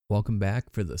Welcome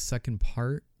back for the second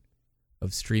part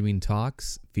of Streaming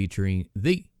Talks featuring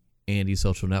the Andy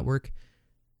Social Network.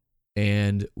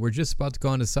 And we're just about to go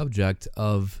on the subject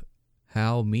of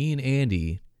how me and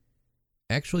Andy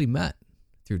actually met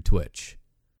through Twitch.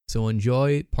 So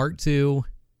enjoy part 2.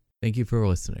 Thank you for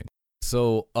listening.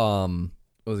 So, what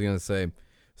was I going to say?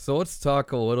 So let's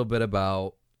talk a little bit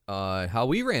about how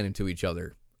we ran into each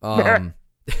other.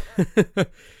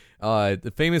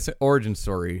 The famous origin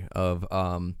story of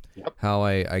how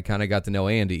I kind of got to know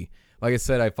Andy. Like I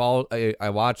said, I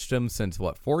watched him since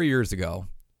 4 years ago,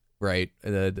 right?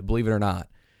 Believe it or not.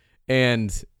 And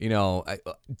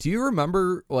do you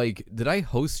remember, did I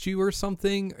host you or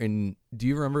something? And do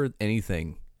you remember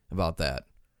anything about that?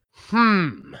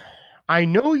 I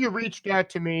know you reached out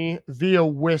to me via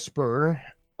Whisper,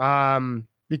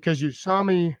 because you saw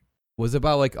me. Was it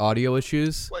about audio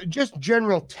issues? Just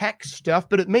general tech stuff,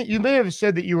 but you may have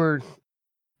said that you were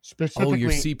specifically. Oh,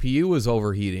 your CPU was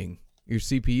overheating. Your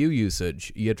CPU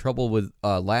usage. You had trouble with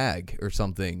lag or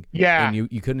something. Yeah. And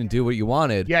you couldn't do what you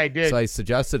wanted. Yeah, I did. So I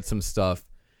suggested some stuff.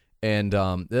 And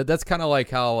that's kind of like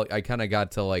how I kind of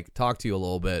got to talk to you a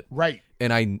little bit. Right.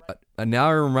 And now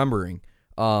I'm remembering.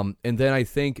 And then I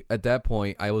think at that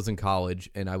point I was in college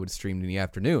and I would stream in the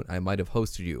afternoon. I might have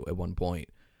hosted you at one point.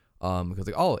 Because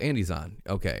Andy's on.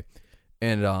 Okay.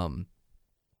 And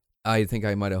I think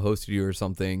I might have hosted you or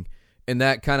something. And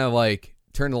that kind of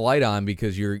turned the light on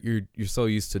because you're so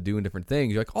used to doing different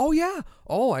things. You're like, oh yeah.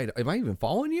 Oh, am I even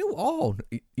following you? Oh,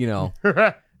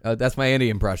 that's my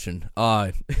Andy impression.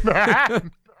 It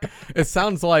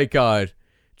sounds like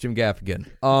Jim Gaffigan.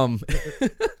 Oh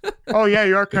yeah,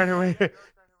 you are kind of.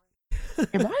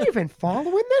 Am I even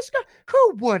following this guy?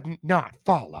 Who wouldn't not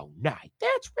follow Knight?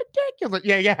 That's ridiculous.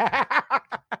 Yeah.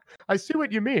 I see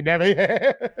what you mean.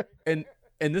 And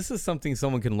this is something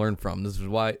someone can learn from. This is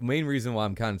main reason why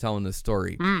I'm kind of telling this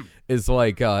story is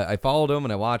I followed him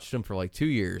and I watched him for 2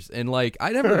 years. And I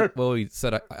never really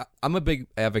said, I'm a big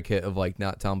advocate of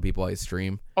not telling people I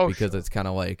stream because it's kind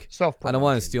of I don't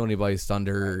want to steal anybody's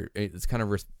thunder. It's kind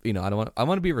of, I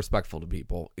want to be respectful to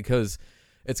people because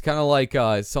it's kind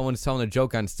of someone's telling a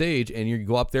joke on stage and you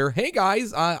go up there, hey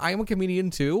guys, I am a comedian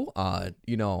too.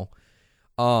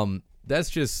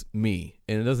 That's just me.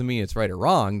 And it doesn't mean it's right or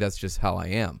wrong. That's just how I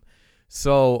am.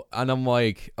 So, and I'm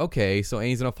like, okay, so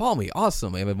Andy's going to follow me.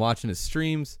 Awesome. I've been watching his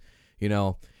streams,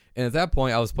 and at that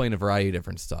point I was playing a variety of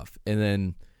different stuff. And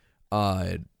then,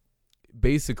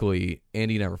 basically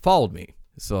Andy never followed me.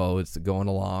 So it's going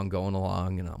along.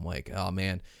 And I'm like, oh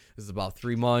man, this is about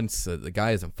 3 months. The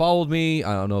guy hasn't followed me.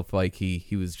 I don't know if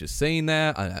he was just saying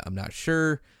that. I'm not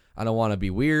sure. I don't want to be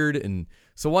weird. And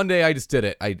so one day I just did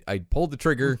it. I pulled the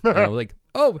trigger and I was like,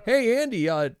 oh, hey, Andy,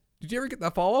 did you ever get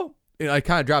that follow? And I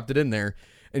kind of dropped it in there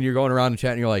and you're going around and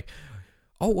chatting. And you're like,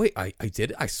 oh, wait, I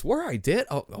did it. I swear I did.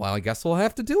 Oh, well, I guess we'll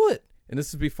have to do it. And this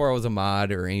is before I was a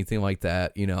mod or anything like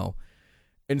that,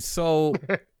 And so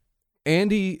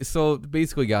Andy, so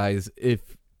basically guys,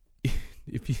 if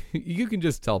you can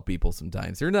just tell people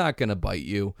sometimes they're not going to bite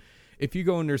you. If you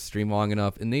go in their stream long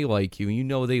enough and they like you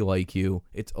and they like you,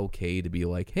 it's okay to be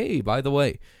like, hey, by the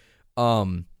way,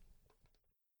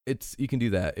 you can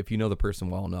do that if you know the person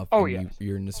well enough. Oh, yeah.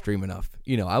 You're in the stream enough.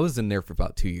 I was in there for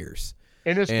about 2 years.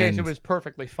 In this case, it was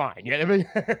perfectly fine. Yeah.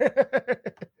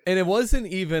 And it wasn't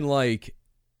even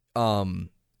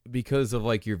because of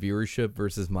your viewership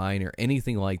versus mine or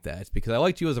anything like that. It's because I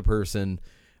liked you as a person.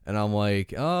 And I'm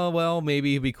like, oh, well,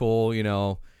 maybe it'd be cool.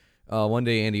 One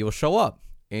day Andy will show up.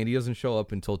 Andy doesn't show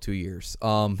up until 2 years.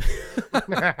 And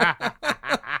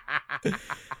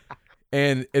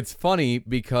it's funny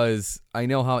because I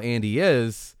know how Andy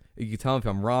is. You can tell if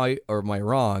I'm right or am I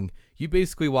wrong. You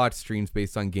basically watch streams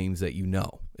based on games that you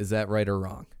know. Is that right or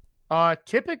wrong?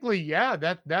 Typically, yeah.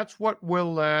 That's what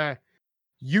will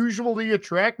usually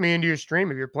attract me into your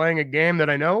stream. If you're playing a game that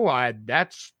I know,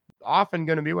 that's often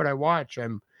going to be what I watch.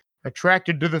 I'm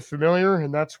attracted to the familiar,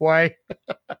 and that's why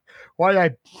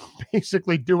I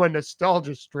basically do a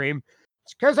nostalgia stream.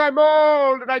 It's because I'm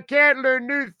old and I can't learn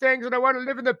new things and I want to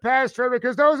live in the past forever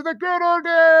because those are the good old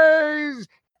days.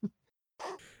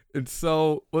 And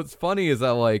so what's funny is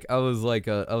I was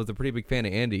a pretty big fan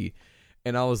of Andy,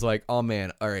 and I was like, oh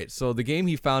man, all right. So the game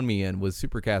he found me in was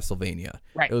Super Castlevania.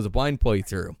 Right. It was a blind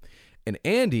playthrough, and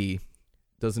Andy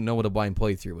doesn't know what a blind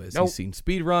playthrough is. Nope. He's seen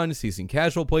speedruns, he's seen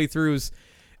casual playthroughs.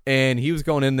 And he was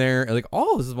going in there and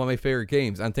oh, this is one of my favorite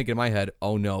games. I'm thinking in my head,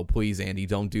 oh no, please, Andy,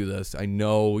 don't do this. I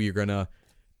know you're going to.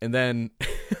 And then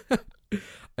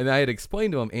and I had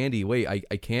explained to him, Andy, wait,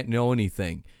 I can't know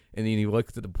anything. And then he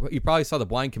looked at you probably saw the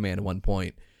blind command at one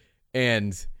point.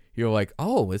 And you're like,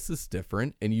 oh, this is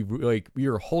different, and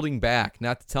you're holding back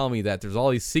not to tell me that there's all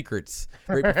these secrets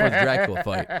right before the Dracula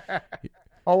fight.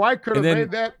 Oh, I could have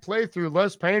made that playthrough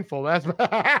less painful. That's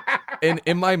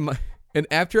and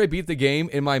after I beat the game,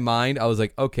 in my mind, I was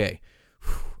like, okay,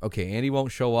 Andy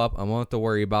won't show up. I won't have to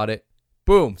worry about it.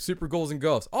 Boom, Super Ghouls and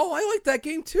Ghosts. Oh, I like that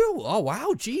game too. Oh,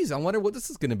 wow, geez, I wonder what this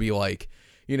is going to be like.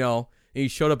 And he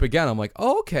showed up again. I'm like,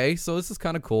 oh, okay, so this is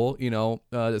kind of cool.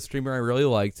 The streamer I really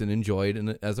liked and enjoyed,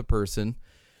 and as a person,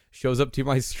 shows up to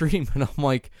my stream, and I'm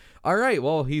like, all right,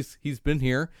 well, he's been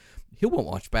here. He won't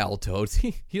watch Battletoads.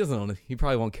 He doesn't own it. He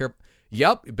probably won't care.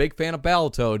 Yep, big fan of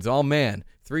Battletoads. Oh, man.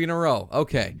 3 in a row.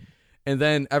 Okay. And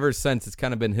then ever since, it's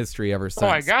kind of been history ever since. Oh,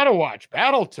 I got to watch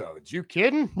Battletoads. You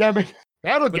kidding?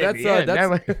 That'll get me in.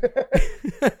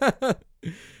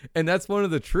 And that's one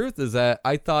of the truth is that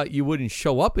I thought you wouldn't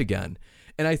show up again.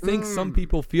 And I think some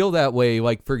people feel that way.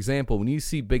 Like, for example, when you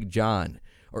see Big John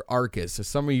or Arcus or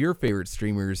some of your favorite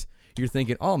streamers, you're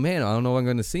thinking, oh, man, I don't know when I'm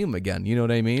going to see him again. You know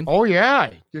what I mean? Oh,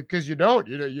 yeah, because you don't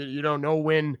know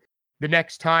when the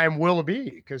next time will be,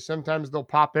 because sometimes they'll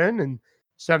pop in and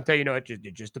sometimes,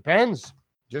 it just depends.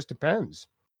 Just depends.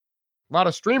 A lot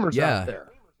of streamers out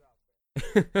there.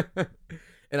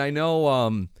 And I know,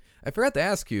 I forgot to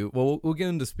ask you, well, we'll get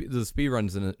into the speed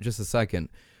runs in just a second,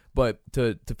 but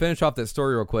to finish off that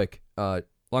story real quick,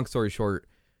 long story short,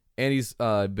 Andy's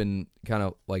been kind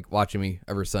of like watching me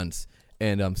ever since.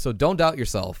 And so don't doubt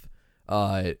yourself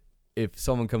if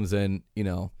someone comes in,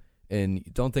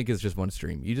 and don't think it's just one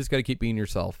stream. You just got to keep being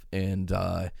yourself and,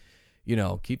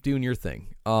 keep doing your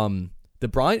thing. The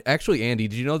blind, actually, Andy,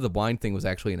 did you know the blind thing was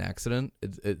actually an accident?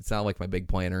 It's not like my big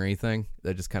plan or anything.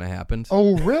 That just kind of happened.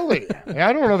 Oh, really?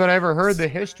 I don't know that I ever heard the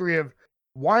history of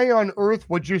why on earth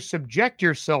would you subject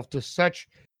yourself to such...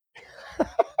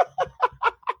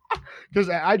 Because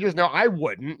I just know I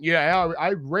wouldn't. Yeah, I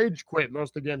rage quit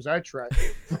most of the games I tried.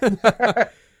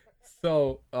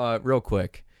 So, real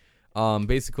quick.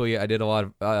 Basically, I did a lot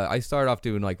of... I started off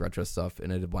doing, like, retro stuff,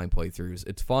 and I did blind playthroughs.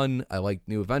 It's fun. I like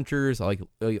new adventures. I like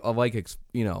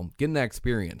getting that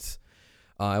experience.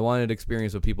 I wanted to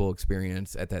experience what people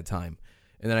experience at that time.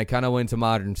 And then I kind of went to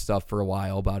modern stuff for a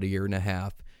while, about a year and a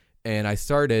half. And I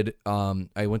started,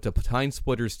 I went to Time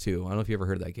Splitters 2. I don't know if you ever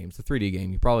heard of that game. It's a 3D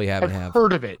game. You probably haven't. I've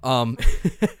heard of it.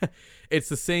 It's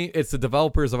the same. It's the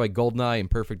developers of like GoldenEye and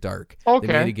Perfect Dark. Okay.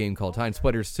 They made a game called Time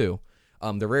Splitters 2.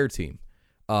 The Rare team.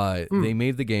 They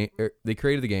made the game. They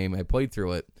created the game. I played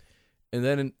through it. And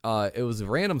then it was a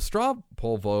random straw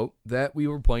poll vote that we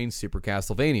were playing Super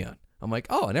Castlevania. I'm like,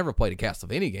 oh, I never played a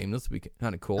Castlevania game. This would be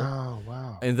kind of cool. Oh,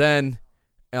 wow. And then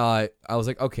I was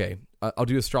like, okay, I'll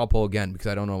do a straw poll again because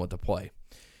I don't know what to play.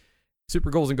 Super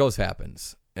Ghouls and Ghosts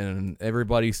happens, and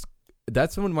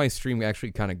that's when my stream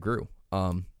actually kind of grew.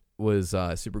 Was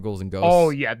Super Ghouls and Ghosts.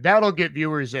 Oh yeah, that'll get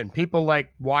viewers in. People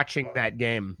like watching that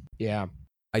game. Yeah.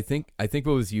 I think what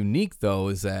was unique though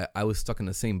is that I was stuck in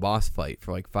the same boss fight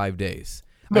for like 5 days.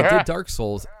 I did Dark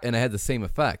Souls and I had the same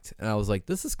effect, and I was like,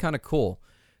 this is kind of cool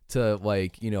to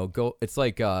like go. It's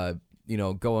like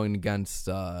going against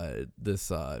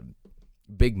this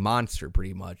big monster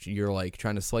pretty much. You're like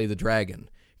trying to slay the dragon,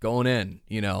 going in.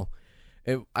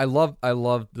 I love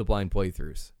the blind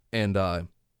playthroughs, and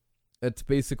that's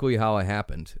basically how it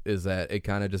happened. Is that it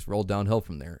kind of just rolled downhill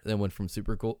from there. Then went from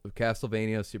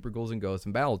Castlevania, Super Ghouls and Ghosts,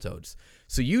 and Battletoads.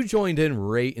 So you joined in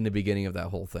right in the beginning of that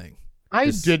whole thing.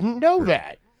 I didn't know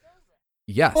that.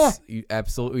 Yes, you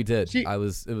absolutely did. See, it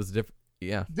was different.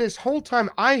 Yeah. This whole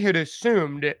time I had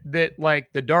assumed that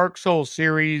like the Dark Souls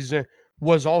series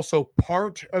was also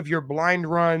part of your blind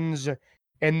runs,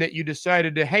 and that you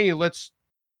decided to, hey, let's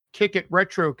kick it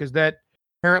retro because that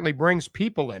apparently brings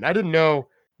people in. I didn't know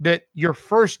that your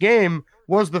first game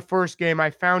was the first game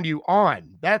I found you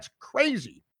on. That's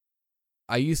crazy.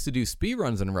 I used to do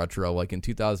speedruns in retro like in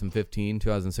 2015,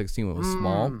 2016 when it was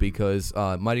small because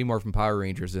Mighty Morphin Power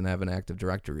Rangers didn't have an active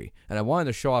directory. And I wanted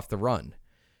to show off the run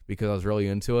because I was really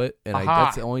into it. And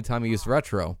that's the only time I used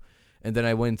retro. And then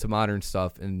I went into modern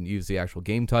stuff and used the actual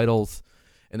game titles.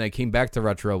 And I came back to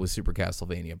retro with Super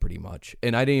Castlevania pretty much.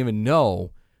 And I didn't even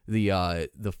know the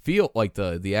feel, like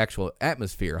the actual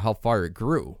atmosphere, how far it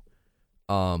grew.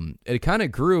 It kind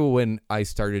of grew when I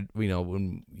started,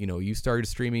 when you started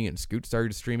streaming and Scoot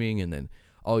started streaming, and then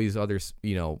all these other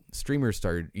streamers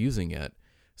started using it.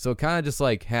 So it kind of just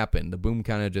like happened. The boom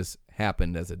kind of just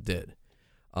happened as it did.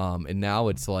 And now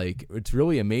it's like it's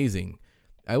really amazing.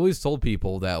 I always told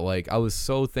people that like I was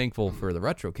so thankful for the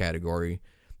retro category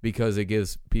because it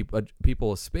gives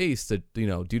people a space to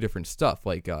do different stuff.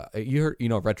 Like you heard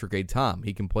Retrograde Tom,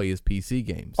 he can play his PC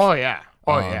games. Oh yeah.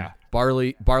 Yeah.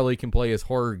 Barley can play his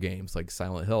horror games like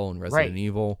Silent Hill and Resident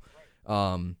Evil.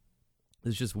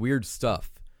 It's just weird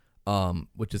stuff,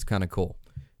 which is kind of cool.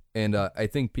 And I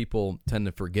think people tend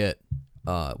to forget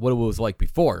what it was like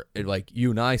before. Like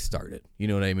you and I started. You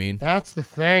know what I mean? That's the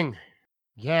thing.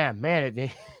 Yeah,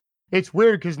 man. It's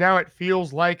weird because now it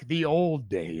feels like the old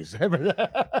days.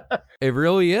 It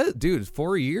really is, dude. It's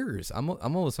 4 years. I'm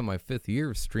almost on my 5th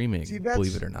year of streaming. See,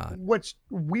 believe it or not. What's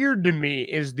weird to me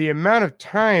is the amount of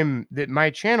time that my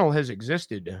channel has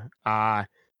existed.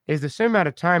 Is the same amount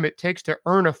of time it takes to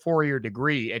earn a 4-year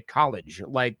degree at college.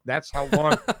 Like that's how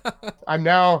long. I'm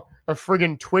now a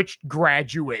friggin' Twitch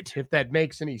graduate, if that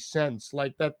makes any sense.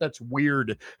 Like that's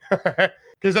weird.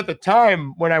 Because at the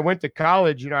time when I went to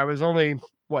college, I was only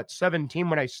 17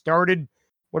 when I started,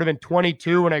 would have been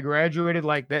 22 when I graduated.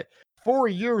 Like that 4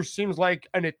 years seems like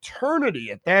an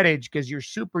eternity at that age because you're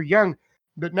super young.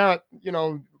 But now,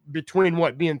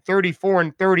 between being 34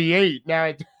 and 38, now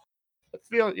I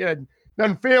feel,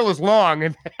 doesn't feel as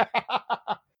long.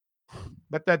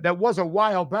 But that was a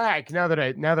while back. Now that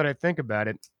I think about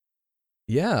it.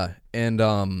 Yeah,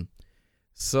 and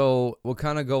so we'll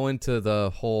kind of go into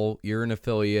the whole, you're an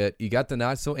affiliate. You got the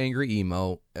Not So Angry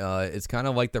emote. It's kind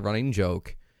of like the running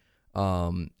joke.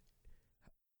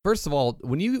 First of all,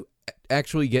 when you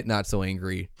actually get Not So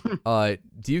Angry, do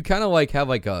you kind of like have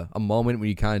like a moment when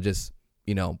you kind of just,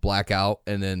 black out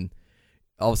and then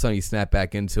all of a sudden you snap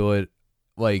back into it?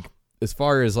 Like, as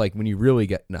far as like when you really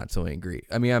get Not So Angry.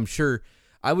 I mean, I'm sure,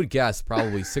 I would guess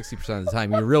probably 60% of the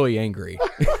time you're really angry.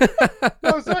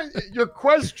 No, so your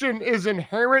question is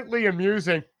inherently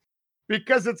amusing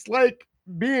because it's like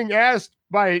being asked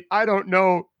by, I don't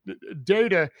know,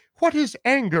 Data, what is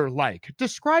anger like?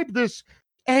 Describe this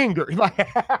anger.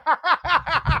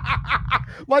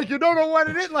 Like you don't know what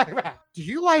it is. Like, do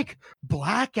you like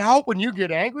black out when you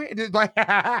get angry? It's like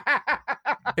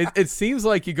it seems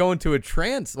like you go into a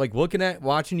trance, like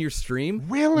watching your stream.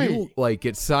 Really? You like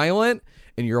get silent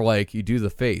and you're like, you do the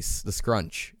face, the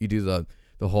scrunch, you do the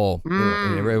whole,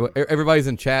 and everybody's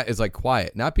in chat is like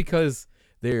quiet, not because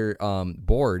they're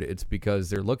bored, it's because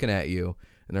they're looking at you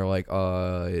and they're like,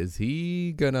 is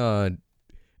he gonna?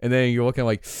 And then you're looking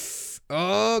like,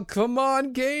 oh, come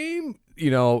on, game.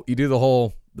 You do the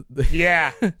whole.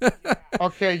 Yeah.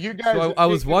 Okay, you guys. So I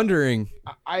was wondering.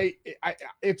 I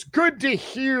it's good to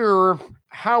hear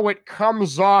how it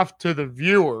comes off to the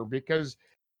viewer because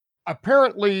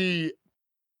apparently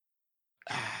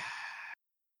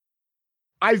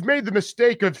I've made the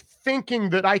mistake of thinking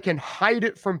that I can hide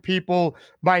it from people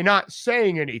by not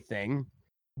saying anything.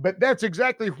 But that's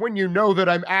exactly when you know that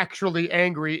I'm actually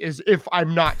angry, is if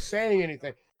I'm not saying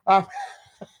anything.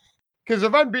 Because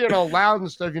if I'm being all loud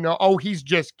and stuff, oh, he's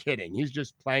just kidding. He's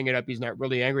just playing it up. He's not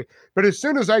really angry. But as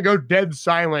soon as I go dead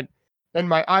silent and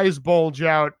my eyes bulge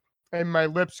out and my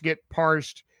lips get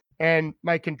parsed and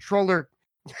my controller,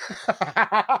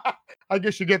 I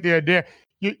guess you get the idea.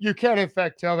 You can't in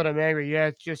fact tell that I'm angry. Yeah,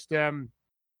 it's just,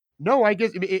 no, I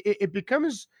guess it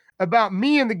becomes about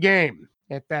me and the game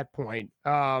at that point.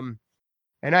 And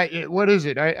what is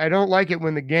it? I don't like it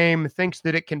when the game thinks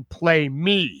that it can play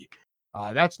me.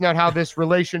 That's not how this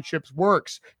relationship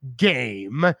works.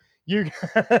 Game.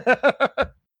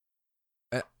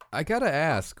 I gotta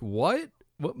ask, what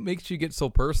makes you get so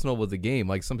personal with the game?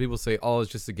 Like some people say, oh,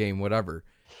 it's just a game, whatever.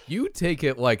 You take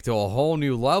it like to a whole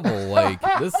new level. Like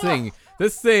this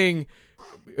thing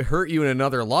hurt you in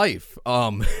another life.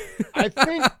 I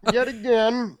think yet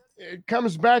again, it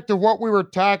comes back to what we were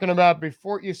talking about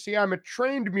before. You see, I'm a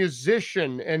trained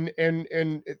musician,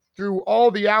 and through all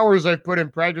the hours I've put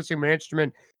in practicing my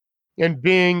instrument and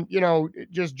being,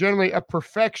 just generally a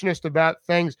perfectionist about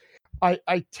things,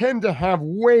 I tend to have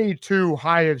way too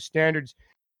high of standards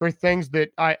for things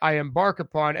that I embark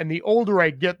upon. And the older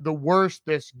I get, the worse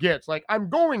this gets. Like I'm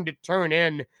going to turn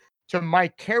in to my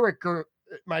caricature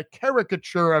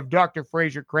of Dr.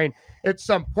 Fraser Crane at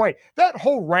some point. That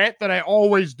whole rant that I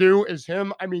always do is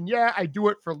him. I mean, yeah, I do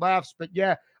it for laughs, but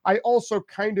yeah, I also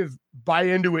kind of buy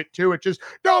into it too. It's just,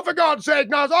 no, for God's sake,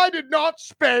 Nas, I did not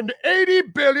spend 80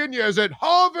 billion years at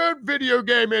Harvard video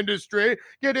game industry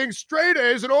getting straight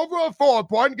A's and over a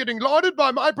 4-point, getting lauded by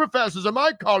my professors and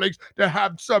my colleagues to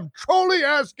have some trolly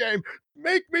ass game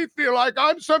make me feel like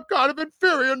I'm some kind of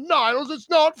inferior Niles.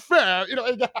 It's not fair,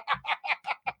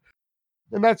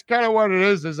 And that's kind of what it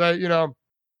is I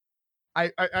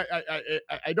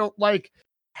don't like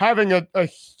having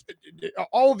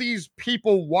all these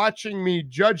people watching me,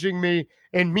 judging me,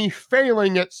 and me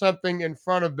failing at something in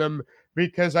front of them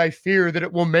because I fear that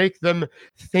it will make them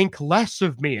think less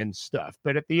of me and stuff.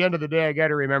 But at the end of the day, I got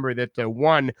to remember that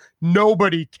one,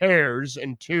 nobody cares,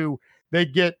 and two, they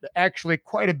get actually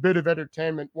quite a bit of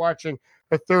entertainment watching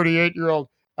a 38-year-old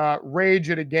rage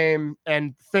at a game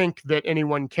and think that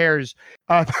anyone cares.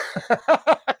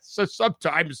 So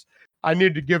sometimes I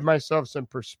need to give myself some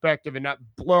perspective and not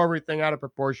blow everything out of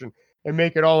proportion and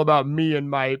make it all about me and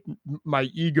my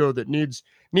ego that needs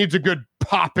a good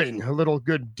popping, a little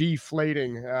good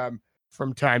deflating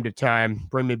from time to time.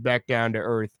 Bring me back down to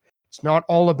earth. It's not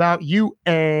all about you,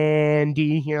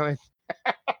 Andy. You know.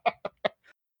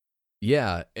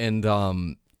 Yeah, and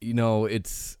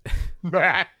it's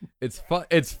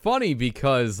it's funny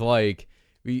because like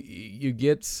you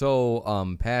get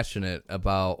so passionate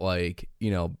about like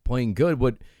playing good.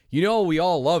 But we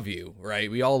all love you,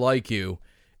 right? We all like you.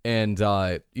 And,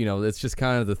 it's just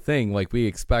kind of the thing. Like, we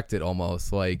expect it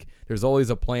almost. Like, there's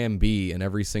always a plan B in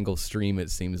every single stream,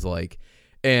 it seems like.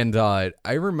 And I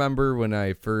remember when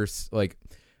I first, like,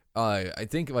 I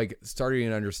think, like, starting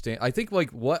to understand. I think, like,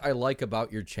 what I like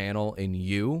about your channel and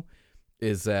you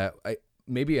is that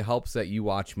maybe it helps that you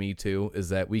watch me, too, is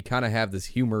that we kind of have this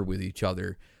humor with each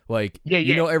other. Like,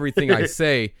 everything I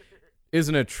say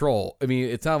isn't a troll. I mean,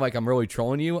 it's not like I'm really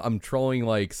trolling you. I'm trolling,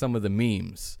 like, some of the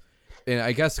memes. And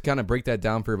I guess to kind of break that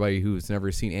down for everybody who's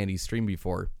never seen Andy stream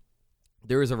before,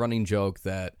 there is a running joke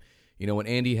that, when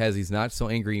Andy has these not so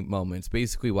angry moments,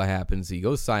 basically what happens, he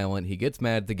goes silent, he gets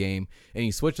mad at the game, and he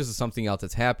switches to something else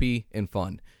that's happy and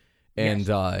fun. And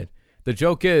the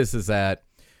joke is that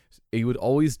he would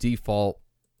always default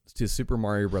to Super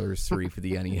Mario Brothers 3 for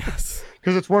the NES.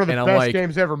 Because it's one of the best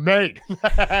games ever made.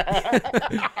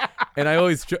 And I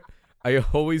always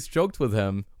joked with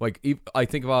him. Like, I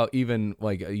think about even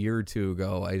like a year or two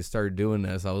ago, I started doing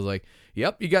this. I was like,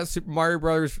 "Yep, you got Super Mario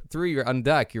Brothers 3 on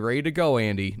deck. You're ready to go,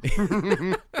 Andy."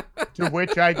 To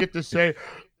which I get to say,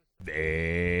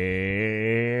 "Very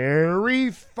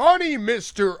funny,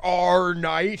 Mr. R.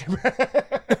 Knight."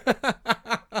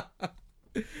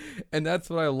 And that's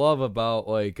what I love about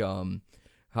like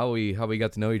how we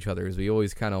got to know each other is we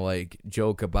always kind of like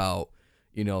joke about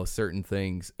certain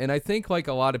things. And I think like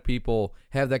a lot of people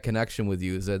have that connection with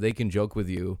you is that they can joke with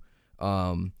you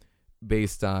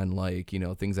based on like,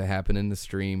 things that happen in the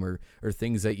stream or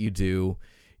things that you do.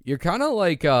 You're kind of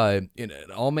like an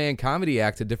all-man comedy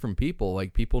act to different people.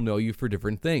 Like people know you for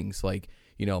different things like,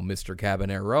 Mr.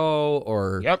 Cabanero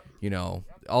or,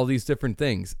 all these different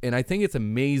things. And I think it's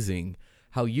amazing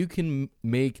how you can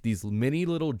make these mini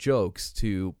little jokes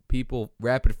to people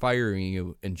rapid firing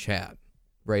you in chat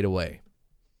right away.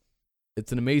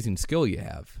 It's an amazing skill you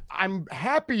have. I'm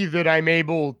happy that I'm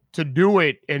able to do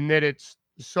it and that it's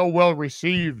so well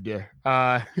received.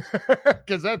 Because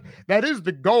that is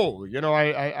the goal.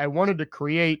 I wanted to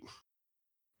create,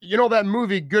 that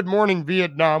movie Good Morning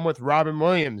Vietnam with Robin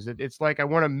Williams. It's like I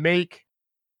want to make,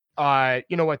 a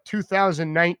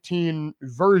 2019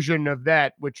 version of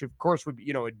that, which of course would be,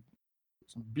 it'd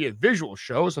be a visual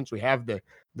show since we have the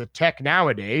tech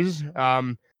nowadays.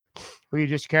 Where you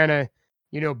just kind of,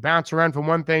 bounce around from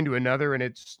one thing to another, and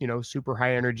it's, super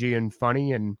high energy and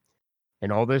funny and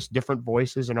all this different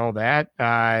voices and all that.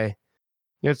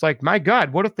 It's like, my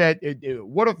God, what if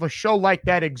a show like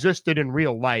that existed in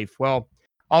real life? Well,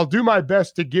 I'll do my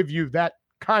best to give you that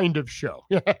kind of show.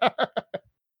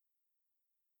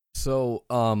 So,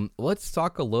 let's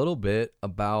talk a little bit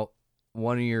about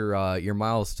one of your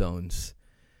milestones.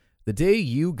 The day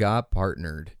you got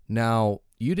partnered. Now,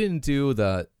 you didn't do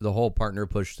the whole partner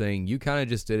push thing. You kind of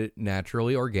just did it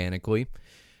naturally, organically.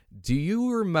 Do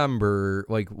you remember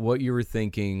like what you were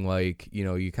thinking? Like,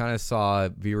 you kind of saw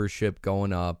viewership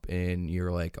going up and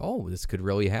you're like, oh, this could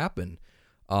really happen.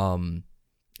 And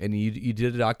you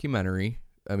did a documentary.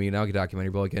 I mean, not a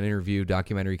documentary, but like an interview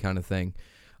documentary kind of thing.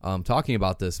 Talking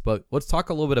about this, but let's talk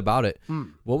a little bit about it.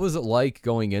 What was it like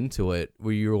going into it?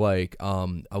 Were you like,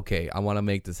 okay, I want to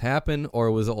make this happen? Or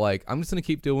was it like, I'm just going to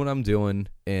keep doing what I'm doing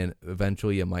and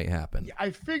eventually it might happen? I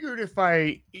figured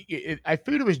I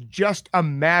figured it was just a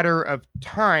matter of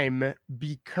time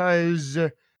because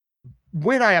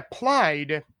when I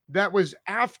applied, that was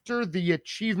after the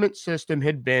achievement system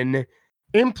had been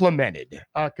implemented.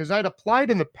 Because I'd applied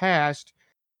in the past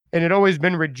and it always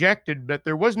been rejected, but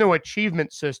there was no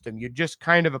achievement system. You just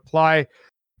kind of apply,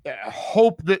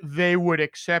 hope that they would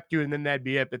accept you, and then that'd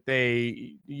be it. But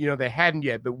they hadn't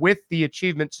yet. But with the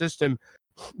achievement system,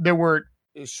 there were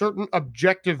certain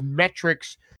objective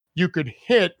metrics you could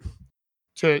hit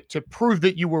to prove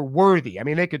that you were worthy. I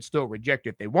mean, they could still reject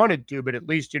if they wanted to, but at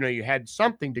least, you had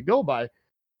something to go by.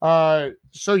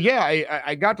 So yeah,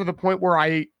 I got to the point where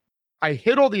I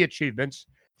hit all the achievements.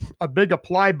 A big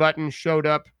apply button showed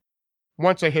up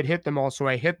once I had hit them all. So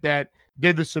I hit that,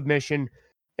 did the submission,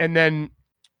 and then,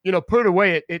 put it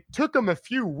away. It took them a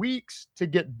few weeks to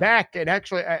get back. And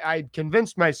actually, I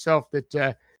convinced myself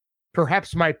that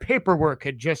perhaps my paperwork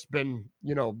had just been,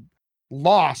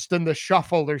 lost in the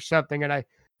shuffle or something. And I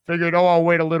figured, I'll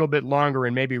wait a little bit longer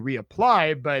and maybe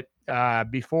reapply. But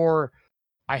before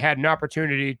I had an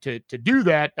opportunity to do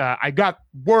that, I got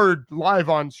word live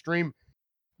on stream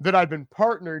that I'd been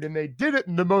partnered, and they did it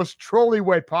in the most trolly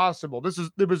way possible.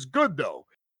 It was good though.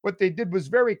 What they did was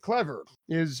very clever.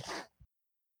 You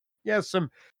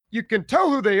can tell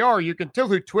who they are. You can tell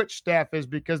who Twitch staff is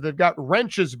because they've got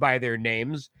wrenches by their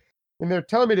names, and they're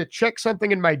telling me to check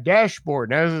something in my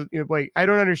dashboard. And I was like, I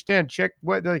don't understand. Check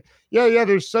what? Like, yeah,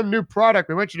 there's some new product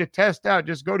we want you to test out.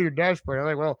 Just go to your dashboard. I'm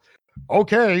like, well,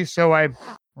 okay. So I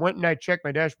went and I checked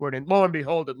my dashboard, and lo and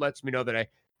behold, it lets me know that I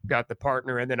got the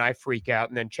partner, and then I freak out,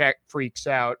 and then Jack freaks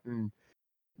out, and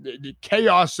the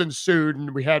chaos ensued,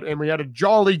 and we had a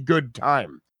jolly good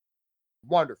time.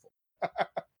 Wonderful.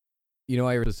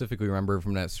 I specifically remember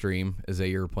from that stream is that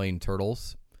you were playing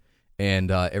Turtles,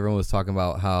 and everyone was talking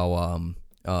about how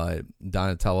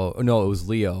Donatello, no, it was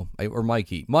Leo or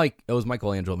Mikey. It was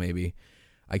Michelangelo maybe.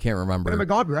 I can't remember. Oh my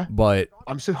God, bro. But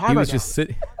I'm so high. He was just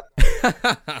sitting.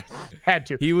 Had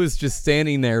to. He was just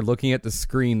standing there looking at the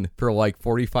screen for like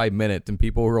 45 minutes, and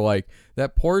people were like,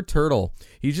 that poor turtle,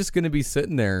 he's just going to be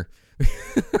sitting there.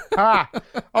 I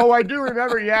do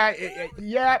remember.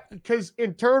 Yeah, because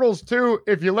in Turtles too,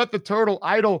 if you let the turtle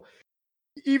idle,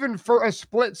 even for a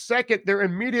split second, their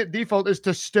immediate default is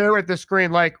to stare at the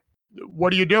screen like,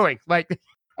 what are you doing? Like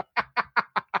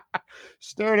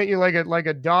staring at you like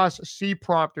a DOS C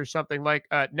prompt or something, like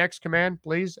next command,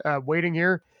 please. Waiting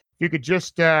here. If you could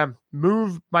just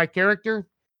move my character.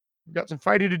 Got some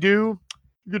fighting to do.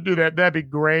 You could do that. That'd be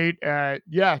great.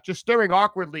 Just staring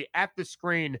awkwardly at the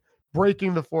screen,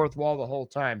 breaking the fourth wall the whole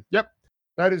time. Yep.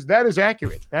 That is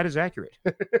accurate. That is accurate.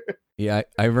 Yeah,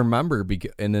 I remember.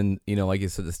 And then, like you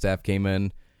said, the staff came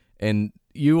in, and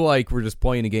you were just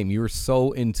playing the game. You were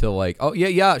so into like, oh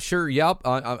yeah, sure, yep.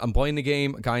 I'm playing the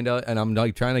game, kinda, and I'm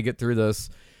like trying to get through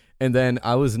this. And then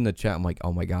I was in the chat. I'm like,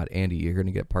 oh my God, Andy, you're gonna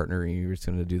get partner, and you're just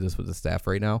gonna do this with the staff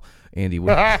right now, Andy.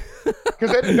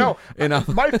 Because no,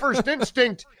 my first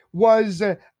instinct was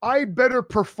I better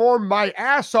perform my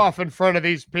ass off in front of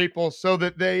these people so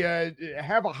that they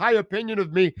have a high opinion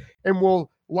of me and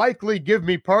will likely give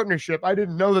me partnership. I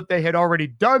didn't know that they had already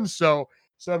done so.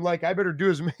 So I'm like, I better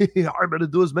do as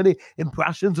many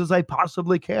impressions as I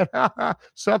possibly can.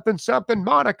 something,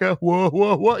 Monica.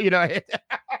 Whoa.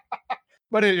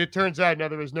 But it turns out, no,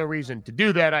 there was no reason to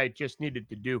do that. I just needed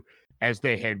to do as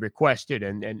they had requested,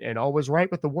 and all was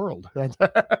right with the world.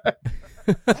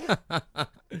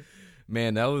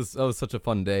 Man, that was such a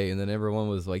fun day. And then everyone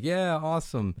was like, yeah,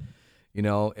 awesome.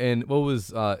 And what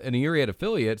was in a year at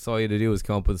affiliate, so all you had to do was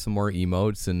come up with some more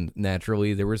emotes, and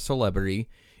naturally there were celebrity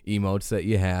emotes that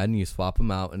you had, and you swap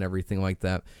them out and everything like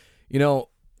that.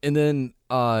 And then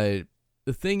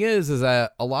the thing is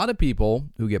that a lot of people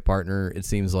who get partner, it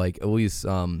seems like at least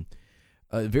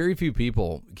very few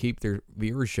people keep their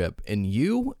viewership, and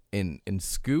you and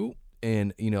Scoot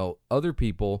and other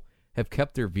people have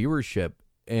kept their viewership,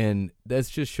 and that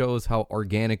just shows how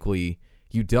organically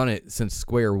you've done it since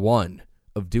square one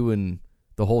of doing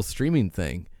the whole streaming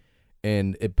thing,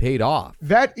 and it paid off.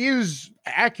 That is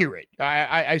accurate.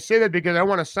 I say that because I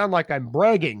want to sound like I'm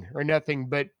bragging or nothing,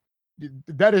 but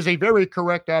that is a very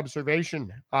correct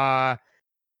observation,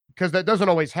 because that doesn't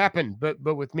always happen. But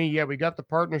with me, yeah, we got the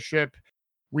partnership.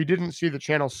 We didn't see the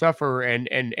channel suffer,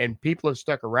 and people have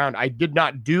stuck around. I did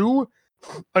not do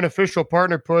an official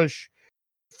partner push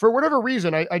for whatever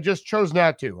reason. I just chose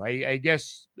not to. I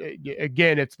guess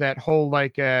again, it's that whole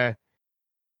like, I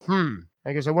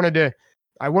guess I wanted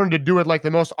to do it like the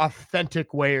most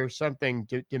authentic way or something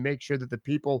to make sure that the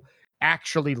people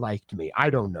actually liked me. I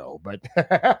don't know, but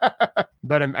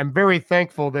but I'm very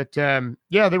thankful that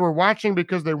they were watching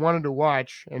because they wanted to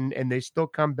watch, and they still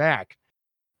come back.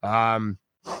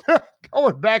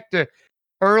 Going back to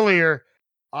earlier,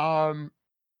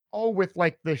 with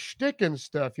like the shtick and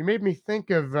stuff, you made me think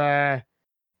of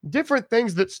different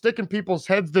things that stick in people's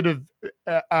heads that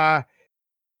have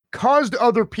caused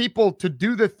other people to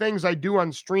do the things I do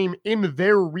on stream in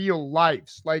their real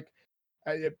lives. Like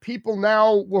people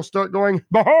now will start going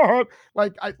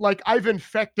like I've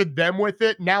infected them with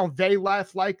it. Now they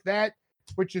laugh like that,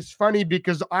 which is funny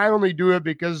because I only do it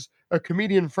because a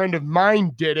comedian friend of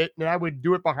mine did it, and I would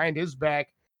do it behind his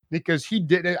back because he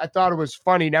did it. I thought it was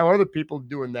funny. Now other people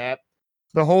doing that.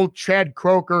 The whole Chad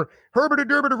Croker, herbida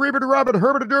derbida rebida rabbit,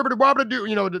 herbida derbida wobbida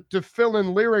do, to fill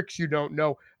in lyrics you don't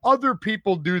know. Other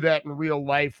people do that in real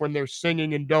life when they're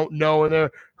singing and don't know, and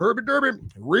they're herbida derbida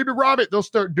rebida rabbit. They'll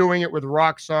start doing it with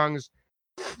rock songs.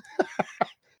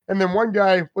 And then one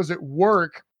guy was at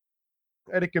work,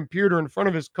 at a computer in front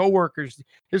of his coworkers.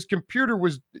 His computer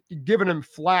was giving him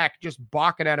flack, just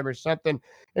balking at him or something.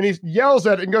 And he yells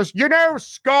at it and goes,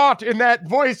 Scott, in that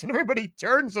voice. And everybody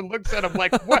turns and looks at him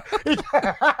like, what?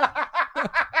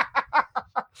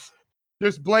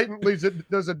 Just blatantly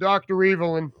does a Dr.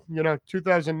 Evil in,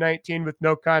 2019 with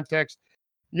no context,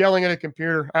 yelling at a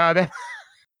computer.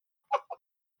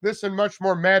 This and much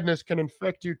more madness can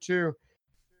infect you too.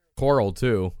 Coral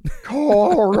too.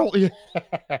 Coral.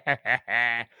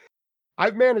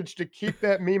 I've managed to keep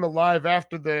that meme alive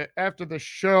after the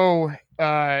show.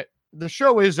 The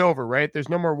show is over, right? There's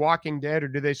no more Walking Dead, or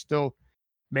do they still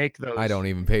make those? I don't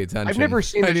even pay attention. I've never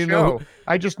seen the show.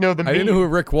 I just know the meme. I didn't know who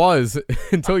Rick was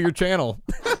until your channel.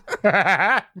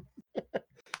 I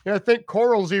think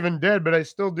Coral's even dead, but I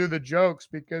still do the jokes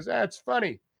because that's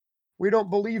funny. We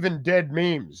don't believe in dead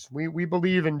memes. We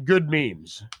believe in good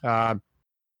memes.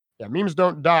 Memes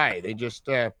don't die. They just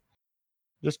get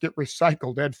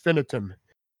recycled ad infinitum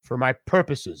for my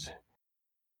purposes.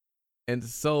 And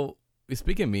so,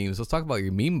 speaking of memes, let's talk about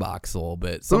your meme box a little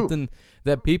bit. Something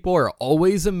that people are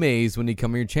always amazed when you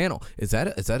come on your channel.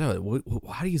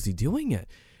 How is he doing it?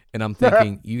 And I'm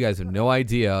thinking, you guys have no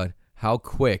idea how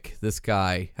quick this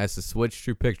guy has to switch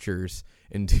through pictures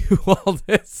and do all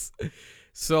this.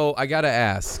 So I got to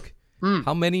ask,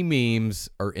 how many memes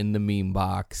are in the meme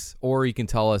box? Or you can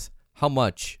tell us how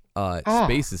much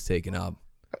space is taken up.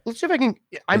 Let's see if I can.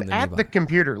 I'm at the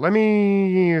computer. Let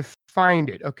me find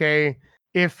it. Okay.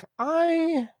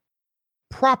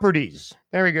 Properties.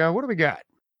 There we go. What do we got?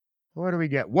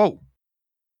 Whoa.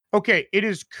 Okay. It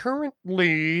is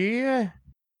currently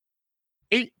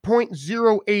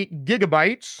 8.08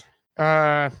 gigabytes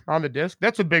on the disk.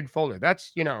 That's a big folder.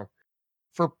 That's,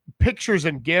 for pictures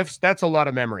and GIFs, that's a lot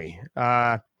of memory.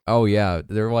 Oh, yeah.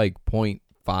 They're like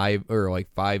 0.5 or like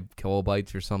 5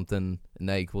 kilobytes or something. And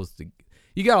that equals to...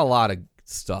 You got a lot of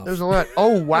stuff. There's a lot.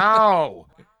 Oh, wow.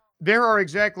 There are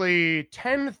exactly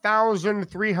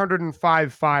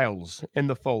 10,305 files in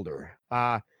the folder.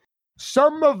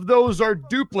 Some of those are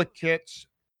duplicates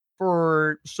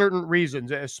for certain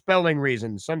reasons, spelling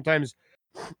reasons. Sometimes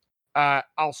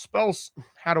I'll spell...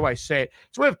 How do I say it?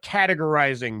 It's a way of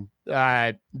categorizing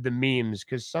the memes,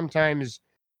 because sometimes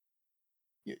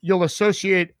you'll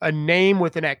associate a name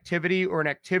with an activity or an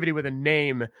activity with a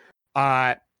name,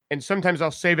 and sometimes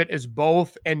I'll save it as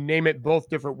both and name it both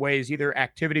different ways, either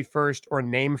activity first or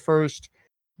name first,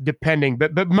 depending.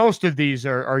 But most of these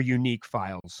are unique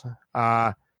files.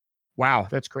 Wow,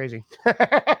 that's crazy.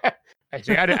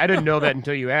 Actually, I didn't know that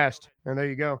until you asked, and there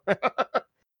you go.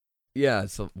 Yeah,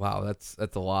 so wow, that's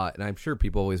a lot, and I'm sure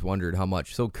people always wondered how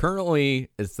much. So currently,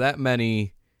 it's that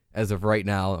many as of right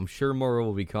now. I'm sure more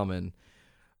will be coming.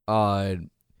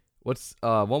 What's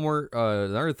one more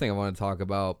another thing I want to talk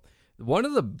about? One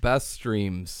of the best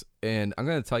streams, and I'm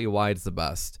going to tell you why it's the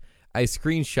best. I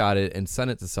screenshot it and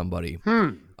sent it to somebody.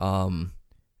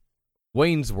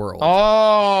 Wayne's World.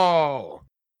 Oh,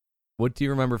 what do you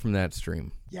remember from that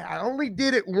stream? Yeah, I only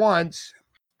did it once.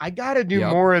 I got to do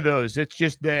more of those. It's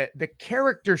just the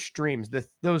character streams,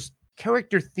 those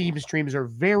character theme streams are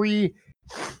very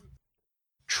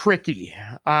tricky,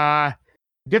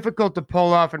 difficult to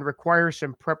pull off and require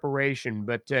some preparation.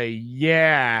 But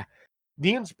yeah,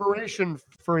 the inspiration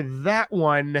for that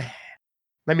one,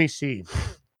 let me see.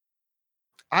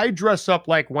 I dress up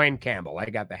like Wayne Campbell. I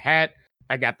got the hat,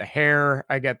 I got the hair,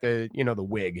 I got the, the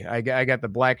wig. I got the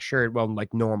black shirt, well,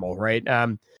 like normal, right?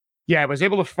 Yeah, I was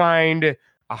able to find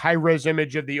a high-res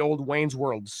image of the old Wayne's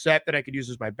World set that I could use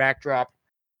as my backdrop.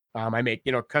 I make,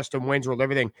 custom Wayne's World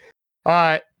everything.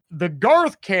 The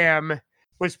Garth cam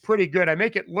was pretty good. I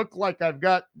make it look like I've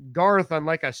got Garth on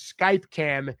like a Skype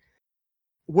cam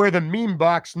where the meme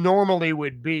box normally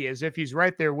would be, as if he's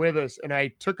right there with us. And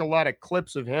I took a lot of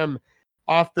clips of him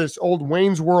off this old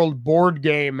Wayne's World board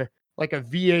game, like a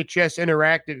VHS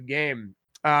interactive game.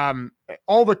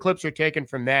 All the clips are taken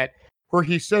from that, where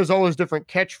he says all his different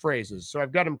catchphrases. So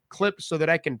I've got them clipped so that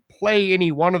I can play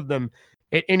any one of them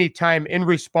at any time in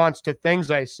response to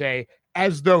things I say,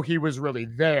 as though he was really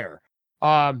there.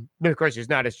 But of course he's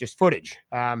not, it's just footage.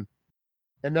 And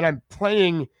then I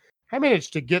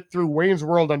managed to get through Wayne's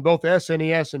World on both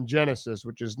SNES and Genesis,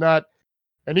 which is not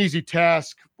an easy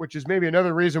task, which is maybe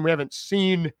another reason we haven't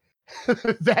seen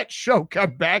that show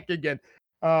come back again.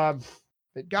 But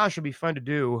gosh, it'll be fun to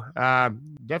do.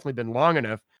 Definitely been long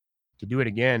enough to do it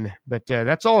again, but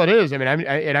that's all it is. I mean,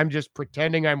 I'm just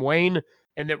pretending I'm Wayne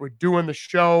and that we're doing the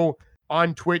show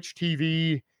on Twitch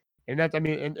TV, and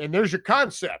and there's your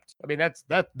concept. I mean, that's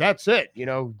it.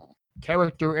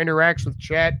 Character interacts with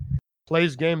chat,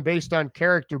 plays game based on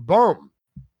character. Boom,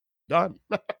 done.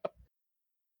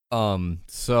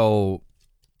 So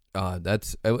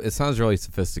It sounds really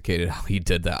sophisticated how he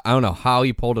did that. I don't know how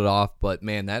he pulled it off, but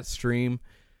man, that stream,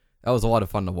 that was a lot of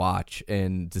fun to watch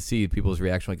and to see people's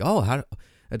reaction. Like, oh,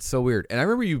 that's so weird. And I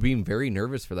remember you being very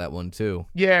nervous for that one too.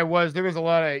 Yeah, it was. There was a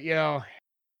lot of, oh,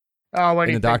 what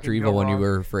do And you the think Dr. could Evil go one, you wrong?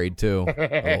 were afraid too,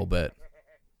 a little bit.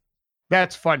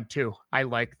 That's fun too. I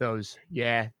like those.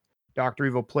 Yeah. Dr.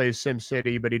 Evil plays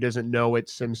SimCity, but he doesn't know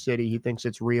it's SimCity. He thinks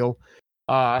it's real.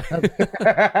 And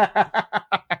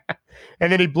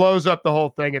then he blows up the whole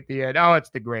thing at the end. Oh,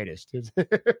 it's the greatest. And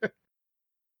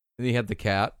he had the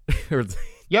cat.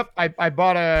 Yep, I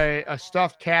bought a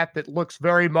stuffed cat that looks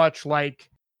very much like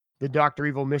the Dr.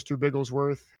 Evil Mr.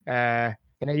 Bigglesworth. And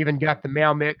I even got the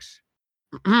mail mix.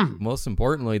 Most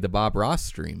importantly, the Bob Ross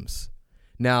streams.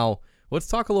 Now, let's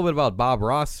talk a little bit about Bob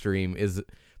Ross stream.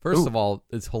 First of all,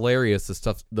 it's hilarious,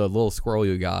 the little squirrel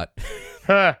you got.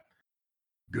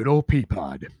 Good old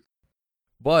Peapod.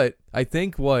 But I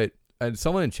think and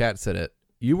someone in chat said it,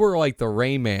 you were like the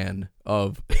Rayman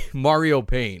of Mario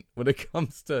Paint when it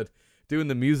comes to doing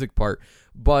the music part.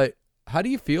 But how do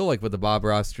you feel like with the Bob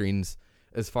Ross streams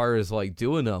as far as like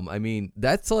doing them? I mean,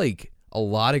 that's like a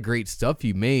lot of great stuff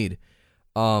you made.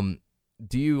 Do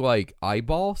you like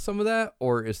eyeball some of that,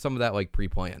 or is some of that like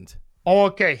pre-planned? Oh,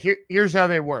 okay. Here's how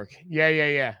they work.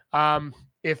 Yeah.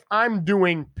 If I'm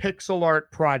doing pixel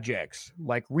art projects,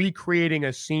 like recreating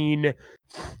a scene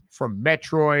from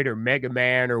Metroid or Mega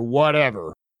Man or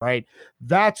whatever, right?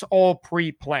 That's all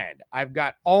pre-planned. I've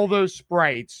got all those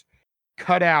sprites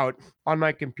cut out on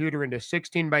my computer into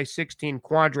 16 by 16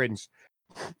 quadrants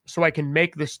so I can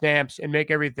make the stamps and make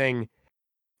everything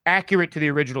accurate to the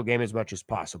original game as much as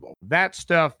possible. That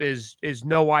stuff is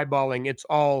no eyeballing. It's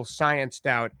all scienced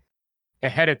out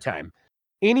ahead of time.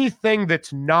 Anything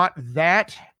that's not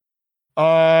that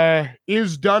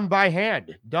is done by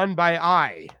hand, done by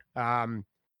eye.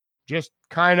 Just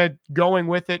kind of going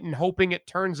with it and hoping it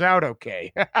turns out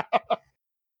okay.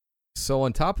 So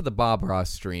on top of the Bob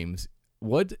Ross streams,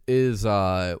 what is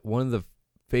one of the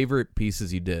favorite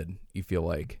pieces you did, you feel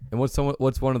like? And what's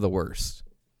one of the worst?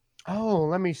 Oh,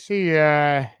 let me see. It's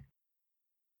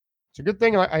a good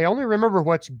thing I only remember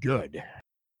what's good.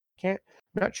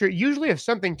 Not sure. Usually if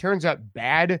something turns out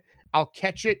bad, I'll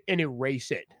catch it and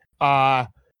erase it.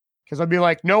 Because I'll be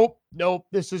like, nope,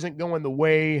 this isn't going the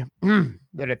way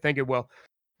that I think it will.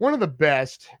 One of the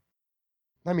best,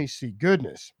 let me see,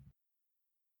 goodness.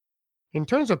 In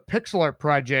terms of pixel art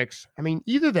projects, I mean,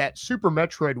 either that Super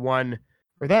Metroid one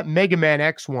or that Mega Man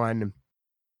X one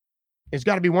has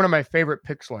got to be one of my favorite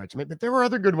pixel arts. I mean, but there were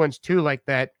other good ones too, like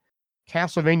that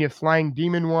Castlevania Flying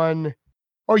Demon one.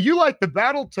 Oh, you like the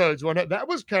Battletoads one? That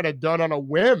was kind of done on a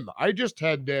whim. I just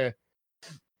had to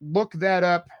look that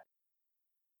up.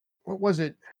 What was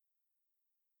it?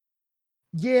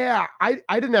 Yeah, I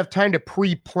didn't have time to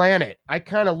pre-plan it. I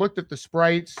kind of looked at the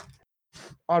sprites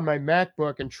on my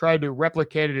MacBook and tried to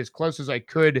replicate it as close as I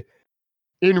could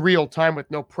in real time with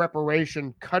no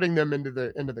preparation, cutting them into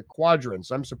the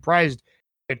quadrants. I'm surprised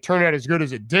it turned out as good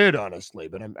as it did, honestly,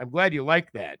 but I'm glad you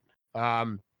like that.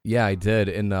 Yeah, I did.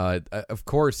 And of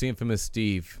course, the infamous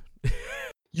Steve.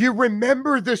 You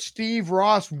remember the Steve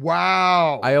Ross?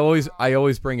 Wow. I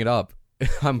always bring it up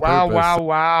on purpose.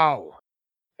 Wow.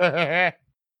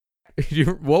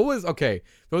 What was, okay,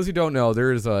 those who don't know,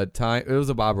 there is a time, it was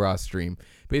a Bob Ross stream.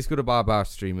 Basically, what a Bob Ross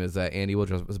stream is that Andy will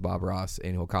dress up as Bob Ross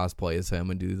and he'll cosplay as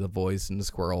him and do the voice and the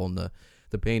squirrel and the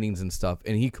paintings and stuff.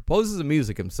 And he composes the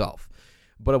music himself.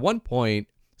 But at one point,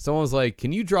 someone was like,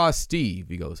 can you draw Steve?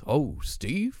 He goes, oh,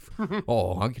 Steve?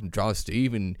 Oh, I can draw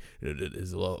Steve and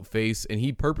his little face. And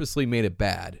he purposely made it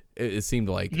bad. It seemed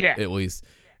like, at least.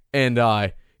 And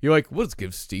you're like, let's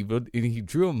give Steve and he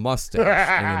drew a mustache.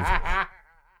 And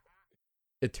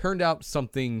it turned out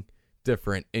something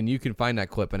different. And you can find that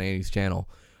clip on Andy's channel.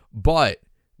 But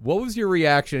what was your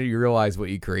reaction when you realized what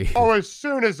you created? Oh, as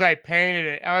soon as I painted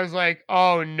it, I was like,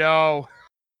 oh, no.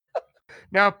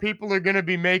 Now people are going to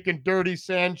be making Dirty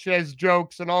Sanchez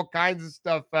jokes and all kinds of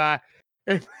stuff.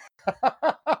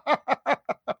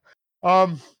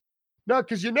 No,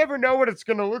 because you never know what it's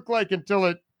going to look like until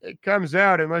it comes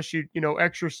out, unless you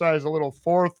exercise a little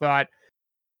forethought.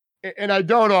 And I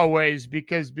don't always,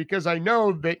 because I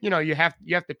know that you have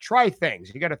to try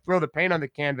things. You got to throw the paint on the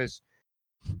canvas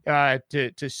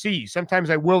to see. Sometimes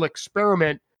I will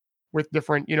experiment with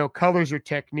different colors or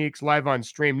techniques live on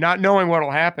stream, not knowing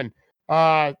what'll happen.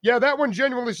 That one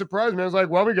genuinely surprised me. I was like,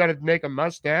 well, we got to make a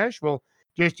mustache. We'll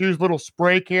just use a little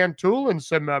spray can tool and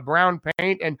some brown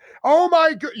paint. And oh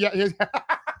my god, yeah.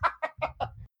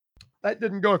 That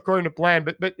didn't go according to plan,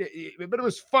 but it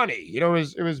was funny. It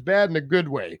was bad in a good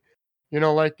way.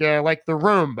 Like The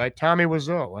Room by Tommy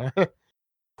Wiseau.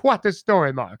 What a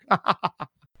story, Mark.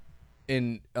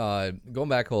 And going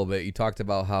back a little bit, you talked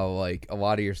about how like a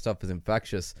lot of your stuff is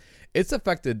infectious. It's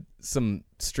affected some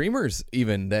streamers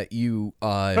even that you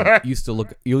used to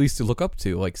look up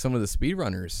to, like some of the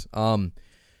speedrunners.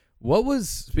 What was,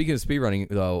 speaking of speedrunning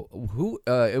though, who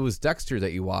it was Dexter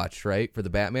that you watched, right, for the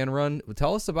Batman run?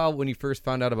 Tell us about when you first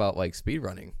found out about like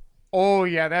speedrunning. Oh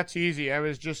yeah, that's easy. I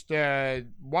was just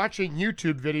watching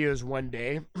YouTube videos one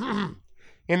day,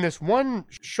 and this one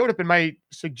showed up in my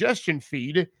suggestion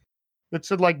feed that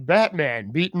said like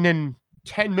Batman beaten in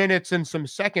 10 minutes and some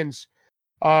seconds.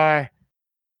 And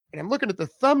I'm looking at the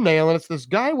thumbnail, and it's this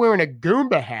guy wearing a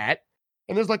Goomba hat,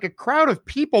 and there's like a crowd of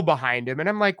people behind him. And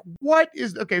I'm like, what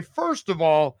is, okay, first of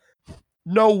all,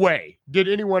 no way did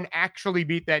anyone actually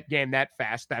beat that game that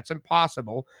fast. That's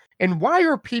impossible. And why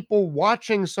are people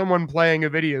watching someone playing a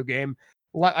video game?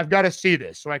 I've got to see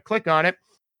this. So I click on it,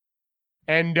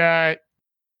 and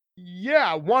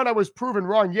yeah, one, I was proven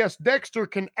wrong. Yes, Dexter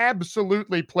can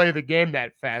absolutely play the game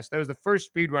that fast. That was the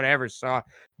first speedrun I ever saw.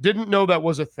 Didn't know that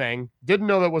was a thing. Didn't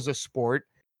know that was a sport.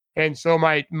 And so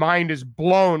my mind is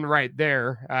blown right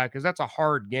there because that's a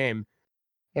hard game.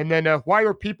 And then why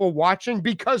are people watching?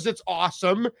 Because it's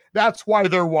awesome. That's why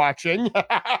they're watching.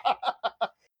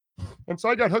 And so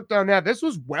I got hooked on that. This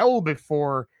was well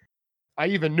before I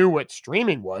even knew what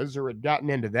streaming was or had gotten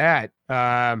into that.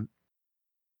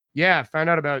 Yeah, I found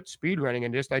out about speedrunning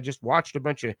and I just watched a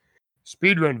bunch of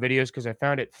speedrun videos because I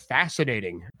found it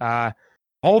fascinating.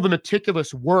 All the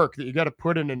meticulous work that you got to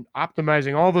put in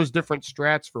optimizing all those different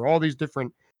strats for all these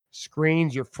different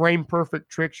screens, your frame perfect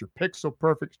tricks, your pixel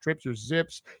perfect tricks, your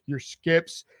zips, your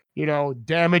skips,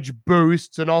 damage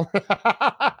boosts and all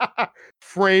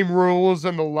frame rules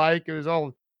and the like. It was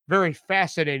all very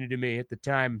fascinating to me at the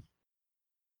time.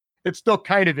 It still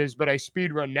kind of is, but I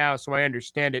speedrun now, so I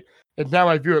understand it. And now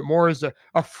I view it more as a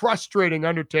frustrating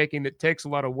undertaking that takes a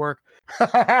lot of work.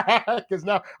 Because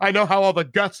now I know how all the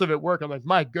guts of it work. I'm like,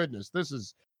 my goodness, this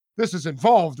is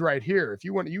involved right here. If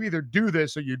you want, you either do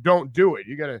this or you don't do it.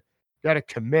 You gotta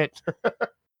commit.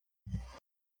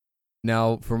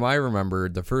 Now, from what I remember,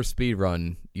 the first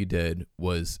speedrun you did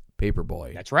was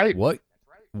Paperboy. That's right.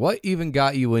 What even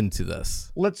got you into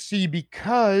this? Let's see,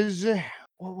 because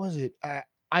what was it?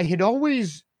 I had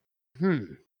always,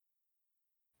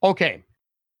 okay.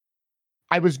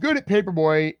 I was good at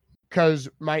Paperboy because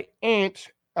my aunt,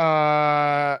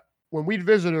 when we'd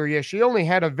visit her, she only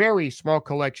had a very small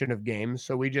collection of games,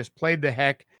 so we just played the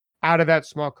heck out of that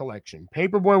small collection.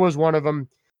 Paperboy was one of them,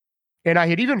 and I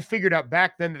had even figured out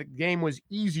back then that the game was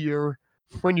easier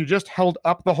when you just held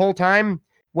up the whole time,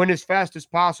 went as fast as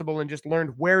possible, and just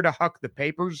learned where to huck the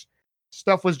papers.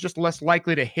 Stuff was just less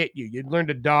likely to hit you. You'd learn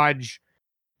to dodge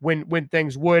when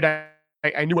things would.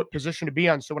 I knew what position to be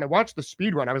on. So when I watched the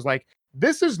speedrun, I was like,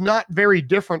 this is not very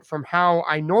different from how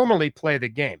I normally play the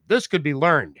game. This could be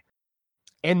learned.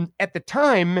 And at the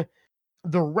time,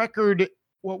 the record,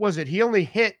 what was it? He only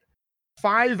hit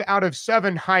 5 out of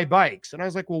 7 high bikes. And I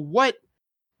was like, well, what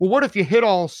if you hit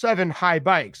all 7 high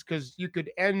bikes? Because you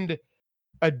could end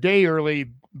a day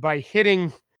early by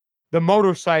hitting the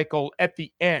motorcycle at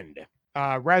the end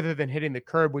rather than hitting the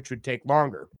curb, which would take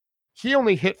longer. He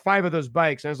only hit 5 of those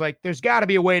bikes. And I was like, there's got to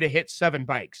be a way to hit 7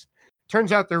 bikes.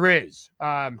 Turns out there is.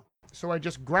 So I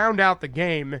just ground out the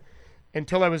game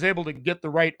until I was able to get the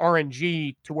right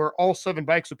RNG to where all 7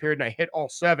 bikes appeared and I hit all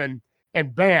 7.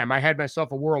 And bam, I had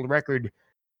myself a world record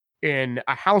in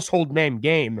a household name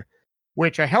game,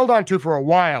 which I held on to for a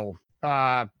while,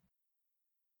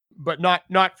 but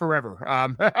not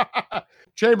forever.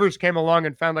 Chambers came along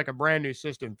and found like a brand new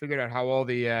system, figured out how all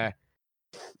the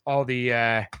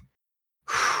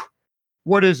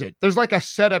what is it? There's like a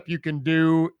setup you can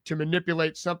do to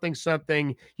manipulate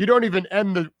something. You don't even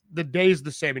end the days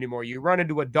the same anymore. You run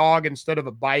into a dog instead of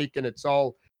a bike, and it's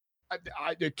all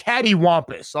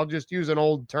cattywampus. I'll just use an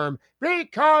old term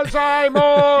because I'm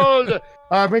old.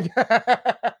 And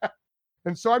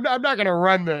so I'm not going to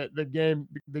run the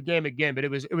game again. But it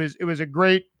was a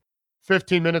great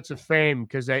 15 minutes of fame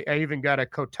because I even got a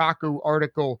Kotaku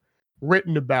article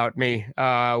written about me,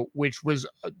 which was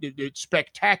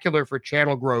spectacular for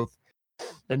channel growth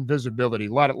and visibility.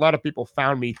 A lot of people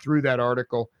found me through that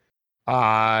article,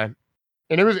 and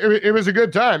it was a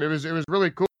good time. It was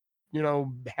really cool,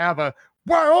 have a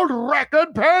world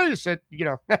record pace at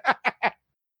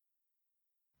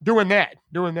doing that.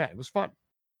 It was fun.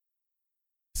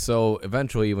 So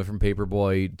eventually you went from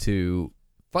Paperboy to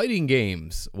fighting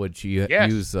games, which you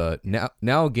use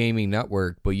now Gaming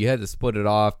Network, but you had to split it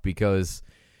off because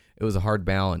it was a hard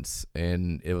balance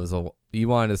and you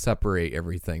wanted to separate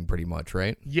everything pretty much,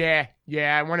 right? Yeah.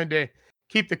 I wanted to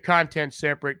keep the content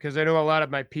separate because I know a lot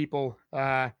of my people,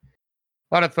 a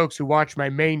lot of folks who watch my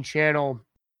main channel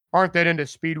aren't that into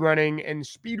speedrunning. And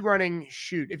speedrunning,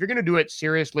 shoot, if you're gonna do it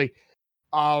seriously,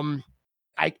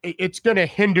 it's gonna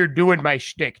hinder doing my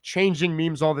shtick, changing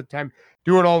memes all the time,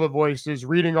 doing all the voices,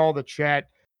 reading all the chat.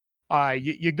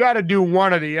 You got to do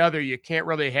one or the other. You can't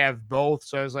really have both.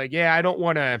 So I was like, yeah, I don't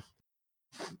want to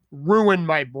ruin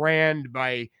my brand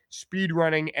by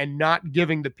speedrunning and not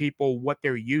giving the people what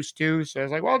they're used to. So I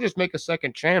was like, well, I'll just make a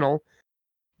second channel,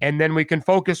 and then we can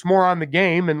focus more on the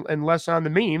game and less on the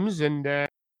memes. And I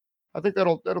think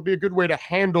that'll be a good way to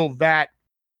handle that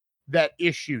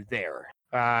issue there.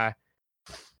 And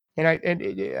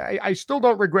I still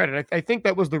don't regret it. I think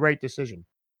that was the right decision.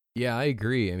 Yeah, I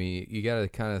agree. I mean, you got to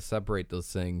kind of separate those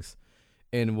things.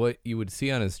 And what you would see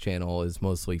on his channel is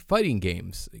mostly fighting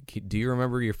games. Do you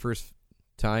remember your first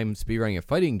time speedrunning a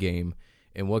fighting game,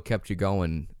 and what kept you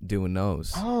going doing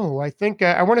those? Oh, I think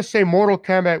I want to say Mortal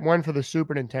Kombat 1 for the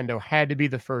Super Nintendo had to be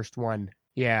the first one.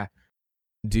 Yeah.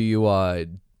 Do you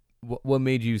what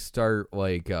made you start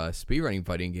like speedrunning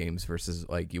fighting games versus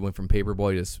like you went from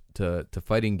Paperboy to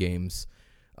fighting games?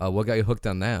 What got you hooked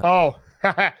on that? Oh,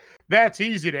 that's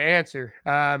easy to answer.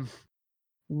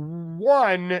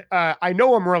 One, I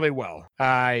know them really well.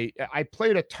 I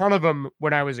played a ton of them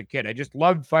when I was a kid. I just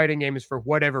loved fighting games for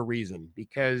whatever reason,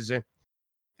 because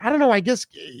I don't know, I guess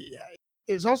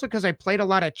it's also because I played a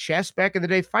lot of chess back in the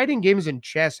day. Fighting games and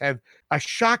chess have a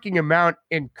shocking amount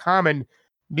in common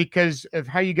because of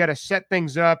how you got to set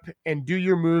things up and do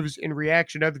your moves in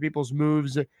reaction to other people's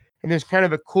moves. And there's kind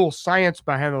of a cool science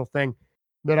behind the whole thing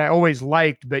that I always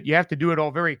liked, but you have to do it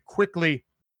all very quickly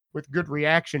with good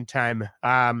reaction time.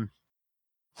 And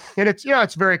it's,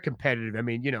 it's very competitive. I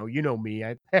mean, you know me,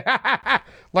 I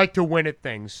like to win at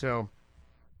things. So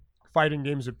fighting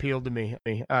games appealed to me.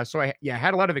 So I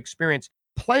had a lot of experience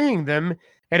playing them,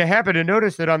 and I happened to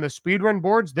notice that on the speedrun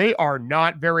boards, they are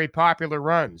not very popular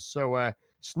runs. So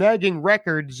snagging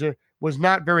records was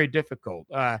not very difficult.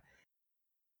 But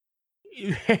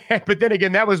then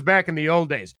again, that was back in the old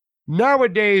days.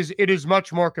 Nowadays, it is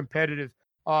much more competitive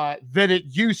than it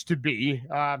used to be,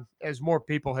 as more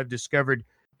people have discovered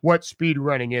what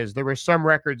speedrunning is. There were some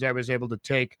records I was able to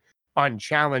take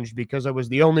unchallenged because I was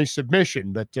the only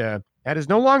submission, but that is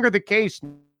no longer the case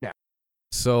now.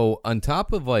 So on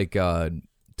top of like to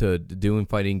doing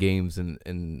fighting games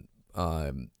and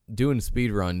doing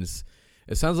speedruns,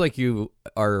 it sounds like you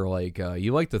are like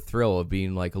you like the thrill of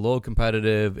being like a little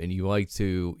competitive, and you like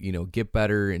to get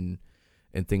better and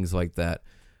things like that.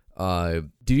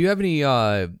 Do you have any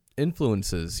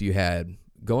influences you had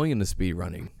going into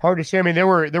speedrunning? Hard to say. I mean, there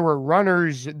were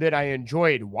runners that I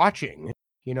enjoyed watching,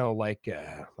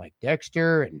 like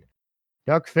Dexter and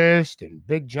Duckfist and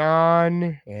Big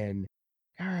John and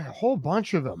a whole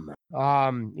bunch of them.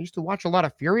 I used to watch a lot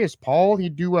of Furious Paul.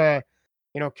 He'd do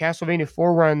Castlevania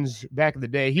 4 runs back in the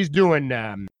day. He's doing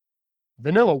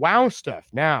Vanilla WoW stuff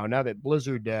now that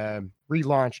Blizzard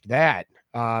relaunched that.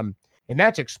 And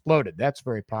that's exploded. That's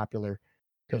very popular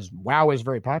because WoW is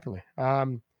very popular.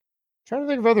 Trying to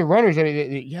think of other runners. I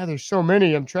mean, there's so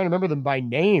many. I'm trying to remember them by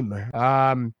name.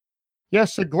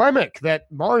 Siglemic,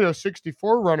 that Mario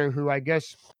 64 runner who I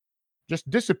guess just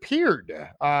disappeared.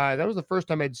 That was the first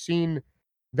time I'd seen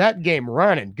that game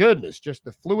run. And goodness, just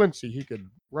the fluency he could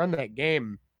run that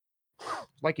game.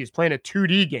 Like he's playing a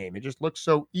 2D game. It just looks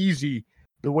so easy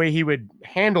the way he would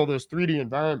handle those 3D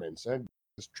environments.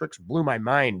 His tricks blew my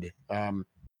mind. And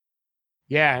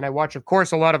I watch, of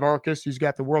course, a lot of Arcus. He's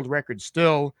got the world record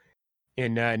still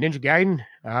in Ninja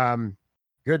Gaiden.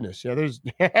 Goodness, there's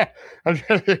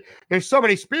there's so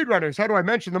many speedrunners. How do I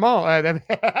mention them all?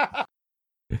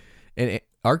 And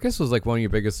Arcus was like one of your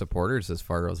biggest supporters as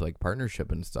far as like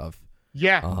partnership and stuff.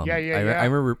 I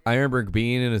remember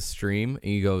being in a stream,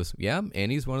 and he goes, "Yeah,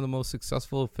 Andy's one of the most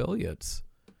successful affiliates."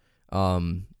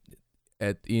 And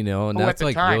that's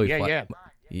like time, really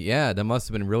yeah, that must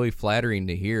have been really flattering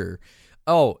to hear.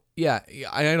 Oh yeah,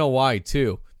 I know why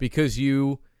too, because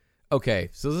okay,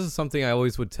 so this is something I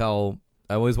always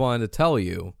wanted to tell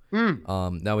you.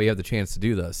 Now we have the chance to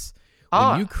do this.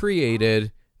 When you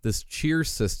created this cheer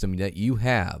system that you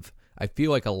have, I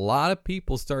feel like a lot of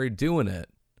people started doing it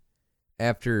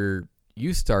after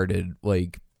you started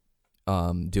doing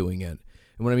it. And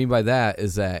what I mean by that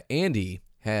is that Andy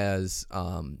has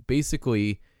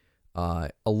basically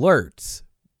alerts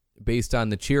based on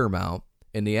the cheer amount,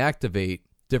 and they activate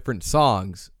different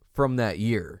songs from that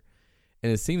year.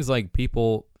 And it seems like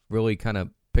people really kind of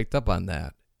picked up on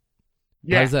that.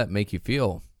 Yeah. How does that make you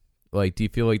feel? Like, do you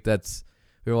feel like they're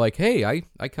like, hey,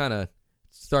 I kind of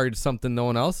started something no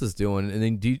one else is doing. And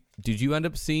then did you end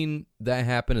up seeing that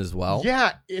happen as well?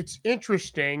 Yeah, it's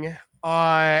interesting.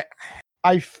 I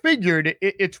figured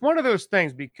it's one of those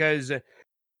things because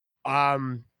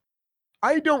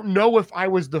I don't know if I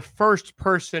was the first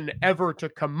person ever to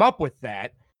come up with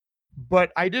that,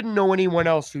 but I didn't know anyone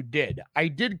else who did. I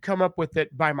did come up with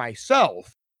it by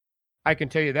myself. I can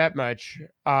tell you that much.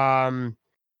 And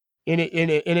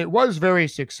it was very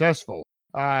successful.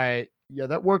 Yeah,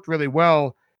 that worked really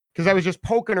well because I was just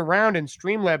poking around in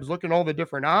Streamlabs looking at all the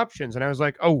different options, and I was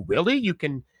like, "Oh, really? You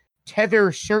can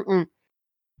tether certain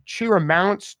sheer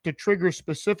amounts to trigger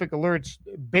specific alerts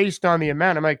based on the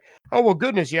amount." I'm like, "Oh, well,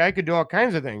 goodness, yeah, I could do all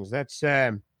kinds of things." That's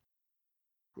so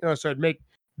it'd make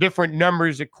different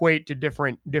numbers equate to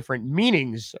different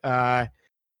meanings, and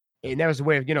that was a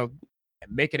way of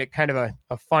making it kind of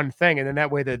a fun thing, and then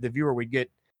that way the viewer would get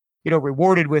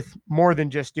rewarded with more than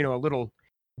just a little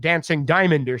dancing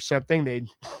diamond or something. They'd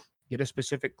get a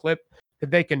specific clip that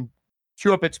they can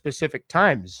chew up at specific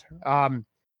times.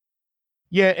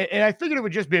 Yeah, and I figured it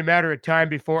would just be a matter of time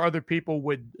before other people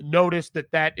would notice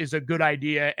that is a good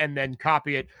idea and then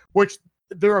copy it, which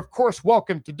they're of course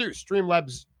welcome to do.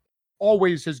 Streamlabs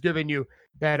always has given you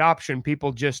that option.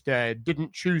 People just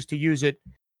didn't choose to use it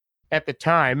at the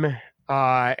time.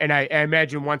 And I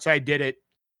imagine once I did it,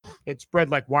 it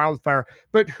spread like wildfire.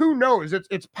 But who knows?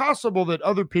 It's possible that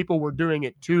other people were doing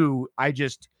it too. I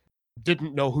just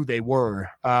didn't know who they were.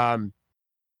 But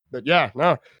yeah,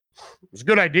 no, it's a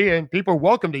good idea, and people are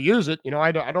welcome to use it.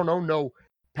 I don't know no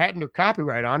patent or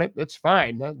copyright on it. It's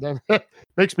fine. That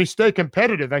makes me stay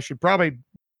competitive. I should probably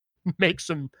make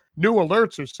some new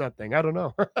alerts or something. I don't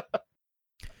know.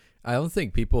 I don't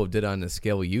think people did on the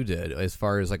scale you did as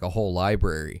far as like a whole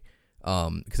library.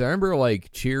 Because I remember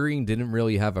like cheering didn't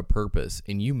really have a purpose,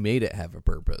 and you made it have a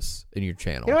purpose in your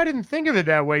channel. I didn't think of it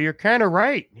that way. You're kind of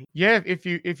right. Yeah, if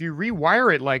you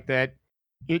rewire it like that,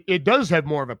 it does have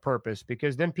more of a purpose,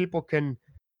 because then people can,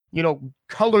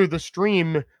 color the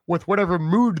stream with whatever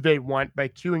mood they want by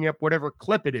queuing up whatever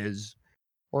clip it is,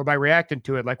 or by reacting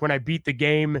to it. Like when I beat the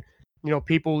game,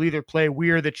 people will either play We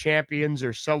Are the Champions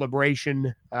or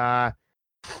Celebration.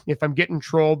 If I'm getting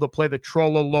trolled, they'll play the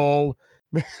Troll-a-lol.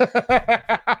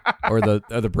 or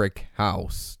the brick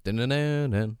house.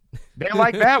 Dun-dun-dun-dun. They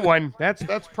like that one.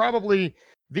 That's probably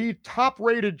the top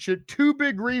rated cheer. Two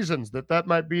big reasons that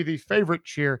might be the favorite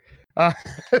cheer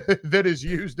that is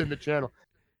used in the channel.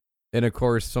 And of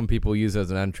course, some people use it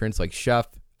as an entrance, like Chef.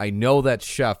 I know that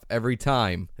Chef every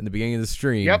time in the beginning of the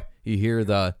stream. Yep. You hear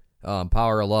the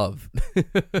Power of Love.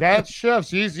 That's Chef's.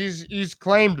 He's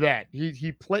claimed that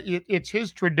he play. It's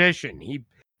his tradition. He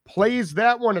plays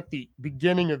that one at the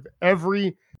beginning of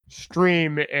every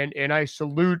stream, and I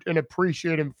salute and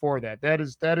appreciate him for that. That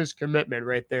is commitment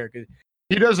right there, because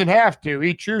he doesn't have to.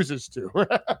 He chooses to.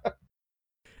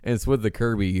 And it's with the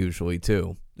Kirby usually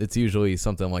too. It's usually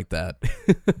something like that.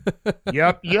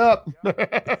 Yep.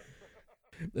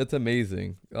 That's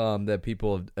amazing. That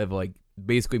people have like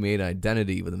basically made an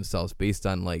identity with themselves based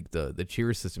on like the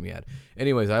cheer system you had.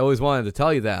 Anyways, I always wanted to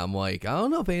tell you that. I'm like, I don't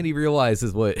know if Andy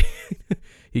realizes what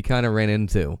he kind of ran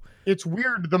into. It's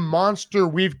weird, the monster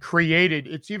we've created.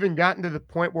 It's even gotten to the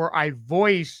point where I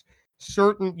voice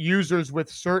certain users with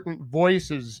certain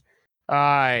voices,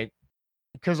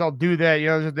 because I'll do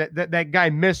that. That guy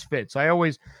Misfits. I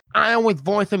always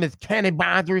voice him as Kenny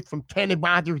Rogers from Kenny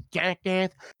Rogers Jackass.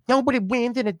 Nobody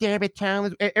wins in a David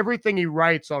challenge. Everything he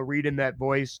writes, I'll read in that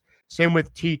voice. Same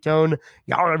with T-Tone.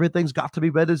 Y'all, everything's got to be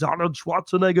read as Arnold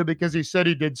Schwarzenegger, because he said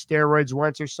he did steroids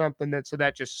once or something. So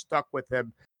that just stuck with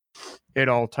him at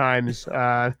all times.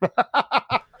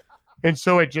 And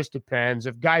so it just depends.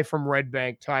 If Guy from Red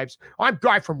Bank types, I'm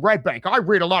Guy from Red Bank, I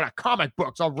read a lot of comic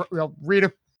books, I'll read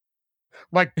them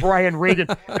like Brian Regan.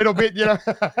 It'll be,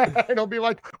 it'll be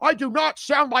like, I do not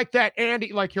sound like that,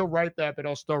 Andy. Like he'll write that, but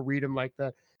I'll still read him like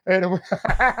that. And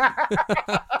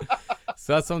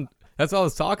So that's what I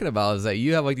was talking about, is that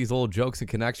you have like these little jokes and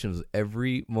connections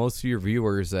most of your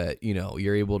viewers that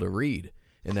you're able to read,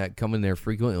 and that come in there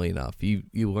frequently enough. You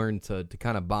learn to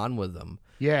kind of bond with them.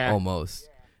 Yeah. Almost.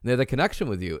 And they have a connection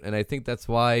with you. And I think that's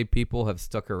why people have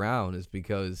stuck around, is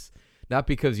because not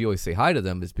because you always say hi to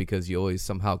them, it's because you always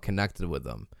somehow connected with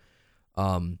them.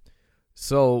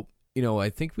 So, I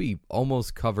think we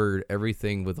almost covered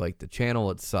everything with like the channel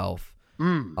itself.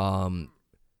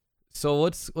 So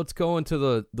let's go into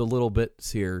the little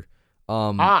bits here.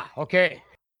 Okay.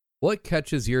 What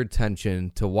catches your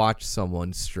attention to watch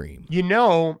someone stream?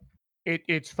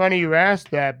 It's funny you asked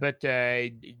that, but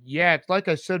yeah, it's like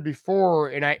I said before,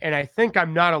 and I think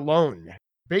I'm not alone.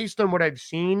 Based on what I've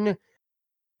seen,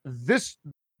 this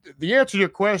the answer to your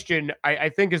question, I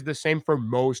think, is the same for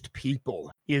most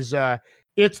people. It's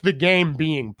the game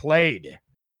being played,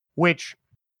 which,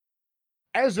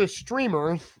 as a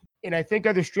streamer, and I think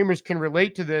other streamers can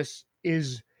relate to this,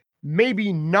 is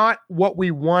maybe not what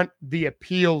we want the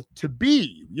appeal to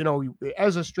be. You know,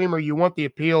 as a streamer, you want the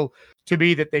appeal to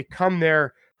be that they come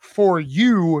there for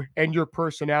you and your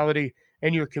personality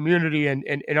and your community and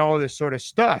all of this sort of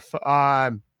stuff.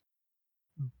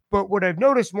 But what I've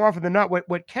noticed more often than not,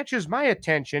 what catches my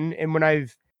attention, and when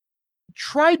I've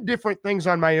tried different things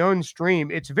on my own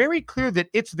stream, it's very clear that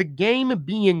it's the game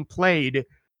being played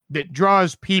that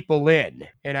draws people in.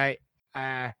 And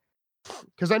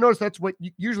because I notice that's what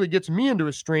usually gets me into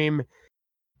a stream.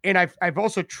 And I've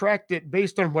also tracked it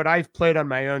based on what I've played on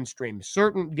my own stream.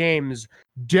 Certain games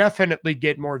definitely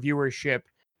get more viewership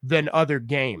than other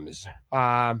games.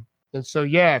 And so,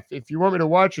 yeah, if you want me to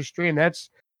watch a stream, it's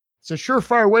a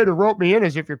surefire way to rope me in,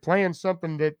 as if you're playing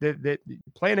something that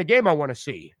playing a game I want to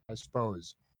see, I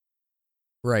suppose.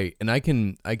 Right. And I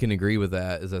can agree with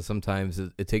that, is that sometimes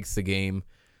it takes the game.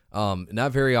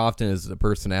 Not very often is the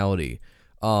personality.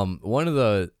 One of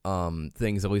the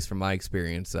things, at least from my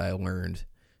experience, that I learned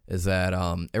is that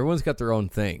everyone's got their own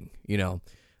thing. You know,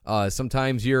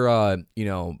 sometimes you're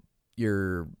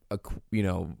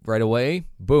right away,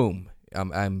 boom,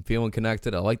 I'm feeling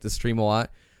connected. I like the stream a lot.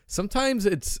 Sometimes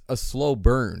it's a slow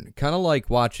burn, kind of like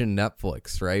watching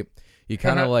Netflix, right? You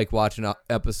kind of like watching an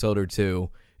episode or two,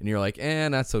 and you're like,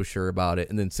 not so sure about it.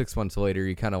 And then 6 months later,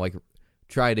 you kind of like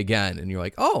try it again, and you're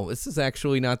like, oh, this is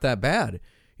actually not that bad,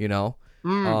 you know?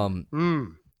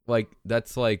 Like,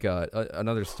 that's like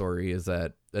another story is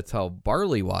that's how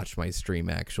Barley watched my stream,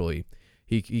 actually.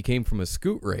 He came from a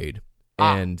Scoot raid,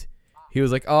 and he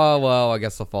was like, oh, well, I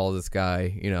guess I'll follow this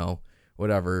guy, you know,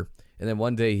 whatever. And then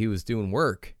one day he was doing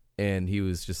work, and he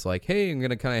was just like, hey, I'm going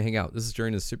to kind of hang out. This is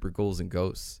during the Super Ghouls and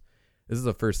Ghosts. This is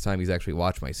the first time he's actually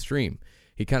watched my stream.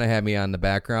 He kind of had me on the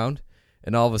background,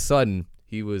 and all of a sudden,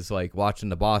 he was like watching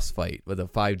the boss fight with the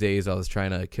 5 days I was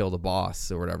trying to kill the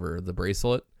boss or whatever, the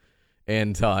bracelet.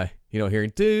 And,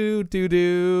 hearing do, do,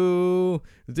 do,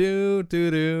 do,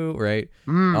 do, do, right?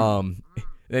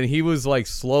 Then he was like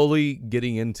slowly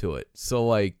getting into it. So,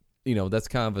 like, you know, that's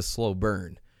kind of a slow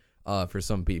burn for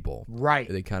some people. Right.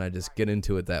 They kind of just get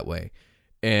into it that way.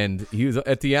 And he was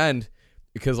at the end,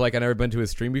 because like I never been to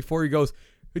his stream before, he goes,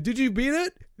 did you beat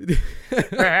it?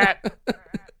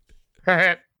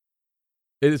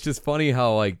 It's just funny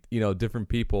how, like, you know, different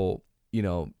people, you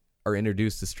know, are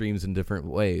introduced to streams in different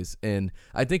ways. And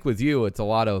I think with you, it's a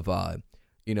lot of,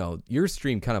 you know, your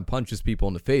stream kind of punches people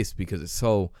in the face because it's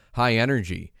so high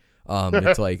energy.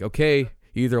 It's like, okay,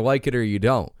 you either like it or you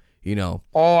don't, you know.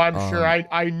 Oh, I'm sure.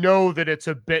 I know that it's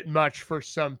a bit much for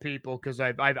some people, because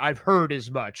I've heard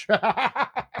as much.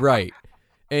 Right.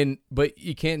 But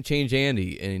you can't change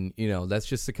Andy. And, you know, that's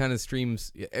just the kind of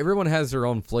streams. Everyone has their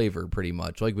own flavor, pretty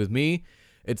much. Like with me,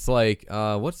 it's like,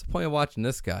 what's the point of watching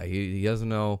this guy? He doesn't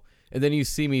know. And then you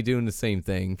see me doing the same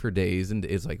thing for days, and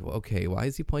it's like, well, okay, why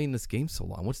is he playing this game so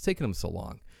long? What's taking him so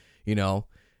long? You know?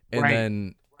 And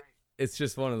then it's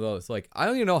just one of those, like, I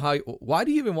don't even know why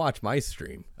do you even watch my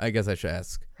stream? I guess I should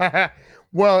ask.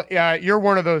 Well, you're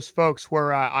one of those folks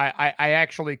where I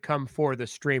actually come for the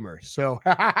streamer. So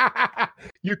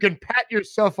you can pat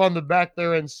yourself on the back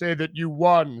there and say that you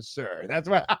won, sir. That's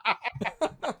what.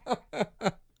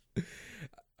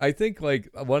 I think, like,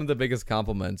 one of the biggest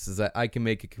compliments is that I can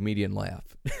make a comedian laugh.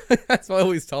 That's what I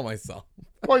always tell myself.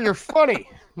 Well, you're funny.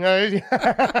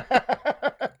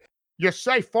 You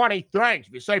say funny things.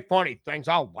 If you say funny things,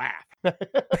 I'll laugh.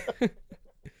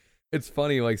 It's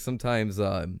funny, like, sometimes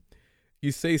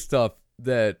you say stuff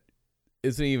that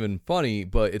isn't even funny,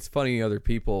 but it's funny to other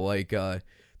people. Like, the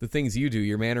things you do,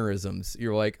 your mannerisms.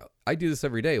 You're like, I do this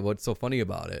every day. What's so funny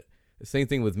about it? Same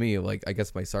thing with me, like, I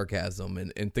guess my sarcasm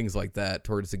and things like that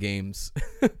towards the games.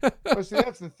 Well, see,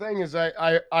 that's the thing, is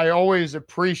I always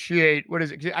appreciate,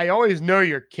 I always know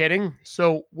you're kidding.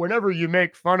 So whenever you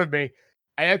make fun of me,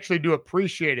 I actually do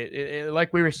appreciate it.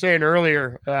 Like we were saying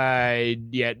earlier,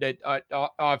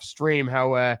 off stream,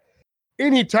 how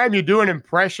anytime you do an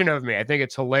impression of me, I think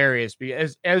it's hilarious,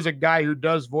 because as a guy who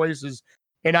does voices,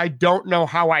 and I don't know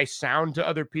how I sound to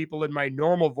other people in my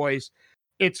normal voice,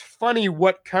 it's funny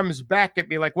what comes back at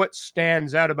me, like what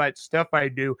stands out about stuff I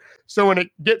do. So when it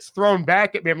gets thrown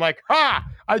back at me, I'm like, I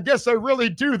guess I really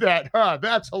do that.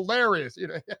 That's hilarious. You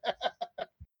know?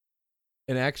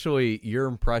 And actually, your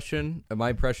impression,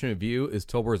 my impression of you is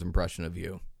Tobor's impression of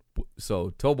you.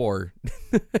 So Tobor.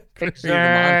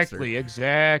 Exactly.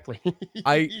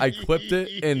 I clipped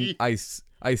it and I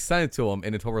sent it to him,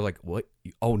 and Tobor was like, what?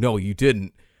 Oh, no, you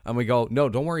didn't. I'm gonna go, no,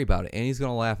 don't worry about it. Andy's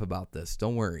gonna laugh about this.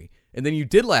 Don't worry. And then you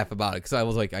did laugh about it because I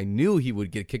was like, I knew he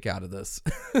would get a kick out of this.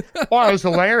 Well, it was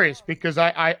hilarious because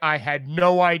I had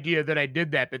no idea that I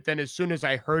did that. But then as soon as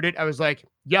I heard it, I was like,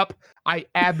 yep, I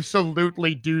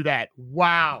absolutely do that.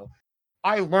 Wow.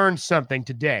 I learned something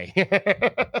today.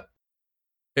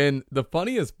 And the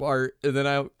funniest part, and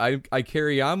then I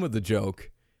carry on with the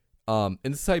joke, and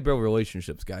this is how you build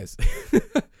relationships, guys,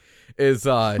 is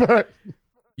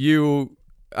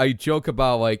I joke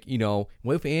about, like, you know,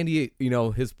 what if Andy, you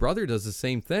know, his brother does the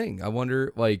same thing? I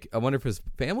wonder if his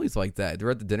family's like that.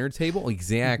 They're at the dinner table.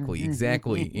 Exactly.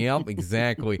 Yep,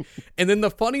 exactly. And then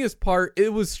the funniest part,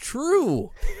 it was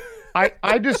true.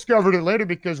 I discovered it later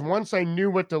because once I knew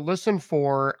what to listen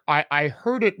for, I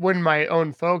heard it when my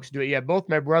own folks do it. Yeah, both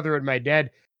my brother and my dad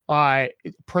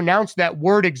pronounce that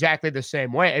word exactly the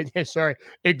same way. Sorry,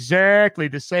 exactly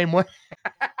the same way.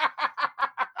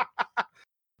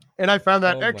 And I found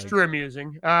that extra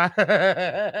amusing.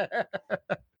 I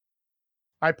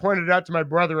pointed it out to my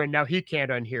brother, and now he can't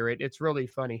unhear it. It's really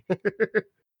funny.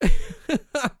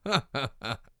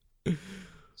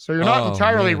 So you're not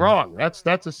entirely wrong.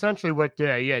 That's essentially what,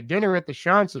 dinner at the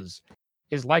Chances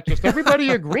is like. Just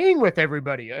everybody agreeing with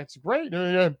everybody. It's great.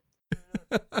 You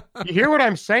hear what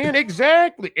I'm saying?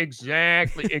 Exactly.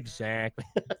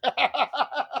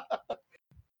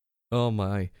 Oh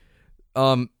my.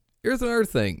 Here's another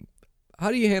thing. How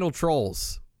do you handle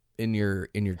trolls in your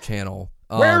channel?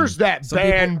 Where's that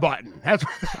ban button?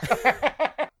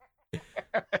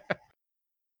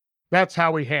 That's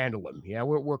how we handle them. Yeah,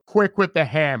 we're quick with the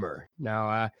hammer.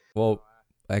 Now, well,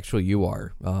 actually, you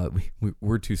are.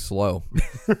 We're too slow.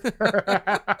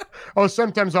 Oh,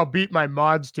 sometimes I'll beat my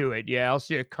mods to it. Yeah, I'll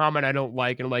see a comment I don't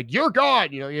like, and I'm like, "You're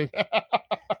gone." You know.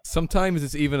 Sometimes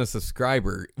it's even a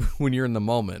subscriber when you're in the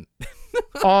moment.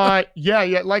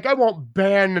 Yeah. Like, I won't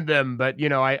ban them, but you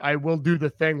know, I will do the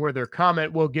thing where their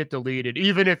comment will get deleted,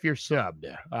 even if you're subbed.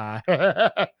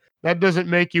 That doesn't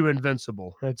make you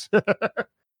invincible. It's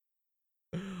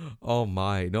oh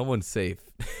my, no one's safe.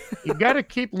 You got to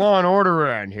keep law and order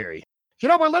around here. You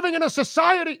know, we're living in a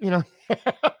society. You know,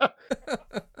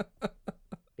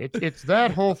 it's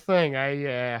that whole thing.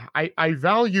 I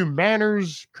value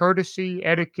manners, courtesy,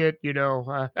 etiquette. You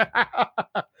know.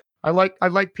 I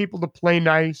like people to play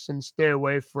nice and stay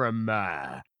away from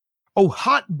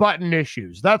hot button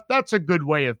issues. That's a good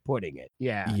way of putting it.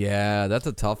 Yeah. Yeah, that's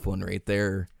a tough one right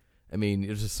there. I mean,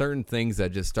 there's just certain things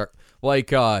that just start,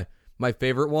 like my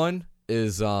favorite one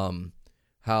is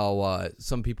how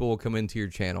some people will come into your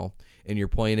channel and you're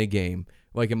playing a game.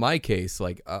 Like in my case,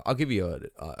 like I'll give you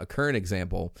a current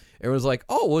example. It was like,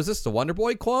 "Oh, was this the Wonder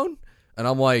Boy clone?" And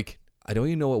I'm like, I don't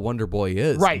even know what Wonder Boy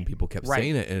is. Right. And people kept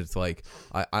saying it, and it's like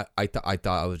I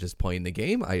thought I was just playing the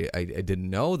game. I didn't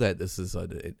know that this is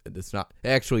it's not, it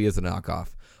actually is a knockoff,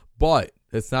 but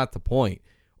it's not the point.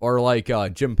 Or like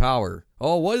Jim Power.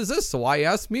 Oh, what is this? So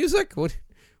YS music?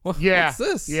 What's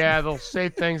this? Yeah, they'll say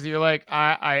things that you're like,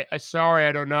 I sorry,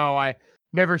 I don't know. I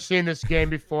never seen this game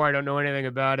before. I don't know anything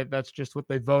about it. That's just what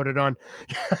they voted on.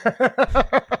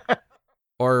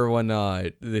 Or when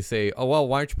they say, "Oh well,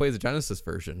 why don't you play the Genesis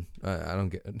version?" I don't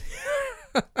get it.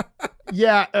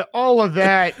 Yeah, all of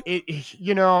that.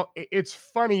 It's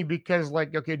funny because,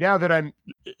 like, okay, now that I'm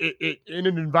in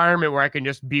an environment where I can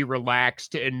just be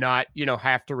relaxed and not,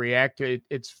 have to react to it,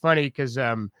 it's funny because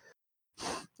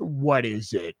what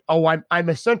is it? Oh, I'm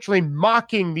essentially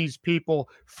mocking these people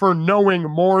for knowing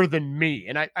more than me,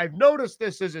 and I've noticed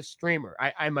this as a streamer.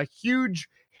 I'm a huge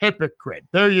hypocrite.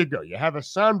 There you go. You have a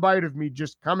soundbite of me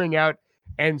just coming out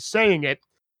and saying it.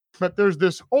 But there's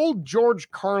this old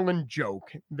George Carlin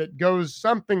joke that goes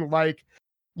something like,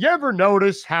 you ever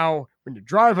notice how when you're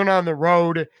driving on the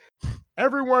road,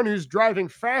 everyone who's driving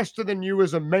faster than you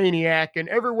is a maniac and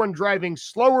everyone driving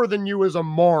slower than you is a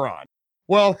moron?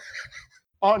 Well,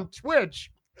 on Twitch,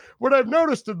 what I've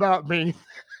noticed about me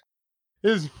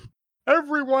is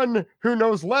everyone who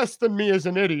knows less than me is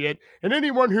an idiot, and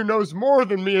anyone who knows more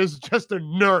than me is just a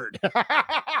nerd.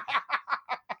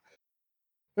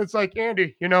 It's like,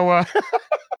 Andy,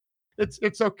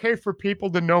 it's okay for people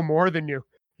to know more than you.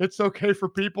 It's okay for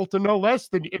people to know less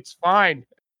than you. It's fine.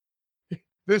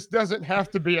 This doesn't have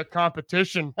to be a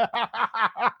competition.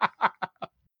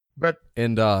 But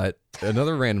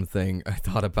another random thing I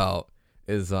thought about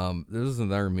is this is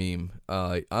another meme.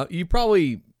 You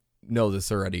probably know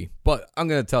this already, but I'm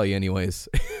gonna tell you anyways.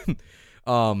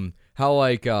 How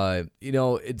like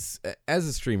it's, as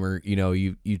a streamer,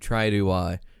 you try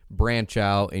to branch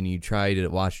out and you try to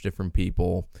watch different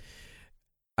people.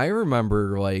 I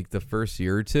remember like the first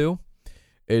year or two,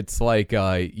 It's like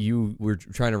you were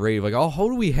trying to raid like, oh, who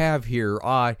do we have here?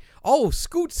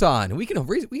 Scoot's on. We can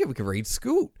raid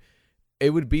Scoot.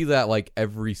 It would be that like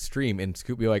every stream, and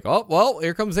Scoot be like, oh well,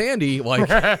 here comes Andy. Like,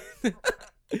 and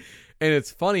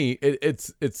it's funny.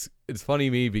 It's funny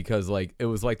to me because like it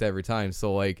was like that every time.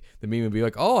 So like the meme would be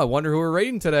like, oh, I wonder who we're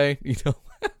raiding today. You know.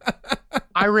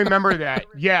 I remember that.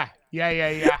 Yeah.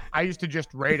 I used to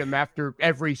just raid him after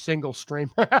every single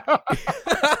stream.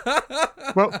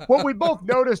 Well, what we both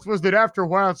noticed was that after a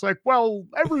while, it's like, well,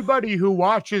 everybody who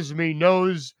watches me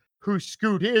knows who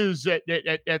Scoot is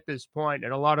at this point,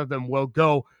 and a lot of them will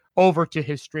go over to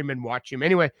his stream and watch him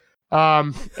anyway.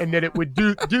 And that it would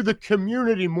do the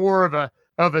community more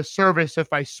of a service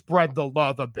if I spread the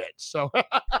love a bit. So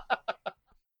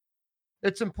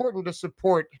it's important to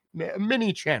support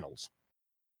mini channels.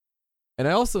 And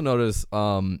I also notice,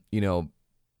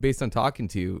 based on talking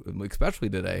to you, especially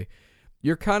today,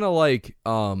 you're kind of like,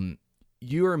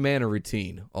 you're a man of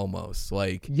routine almost.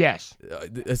 Like, yes,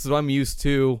 this is what I'm used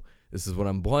to. This is what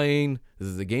I'm playing. This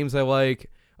is the games I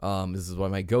like. This is one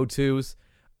of my go-tos.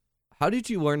 How did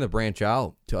you learn to branch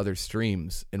out to other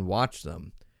streams and watch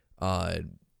them? That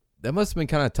must have been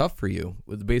kind of tough for you,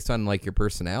 based on like your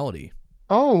personality.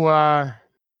 Oh,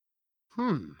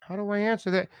 how do I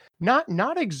answer that?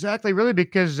 Not exactly really,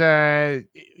 because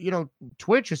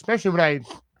Twitch, especially when I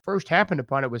first happened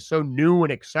upon it, was so new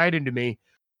and exciting to me.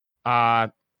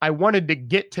 I wanted to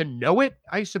get to know it,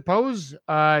 I suppose.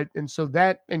 And so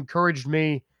that encouraged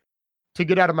me to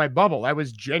get out of my bubble. I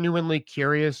was genuinely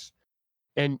curious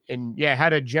and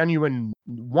had a genuine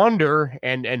wonder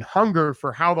and hunger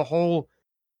for how the whole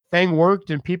thing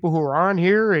worked and people who were on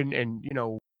here and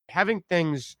having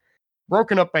things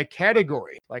broken up by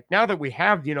category. Like now that we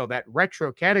have, that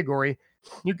retro category,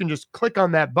 you can just click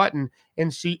on that button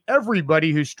and see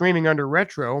everybody who's streaming under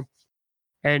retro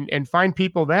and find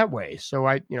people that way. So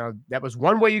that was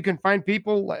one way you can find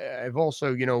people. I've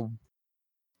also,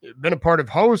 been a part of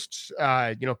hosts.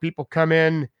 People come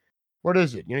in, what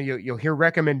is it? You'll hear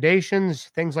recommendations,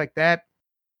 things like that.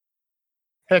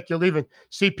 Heck, you'll even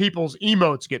see people's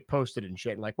emotes get posted and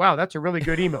shit. Like, wow, that's a really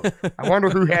good emote. I wonder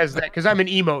who has that, because I'm an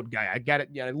emote guy. I got it.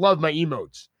 Yeah, I love my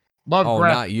emotes. Love. Oh,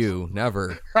 graphics. Not you.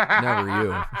 Never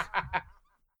you.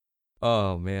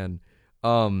 Oh man.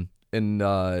 And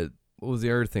what was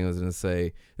the other thing I was gonna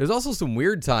say? There's also some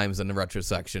weird times in the retro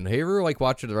section. Hey, you ever like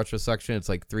watching the retro section? It's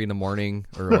like 3 a.m.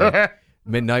 or like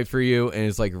midnight for you, and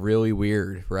it's like really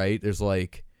weird, right? There's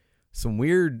like some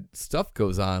weird stuff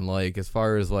goes on, like as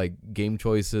far as like game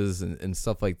choices and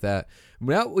stuff like that. I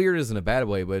mean, not weird as in a bad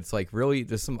way, but it's like really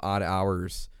there's some odd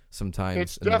hours sometimes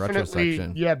it's in the retro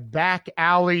section. Yeah, back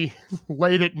alley,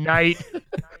 late at night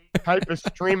type of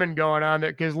streaming going on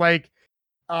there, because like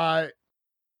none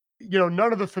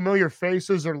of the familiar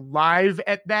faces are live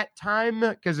at that time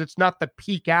because it's not the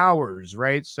peak hours,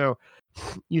 right? So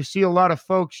you see a lot of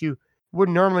folks you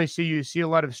wouldn't normally see. You see a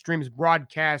lot of streams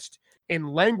broadcast in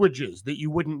languages that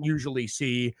you wouldn't usually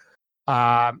see.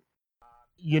 It's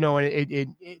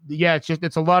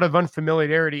a lot of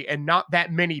unfamiliarity and not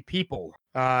that many people,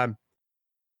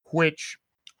 which,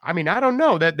 I mean, I don't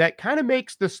know, that kind of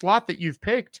makes the slot that you've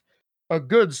picked a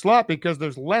good slot because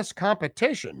there's less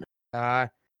competition.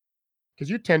 Because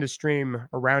you tend to stream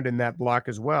around in that block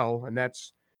as well, and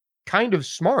that's kind of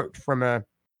smart from a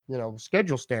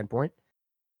schedule standpoint.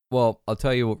 Well, I'll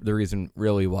tell you the reason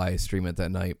really why I stream it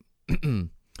that night.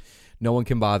 No one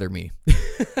can bother me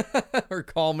or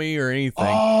call me or anything.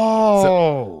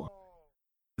 Oh.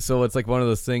 So it's like one of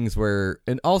those things where,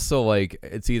 and also like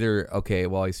it's either okay,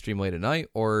 well I stream late at night,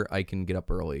 or I can get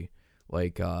up early.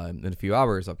 Like in a few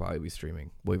hours I'll probably be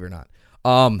streaming, believe it or not.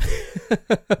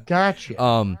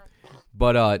 Gotcha.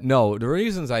 But no, the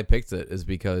reasons I picked it is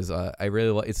because I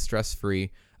really it's stress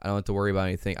free. I don't have to worry about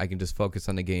anything. I can just focus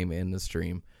on the game and the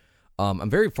stream. I'm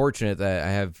very fortunate that I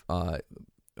have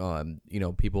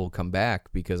people come back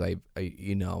because I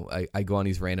go on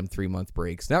these random 3-month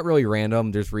breaks. Not really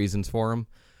random. There's reasons for them.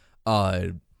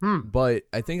 But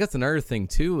I think that's another thing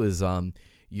too is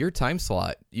your time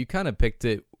slot. You kind of picked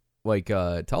it like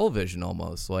television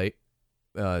almost. Like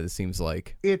it seems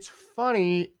like. It's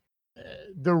funny.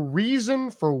 The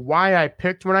reason for why I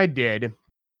picked what I did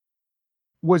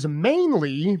was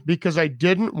mainly because I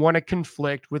didn't want to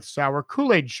conflict with Sour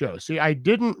Kool-Aid Show. See, I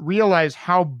didn't realize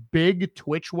how big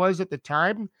Twitch was at the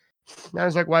time. And I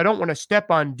was like, well, I don't want to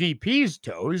step on DP's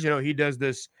toes. He does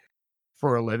this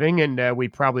for a living, and we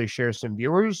probably share some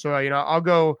viewers. So, I'll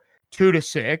go 2 to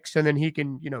 6, and then he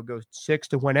can, go 6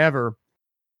 to whenever.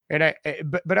 And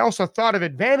but I also thought of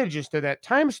advantages to that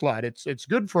time slot. It's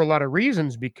good for a lot of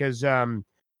reasons because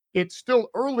it's still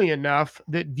early enough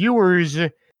that viewers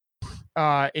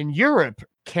in Europe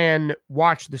can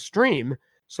watch the stream.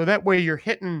 So that way you're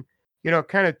hitting,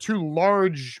 kind of two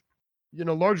large,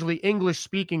 largely English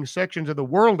speaking sections of the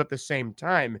world at the same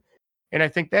time. And I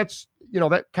think that's,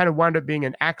 that kind of wound up being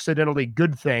an accidentally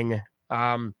good thing.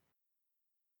 There's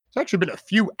actually been a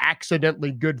few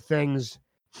accidentally good things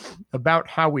about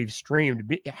how we've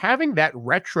streamed. Having that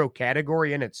retro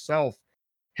category in itself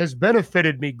has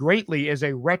benefited me greatly as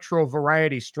a retro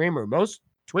variety streamer. Most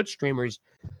Twitch streamers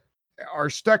are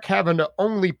stuck having to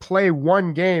only play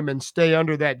one game and stay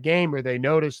under that game, or they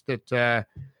notice that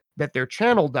their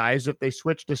channel dies if they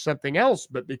switch to something else.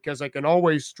 But because I can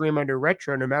always stream under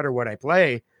retro no matter what I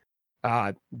play,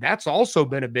 that's also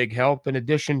been a big help in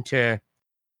addition to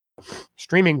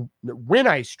streaming when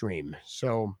I stream.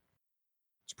 So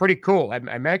it's pretty cool.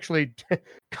 I'm actually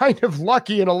kind of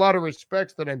lucky in a lot of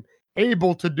respects that I'm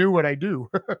able to do what I do.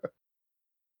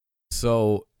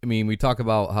 So, I mean, we talk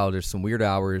about how there's some weird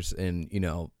hours and,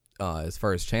 as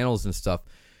far as channels and stuff.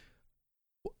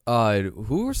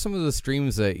 Who are some of the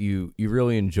streams that you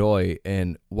really enjoy,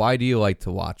 and why do you like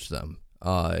to watch them?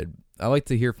 I like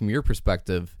to hear from your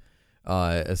perspective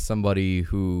as somebody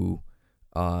who,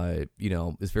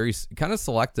 is very kind of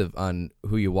selective on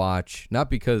who you watch, not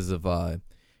because of,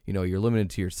 you're limited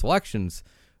to your selections,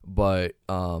 but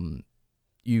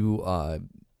you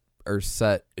are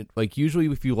set. Like, usually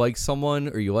if you like someone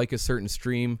or you like a certain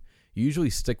stream, you usually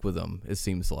stick with them, it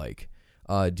seems like.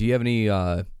 Do you have any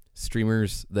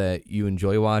streamers that you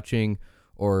enjoy watching,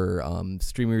 or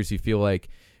streamers you feel like,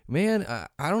 man,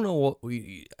 I don't know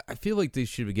I feel like they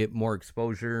should get more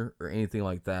exposure or anything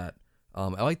like that? I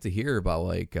like to hear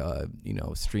about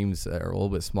streams that are a little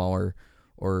bit smaller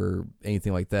or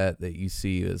anything like that you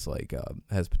see as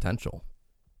has potential.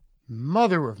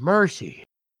 Mother of mercy.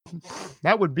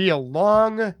 That would be a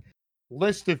long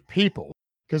list of people,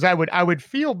 because I would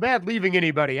feel bad leaving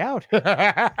anybody out.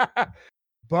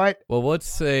 But let's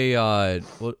say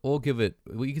we'll give it.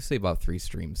 You can say about 3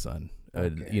 streams, son.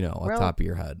 Okay. On top of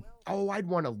your head. Oh, I'd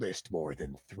want to list more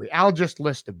than 3. I'll just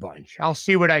list a bunch. I'll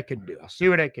see what I can do.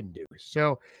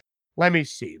 So let me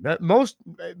see.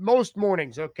 Most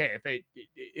mornings, okay.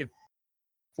 If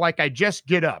like I just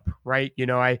get up, right?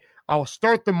 I'll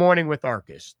start the morning with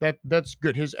Arcus. That's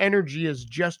good. His energy is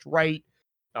just right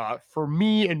for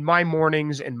me and my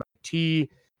mornings and my tea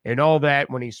and all that.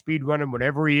 When he's speedrunning,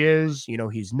 whatever he is,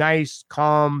 he's nice,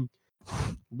 calm,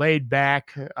 laid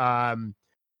back.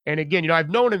 And again,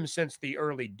 I've known him since the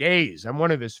early days. I'm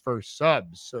one of his first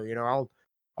subs, so I'll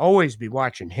always be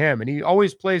watching him. And he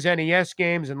always plays NES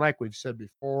games, and like we've said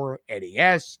before,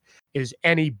 NES is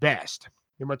any best.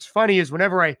 And what's funny is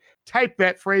whenever I type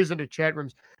that phrase into chat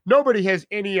rooms, nobody has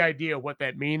any idea what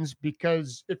that means,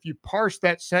 because if you parse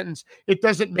that sentence, it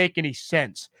doesn't make any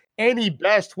sense. Any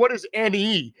best? What is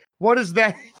NE? What is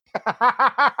that?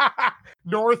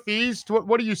 Northeast?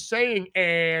 What are you saying,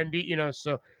 Andy?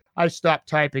 So I stopped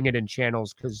typing it in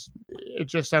channels because it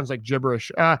just sounds like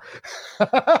gibberish.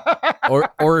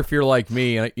 Or if you're like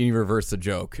me, you reverse the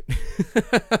joke.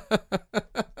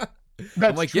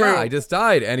 That's I'm like, true. yeah, I just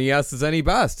died. NES is any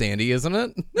best, Andy, isn't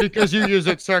it? Because you use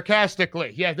it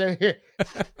sarcastically. Yeah,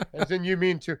 as in you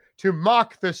mean to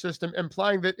mock the system,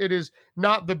 implying that it is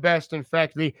not the best. In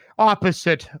fact, the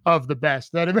opposite of the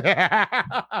best.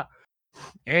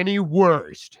 Any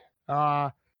worst.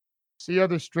 See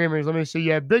other streamers. Let me see.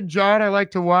 Yeah, Big John I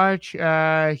like to watch.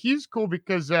 He's cool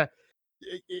because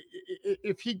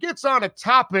if he gets on a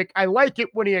topic, I like it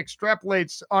when he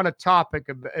extrapolates on a topic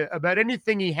about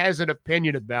anything he has an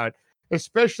opinion about,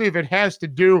 especially if it has to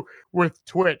do with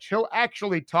Twitch. He'll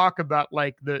actually talk about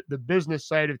like the business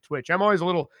side of Twitch. I'm always a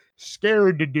little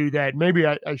scared to do that. Maybe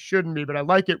I shouldn't be, but I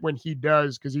like it when he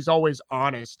does, because he's always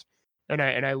honest. And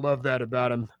I love that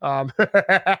about him.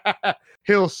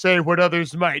 He'll say what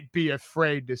others might be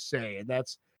afraid to say, and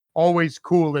that's always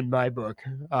cool in my book.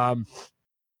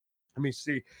 Let me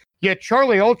see. Yeah,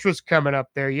 Charlie Ultra's coming up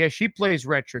there. Yeah, she plays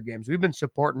retro games. We've been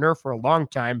supporting her for a long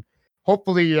time.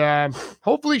 Hopefully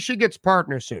she gets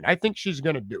partner soon. I think she's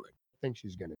gonna do it.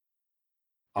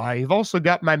 You've also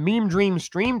got my Meme Dream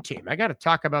stream team. I got to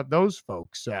talk about those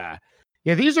folks. Yeah,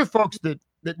 these are folks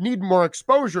that need more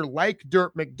exposure, like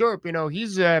Derp McDerp.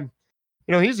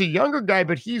 He's a younger guy,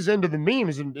 but he's into the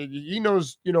memes, and he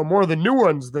knows, more of the new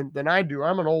ones than I do.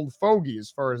 I'm an old fogey as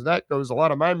far as that goes. A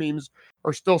lot of my memes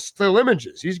are still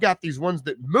images. He's got these ones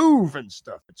that move and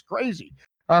stuff. It's crazy.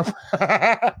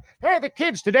 Hey, the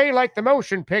kids today like the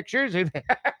motion pictures.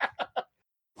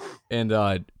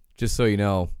 And just so you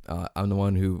know, I'm the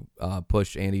one who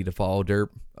pushed Andy to follow Derp.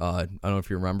 I don't know if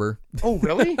you remember. Oh,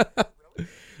 really?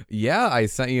 Yeah, I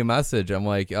sent you a message. I'm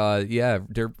like, yeah,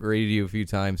 Derp rated you a few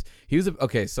times. He was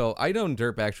okay. So I known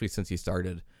Derp actually since he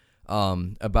started.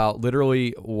 About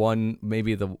literally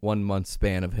maybe the 1 month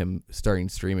span of him starting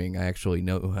streaming, I actually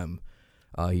know him.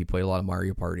 He played a lot of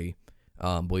Mario Party,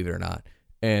 believe it or not.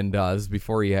 And this is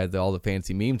before he had all the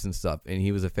fancy memes and stuff. And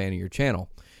he was a fan of your channel.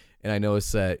 And I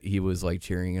noticed that he was like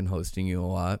cheering and hosting you a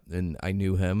lot, and I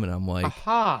knew him, and I'm like,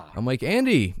 Aha. I'm like,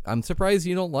 Andy, I'm surprised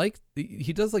you don't like.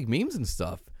 He does like memes and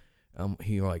stuff.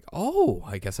 He like, oh,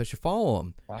 I guess I should follow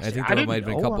him. And I think there might have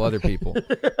been a couple other people,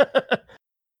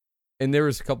 and there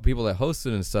was a couple people that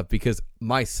hosted and stuff. Because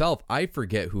myself, I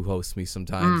forget who hosts me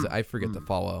sometimes. I forget to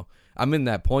follow. I'm in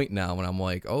that point now when I'm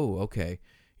like, oh, okay,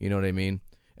 you know what I mean.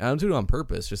 And I don't do it on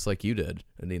purpose, just like you did,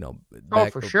 and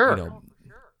for sure.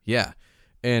 Yeah.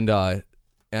 And I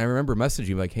remember messaging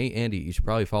you like, hey, Andy, you should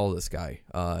probably follow this guy.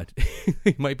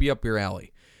 He might be up your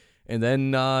alley. And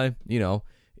then,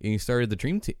 you started the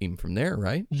Dream Team from there,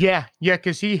 right? Yeah,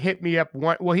 because he hit me up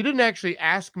well, he didn't actually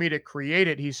ask me to create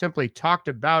it. He simply talked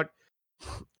about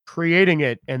creating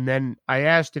it. And then I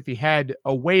asked if he had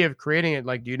a way of creating it.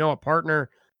 Like, do you know a partner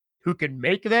who can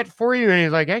make that for you? And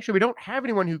he's like, actually, we don't have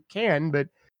anyone who can. But,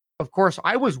 of course,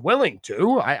 I was willing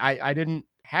to. I didn't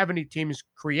have any teams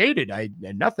created. I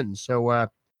had nothing. So I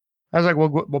was like,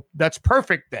 well, that's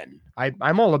perfect then.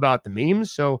 I'm all about the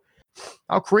memes, so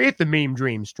I'll create the Meme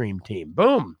Dream Stream Team.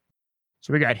 Boom.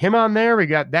 So we got him on there. We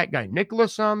got that guy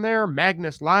Nicholas on there.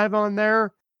 Magnus Live on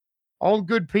there. All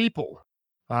good people.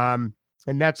 And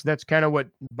that's kind of what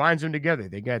binds them together.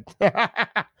 They got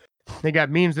they got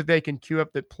memes that they can queue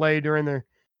up that play during their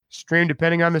stream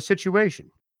depending on the situation.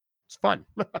 It's fun.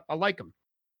 I like them.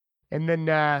 And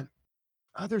then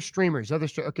other streamers,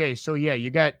 okay, so yeah, you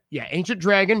got Ancient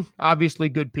Dragon, obviously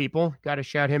good people. Got to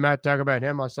shout him out, talk about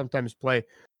him. I'll sometimes play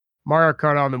Mario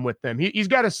Kart on them with them. He's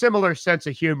got a similar sense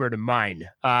of humor to mine.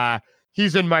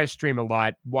 He's in my stream a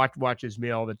lot, watches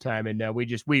me all the time, and we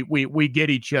get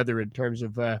each other in terms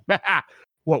of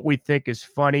what we think is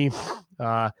funny.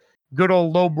 Good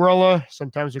old Lobrilla,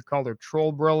 sometimes we call her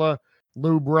Trollbrilla,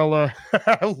 Lubrilla,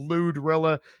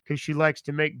 Ludrilla, because she likes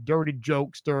to make dirty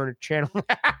jokes during her channel.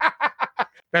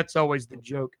 That's always the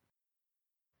joke.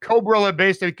 Cobrilla,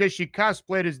 basically, because she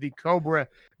cosplayed as the Cobra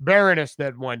Baroness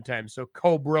that one time. So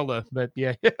Cobrilla, but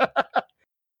yeah.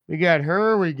 We got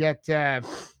her. We got,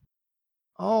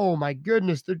 oh my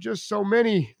goodness, there's just so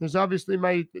many. There's obviously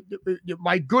my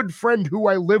good friend who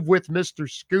I live with, Mr.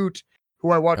 Scoot,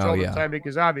 who I watch all the time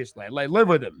because obviously I live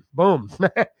with him. Boom.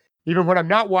 Even when I'm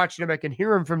not watching him, I can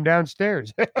hear him from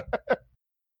downstairs.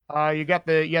 You got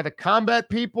the combat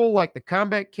people like the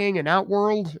Combat King and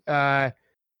Outworld, part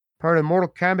of the Mortal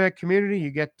Kombat community. You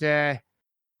get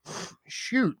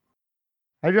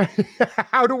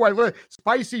how do I live?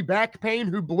 Spicy Back Pain,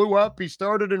 who blew up. He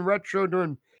started in retro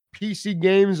doing PC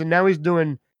games, and now he's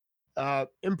doing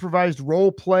improvised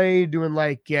role play, doing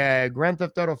like Grand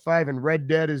Theft Auto 5 and Red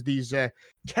Dead as these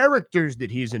characters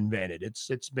that he's invented.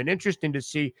 It's been interesting to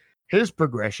see his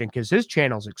progression because his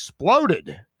channel's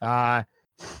exploded.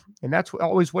 And that's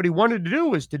always what he wanted to do,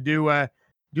 was to do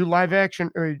live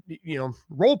action or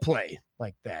role play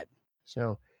like that.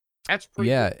 So that's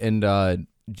pretty cool. And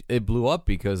it blew up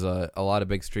because a lot of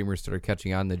big streamers started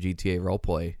catching on the GTA role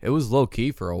play. It was low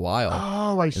key for a while.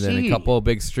 Oh, I see. And then a couple of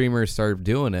big streamers started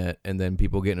doing it, and then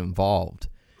people getting involved.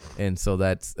 And so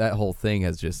that whole thing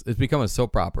it's become a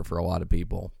soap opera for a lot of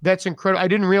people. That's incredible. I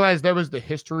didn't realize that was the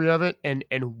history of it and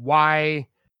why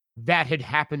that had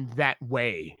happened that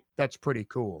way. That's pretty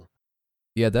cool.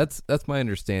 Yeah, that's my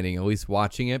understanding, at least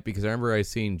watching it, because I remember I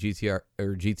seen GTA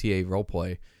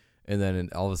roleplay, and then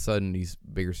all of a sudden these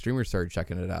bigger streamers started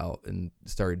checking it out and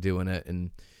started doing it,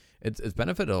 and it's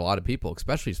benefited a lot of people,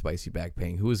 especially Spicy Back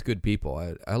Pain, who is good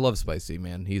people. I love Spicy,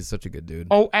 man. He's such a good dude.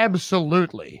 Oh,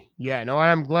 absolutely. Yeah, no,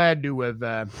 I'm glad to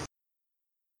have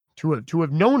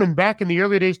known him back in the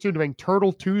early days too, doing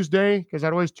Turtle Tuesday, because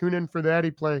I'd always tune in for that.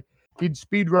 He'd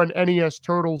speedrun NES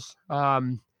Turtles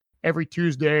every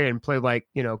Tuesday and play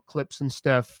clips and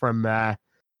stuff from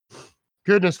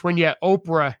goodness, when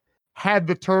Oprah had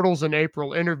the Turtles and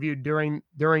April interviewed during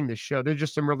the show. There's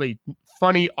just some really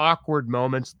funny, awkward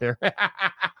moments there.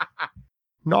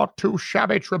 Not too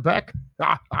shabby, Trebek.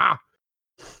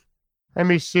 Let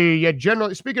me see.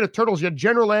 Speaking of Turtles,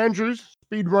 General Andrews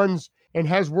speedruns and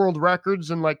has world records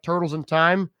in like Turtles in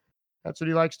Time. That's what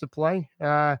he likes to play.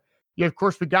 Of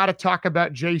course, we got to talk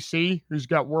about JC, who's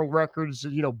got world records,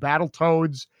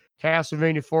 Battletoads,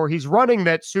 Castlevania 4. He's running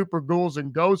that Super Ghouls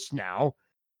and Ghosts now.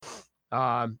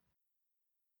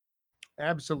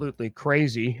 Absolutely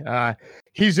crazy.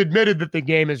 He's admitted that the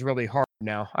game is really hard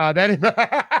now.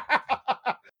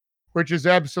 which is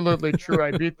absolutely true.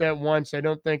 I beat that once. I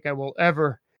don't think I will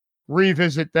ever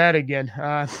revisit that again.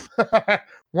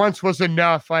 Once was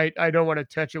enough. I don't want to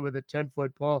touch it with a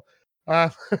 10-foot pole.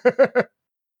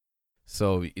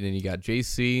 So then you got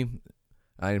JC.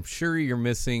 I'm sure you're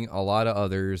missing a lot of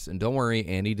others. And don't worry,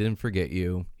 Andy didn't forget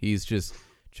you. He's just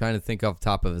trying to think off the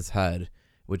top of his head,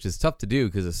 which is tough to do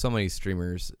because there's so many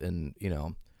streamers. And,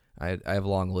 I have a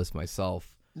long list myself.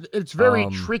 It's very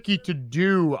tricky to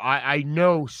do. I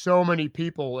know so many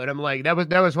people, and I'm like, that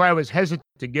was why I was hesitant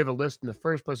to give a list in the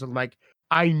first place. I'm like,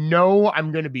 I know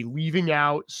I'm going to be leaving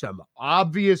out some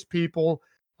obvious people,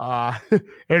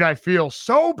 and I feel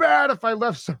so bad if I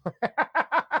left some.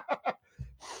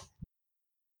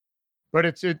 But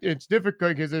it's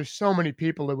difficult because there's so many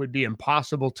people. It would be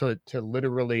impossible to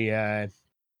literally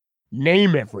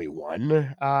name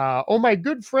everyone. Oh, my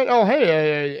good friend. Oh,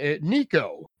 hey,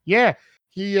 Nico. Yeah.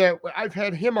 I've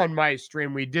had him on my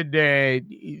stream. We did,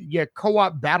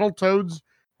 co-op Battletoads,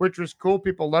 which was cool.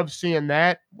 People love seeing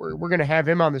that. We're going to have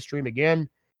him on the stream again,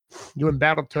 doing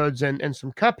Battletoads and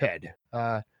some Cuphead.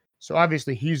 So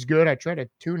obviously he's good. I try to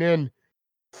tune in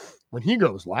when he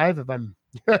goes live if I'm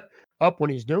up when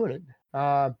he's doing it.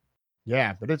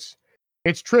 Yeah, but it's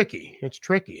tricky. It's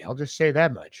tricky. I'll just say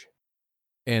that much.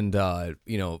 And, all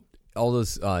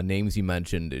those names you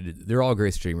mentioned, they're all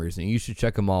great streamers, and you should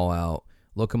check them all out.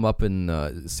 Look them up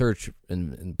and search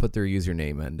and put their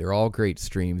username in. They're all great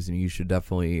streams, and you should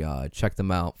definitely check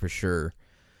them out for sure.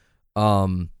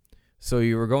 So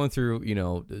you were going through,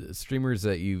 streamers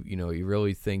that you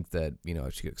really think that,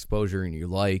 should get exposure and you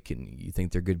like and you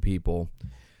think they're good people.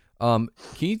 Can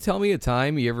you tell me a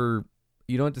time you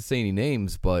don't have to say any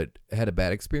names, but had a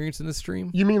bad experience in the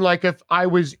stream? You mean like if I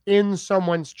was in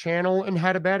someone's channel and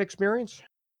had a bad experience?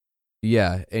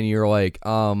 Yeah, and you're like,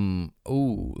 oh,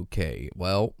 okay,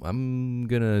 well, I'm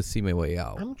gonna see my way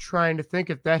out. I'm trying to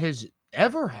think if that has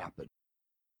ever happened.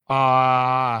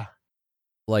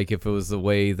 Like if it was the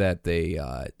way that they,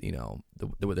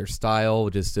 their style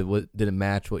just didn't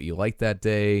match what you liked that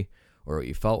day, or what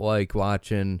you felt like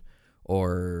watching,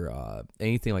 or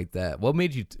anything like that. What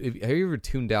made you? Have you ever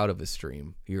tuned out of a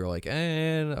stream? You were like, all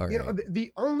right.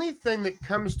 The only thing that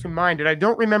comes to mind, and I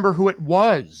don't remember who it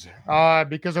was,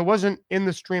 because I wasn't in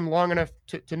the stream long enough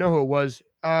to know who it was.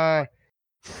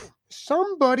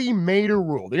 Somebody made a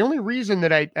rule. The only reason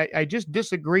that I just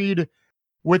disagreed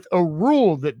with a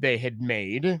rule that they had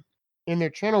made in their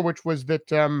channel, which was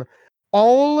that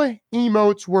all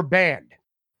emotes were banned.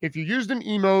 If you used an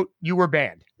emote, you were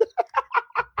banned.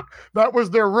 That was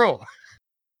their rule.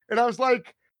 And I was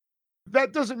like,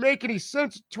 that doesn't make any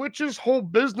sense. Twitch's whole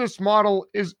business model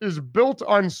is built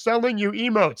on selling you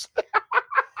emotes.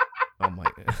 Oh my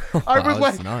God. I was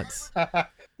like, nuts.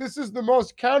 This is the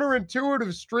most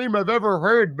counterintuitive stream I've ever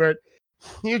heard, but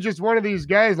he's just one of these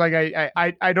guys. Like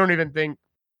I don't even think,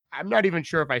 I'm not even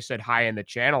sure if I said hi in the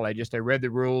channel. I read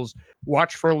the rules,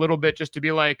 watched for a little bit just to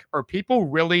be like, are people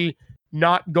really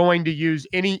not going to use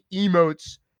any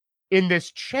emotes in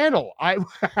this channel?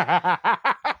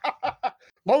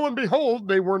 Lo and behold,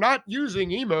 they were not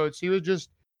using emotes. He was just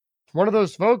one of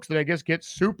those folks that I guess gets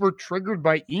super triggered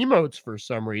by emotes for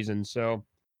some reason. So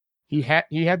he had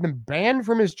them banned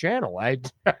from his channel. I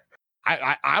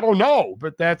don't know,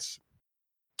 but that's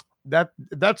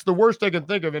the worst I can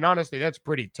think of. And honestly, that's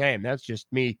pretty tame. That's just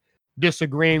me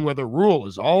disagreeing with a rule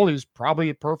is all. He's probably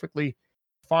a perfectly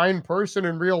fine person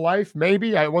in real life.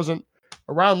 Maybe I wasn't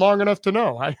around long enough to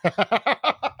know.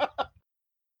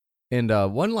 And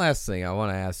one last thing I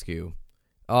want to ask you,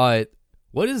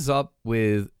 what is up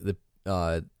with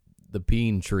the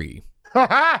bean tree?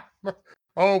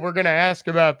 Oh, we're gonna ask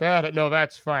about that. No,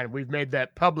 that's fine. We've made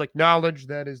that public knowledge.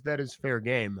 That is fair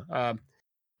game.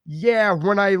 Yeah,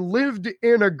 when I lived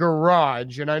in a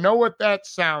garage, and I know what that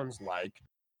sounds like.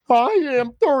 I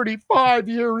am 35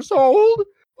 years old.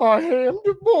 I am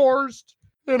divorced,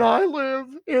 and I live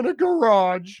in a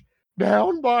garage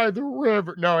down by the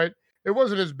river. No, it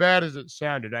wasn't as bad as it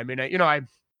sounded. I mean, I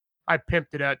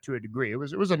pimped it out to a degree. It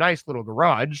was a nice little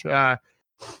garage,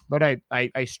 but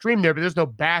I streamed there, but there's no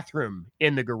bathroom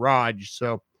in the garage.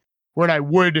 So when I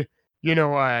would,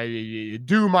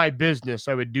 do my business,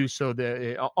 I would do so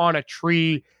on a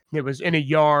tree that was in a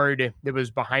yard that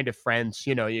was behind a fence.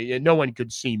 No one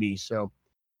could see me, so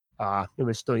it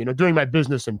was still, doing my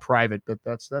business in private. But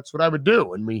that's what I would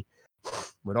do, and we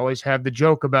would always have the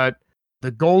joke about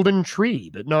the golden tree.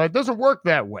 But no, it doesn't work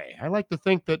that way. I like to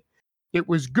think that it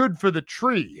was good for the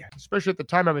tree, especially at the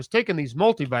time I was taking these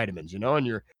multivitamins, and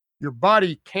your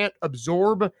body can't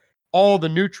absorb all the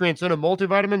nutrients in a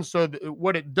multivitamin, so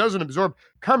what it doesn't absorb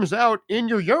comes out in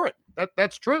your urine.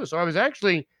 That's true. So I was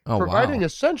actually Oh providing wow.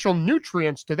 essential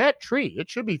nutrients to that tree. It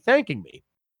should be thanking me,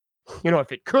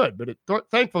 if it could. But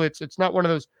thankfully, it's not one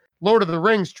of those Lord of the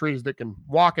Rings trees that can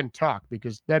walk and talk,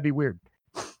 because that'd be weird.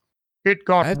 It I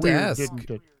got have to weird, ask, didn't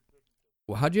it?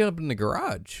 well, how'd you end up in the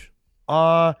garage?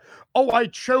 I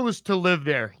chose to live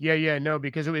there. Yeah, no,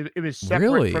 because it was separate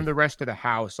from Really? the rest of the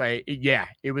house. Yeah,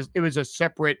 it was a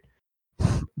separate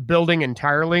building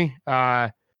entirely.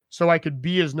 So I could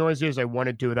be as noisy as I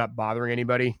wanted to without bothering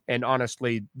anybody. And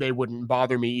honestly, they wouldn't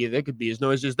bother me either. They could be as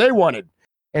noisy as they wanted,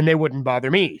 and they wouldn't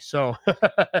bother me. So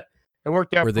it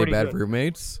worked out Were they pretty bad good.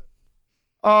 roommates?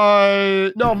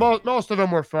 No, most of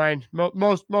them were fine.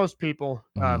 Most people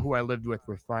Mhm. who I lived with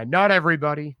were fine. Not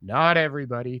everybody,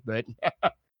 but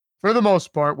for the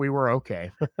most part, we were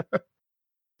okay.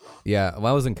 Yeah, when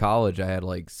I was in college, I had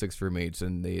like 6 roommates,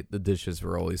 and the dishes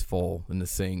were always full in the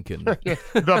sink, and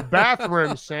The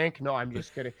bathroom sink. No, I'm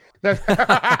just kidding.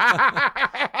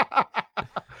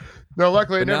 No,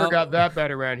 luckily I But never now, got that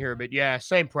bad around here. But yeah,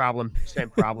 same problem.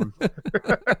 Same problem.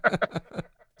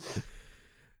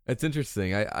 it's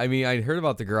interesting. I mean, I heard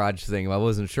about the garage thing, but I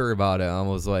wasn't sure about it. I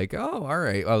was like, oh, all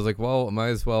right. I was like, well, I might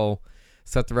as well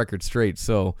set the record straight.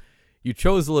 So, you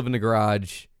chose to live in the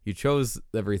garage. You chose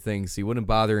everything, so you wouldn't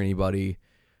bother anybody.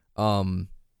 What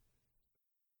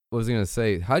was I gonna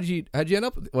say? How'd you end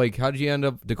up how'd you end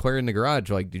up declaring the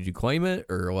garage? Like, did you claim it,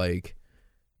 or like,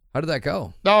 how did that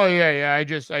go? Oh yeah. I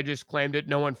just claimed it.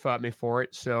 No one fought me for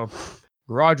it. So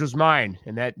garage was mine,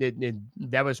 and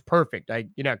that was perfect.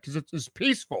 Because it's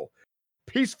peaceful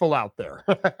out there.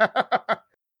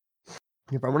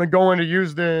 If I want to go in to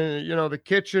use the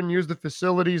kitchen, use the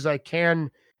facilities, I can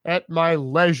at my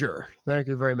leisure. Thank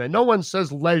you very much. No one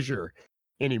says leisure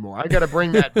anymore. I got to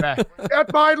bring that back.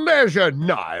 At my leisure,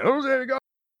 Niles. There you go.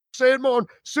 Say it more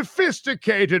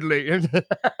sophisticatedly.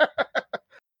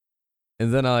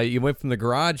 And then you went from the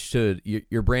garage to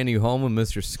your brand new home with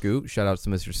Mr. Scoot. Shout out to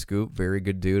Mr. Scoot, very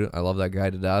good dude. I love that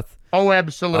guy to death. Oh,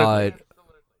 absolutely.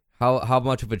 How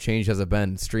much of a change has it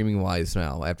been streaming wise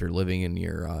now after living in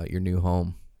your new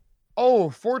home?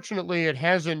 Oh, fortunately, it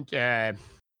hasn't,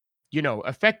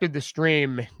 affected the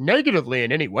stream negatively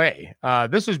in any way.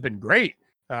 This has been great.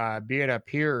 Being up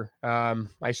here,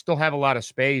 I still have a lot of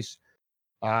space.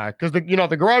 Because the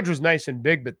garage was nice and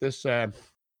big, but this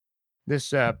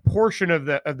portion of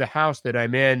the house that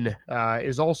I'm in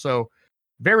is also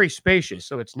very spacious,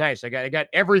 so it's nice. I got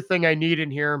everything I need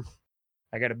in here.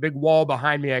 I got a big wall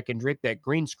behind me. I can drink that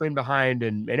green screen behind,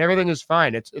 and everything is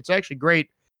fine. It's actually great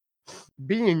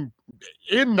being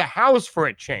in the house for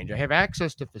a change. I have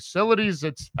access to facilities.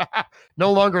 It's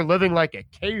no longer living like a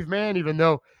caveman, even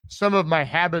though some of my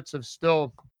habits have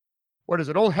still, what is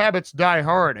it? Old habits die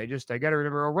hard. I got to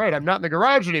remember, all right, I'm not in the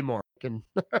garage anymore. I can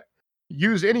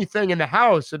use anything in the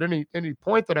house at any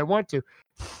point that I want to.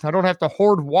 I don't have to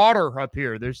hoard water up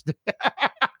here. There's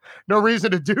no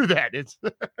reason to do that. It's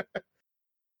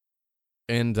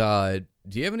And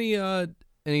do you have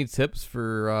any tips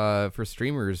for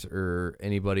streamers or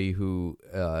anybody who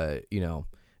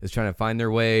is trying to find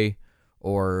their way,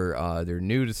 or they're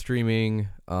new to streaming?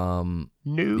 Do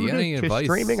new you have any to advice?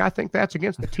 streaming. I think that's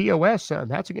against the TOS, son.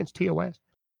 That's against TOS.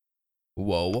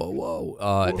 Whoa.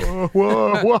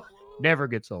 Whoa. Never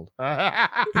gets old.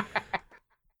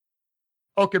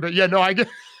 Okay, but yeah, no, I get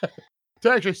to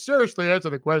actually seriously answer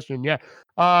the question. Yeah.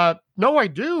 No, I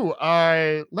do.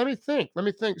 Let me think.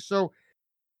 So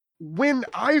when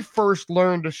I first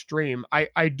learned to stream,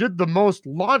 I did the most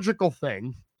logical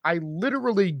thing. I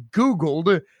literally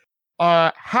Googled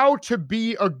how to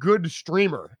be a good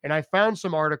streamer, and I found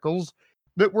some articles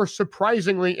that were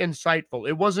surprisingly insightful.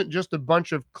 It wasn't just a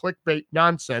bunch of clickbait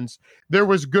nonsense. There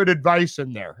was good advice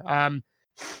in there.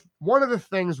 One of the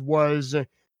things was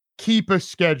keep a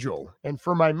schedule. And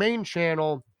for my main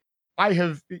channel,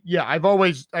 I've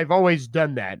always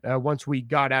done that. Once we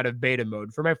got out of beta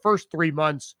mode, for my first 3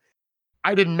 months,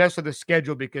 I didn't mess with the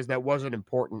schedule because that wasn't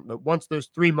important. But once those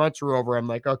 3 months were over, I'm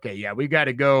like, okay, yeah, we got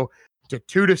to go to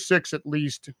 2 to 6 at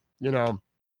least,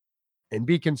 and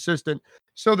be consistent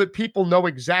so that people know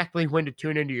exactly when to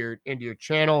tune into your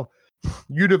channel.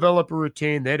 You develop a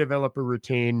routine, they develop a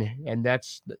routine, and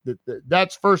that's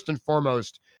first and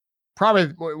foremost probably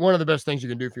one of the best things you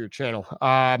can do for your channel.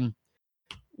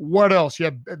 What else? Yeah,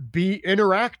 be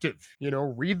interactive.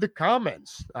 Read the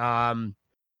comments.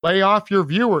 Lay off your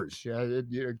viewers.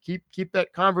 Keep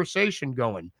that conversation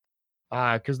going,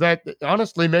 because that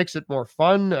honestly makes it more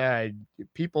fun.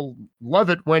 People love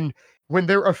it when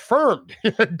they're affirmed.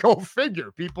 Go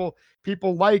figure. People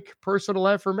like personal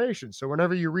affirmation. So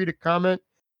whenever you read a comment,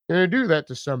 going to do that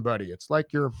to somebody. It's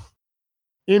like you're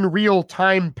in real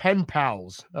time pen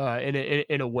pals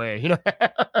in a way, you know.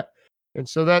 And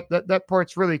so that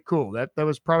part's really cool. That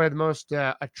was probably the most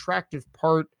attractive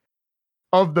part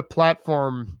of the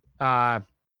platform that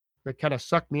kind of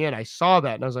sucked me in. I saw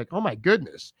that and I was like, oh my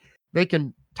goodness, they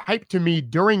can type to me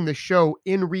during the show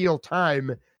in real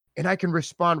time and I can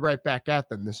respond right back at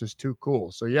them. This is too cool.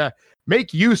 So yeah,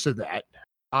 make use of that.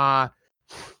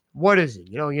 What is it?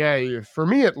 You know, yeah, for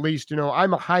me at least, you know,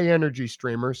 I'm a high energy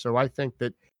streamer. So I think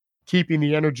that keeping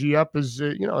the energy up is,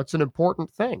 you know, it's an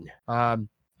important thing. I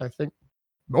think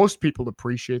most people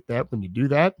appreciate that when you do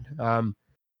that.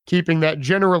 Keeping that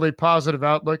generally positive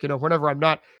outlook, you know, whenever I'm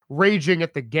not raging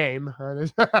at the game,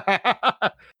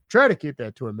 try to keep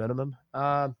that to a minimum.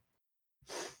 Let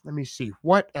me see.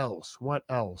 What else? You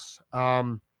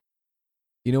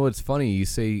know, it's funny. You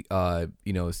say,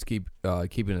 you know,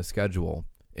 keeping a schedule.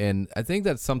 And I think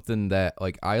that's something that,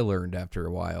 like, I learned after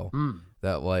a while.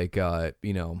 That, like,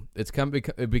 you know,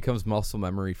 it becomes muscle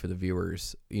memory for the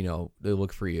viewers. You know, they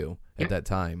look for you at that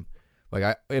time.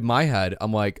 Like, in my head,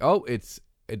 I'm like, oh, it's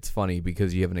funny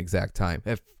because you have an exact time.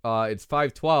 If it's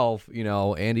 5:12, you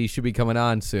know, Andy should be coming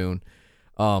on soon.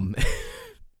 And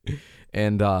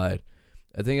I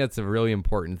think that's a really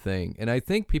important thing. And I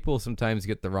think people sometimes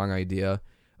get the wrong idea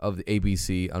of the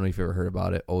ABC. I don't know if you've ever heard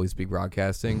about it, Always Be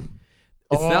Broadcasting.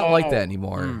 It's not like that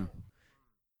anymore.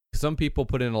 Some people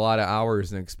put in a lot of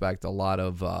hours and expect a lot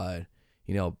of,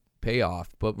 you know,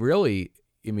 payoff. But really,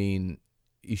 I mean,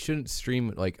 you shouldn't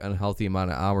stream like an unhealthy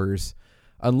amount of hours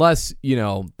unless, you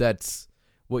know, that's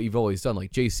what you've always done.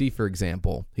 Like JC, for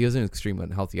example, he doesn't stream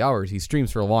unhealthy hours. He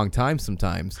streams for a long time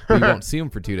sometimes. But you won't see him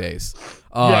for 2 days.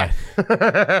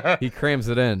 He crams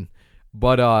it in.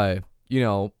 But, you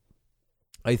know,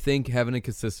 I think having a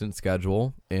consistent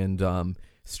schedule and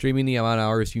streaming the amount of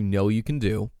hours you know you can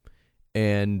do,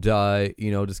 and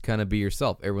you know, just kind of be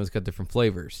yourself. Everyone's got different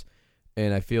flavors,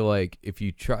 and I feel like if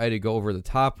you try to go over the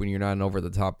top when you're not an over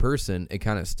the top person, it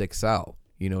kind of sticks out.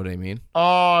 You know what I mean?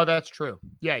 Oh, that's true.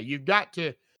 Yeah, you've got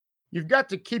to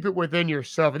keep it within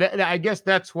yourself. I guess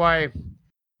that's why.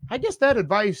 I guess that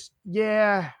advice,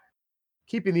 yeah,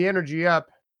 keeping the energy up,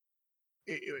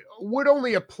 it would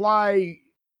only apply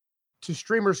to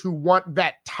streamers who want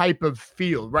that type of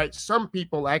feel, right? Some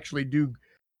people actually do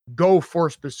go for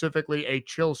specifically a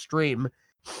chill stream,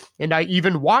 and I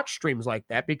even watch streams like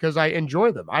that because I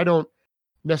enjoy them. I don't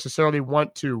necessarily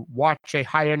want to watch a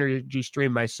high energy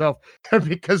stream myself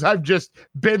because I've just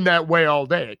been that way all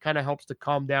day. It kind of helps to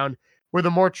calm down with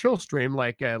a more chill stream,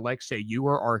 like say you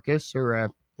or Arcus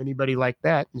or anybody like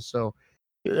that. And so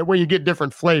where you get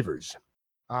different flavors.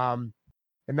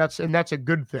 And that's a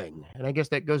good thing. And I guess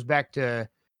that goes back to,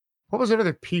 what was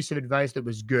another piece of advice that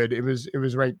was good? It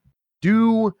was right.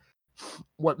 Do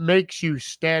what makes you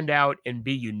stand out and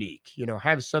be unique. You know,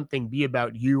 have something be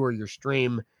about you or your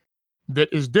stream that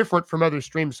is different from other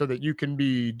streams so that you can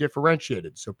be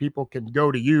differentiated. So people can go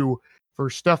to you for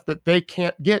stuff that they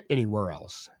can't get anywhere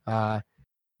else. And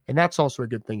that's also a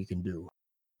good thing you can do.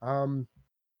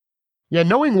 Yeah,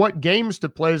 knowing what games to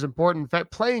play is important. In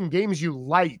fact, playing games you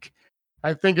like,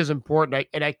 I think, is important.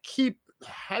 And I keep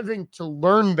having to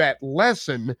learn that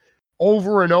lesson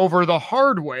over and over the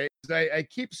hard way. I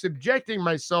keep subjecting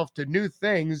myself to new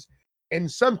things, and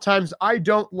sometimes I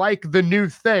don't like the new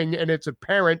thing, and it's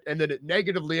apparent, and then it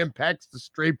negatively impacts the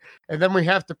stream, and then we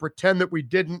have to pretend that we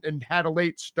didn't and had a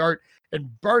late start and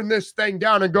burn this thing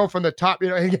down and go from the top. You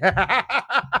know,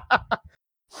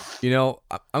 you know,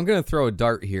 I'm gonna throw a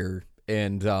dart here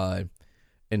and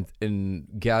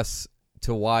guess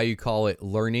to why you call it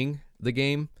learning the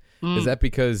game. Is that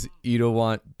because you don't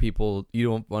want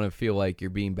to feel like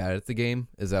you're being bad at the game?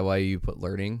 Is that why you put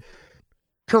learning?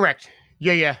 Correct.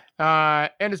 Yeah.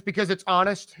 And it's because it's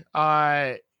honest.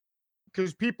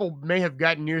 Because people may have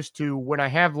gotten used to when I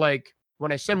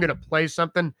say I'm going to play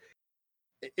something,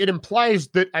 it implies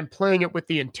that I'm playing it with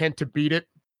the intent to beat it.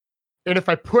 And if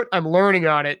I put I'm learning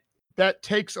on it, that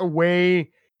takes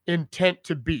away intent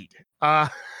to beat.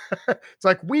 It's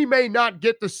like, we may not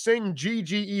get to sing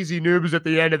GG Easy Noobs at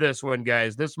the end of this one,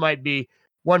 guys. This might be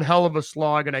one hell of a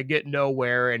slog and I get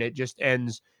nowhere and it just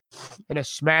ends in a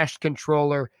smashed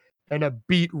controller and a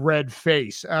beat red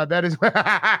face. That is.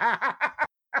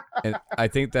 And I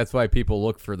think that's why people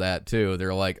look for that too.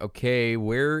 They're like, okay,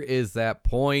 where is that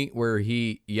point where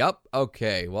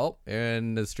okay, well,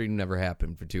 and the stream never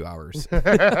happened for 2 hours.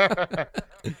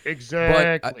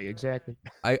 Exactly.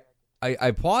 I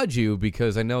applaud you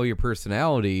because I know your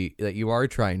personality, that you are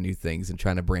trying new things and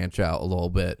trying to branch out a little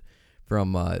bit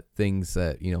from things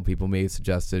that people may have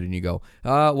suggested, and you go,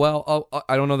 well,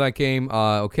 I don't know that game.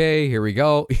 Okay, here we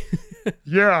go.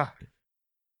 Yeah.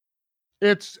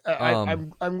 It's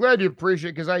I'm glad you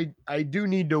appreciate, because I do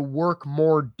need to work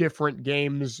more different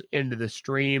games into the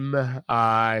stream,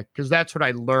 because that's what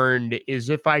I learned is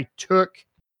if I took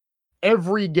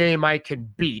every game I can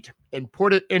beat and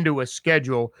put it into a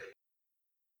schedule,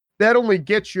 that only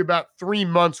gets you about 3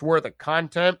 months worth of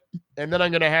content, and then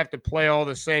I'm going to have to play all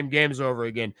the same games over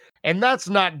again, and that's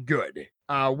not good.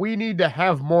 We need to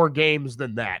have more games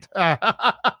than that.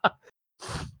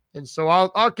 And so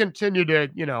I'll continue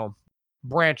to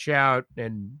branch out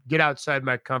and get outside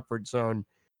my comfort zone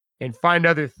and find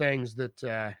other things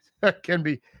that can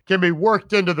be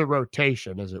worked into the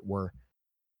rotation, as it were.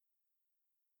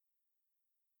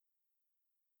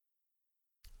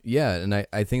 Yeah, and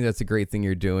I think that's a great thing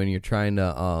you're doing. You're trying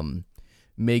to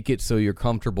make it so you're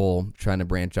comfortable trying to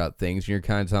branch out things. And you're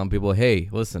kind of telling people, hey,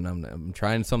 listen, I'm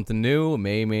trying something new. It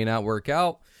may not work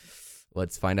out.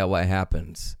 Let's find out what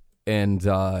happens. And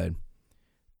the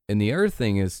other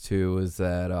thing is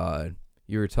that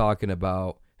you were talking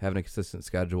about having a consistent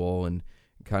schedule and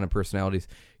kind of personalities.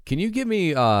 Can you give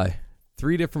me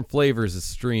 3 different flavors of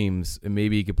streams, and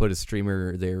maybe you could put a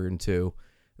streamer there into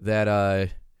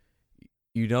that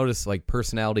you notice, like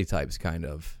personality types, kind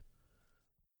of?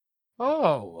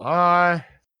 Oh,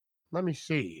 let me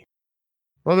see.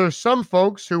 Well, there's some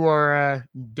folks who are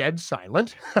dead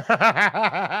silent.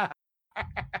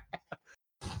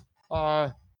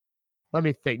 Let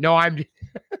me think. No, I'm.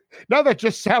 No, that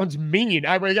just sounds mean.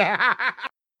 I mean,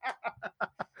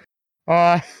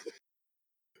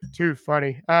 too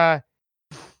funny. Let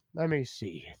me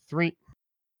see. 3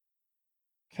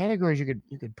 categories you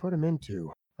could put them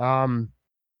into.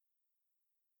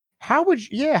 How would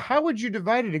you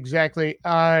divide it exactly?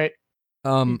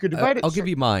 You could divide it. I'll give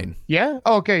you mine. Yeah.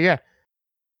 Oh, okay. Yeah.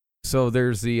 So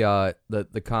there's the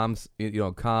comms,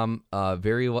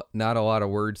 very not a lot of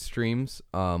word streams.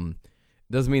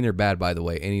 Doesn't mean they're bad, by the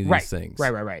way. Any of these things.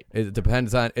 Right. It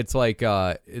depends on. It's like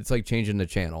changing the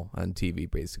channel on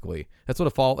TV, basically. That's what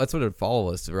a follow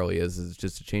list really is. Is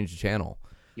just to change the channel.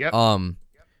 Yep.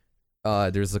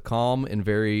 There's the calm and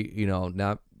very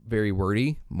not very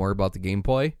wordy, more about the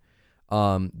gameplay.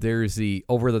 There's the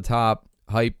over the top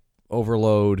hype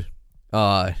overload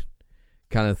kind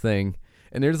of thing.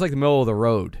 And there's like the middle of the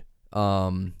road,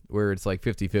 where it's like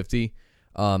 50-50.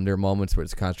 There are moments where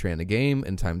it's concentrated on the game,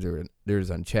 and times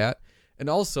there's on chat. And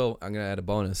also, I'm going to add a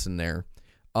bonus in there.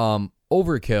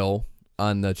 Overkill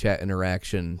on the chat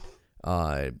interaction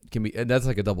can be, and that's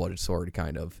like a double-edged sword,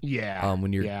 kind of. Yeah.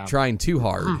 When you're trying too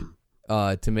hard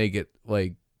to make it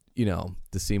like,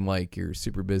 to seem like you're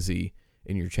super busy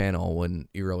in your channel when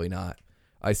you're really not.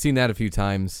 I've seen that a few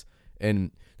times,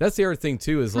 and that's the other thing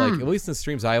too, is like, at least in the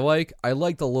streams I liked a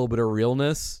little bit of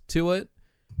realness to it.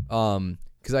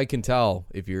 Cause I can tell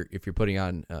if you're putting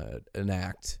on an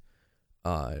act.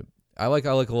 I like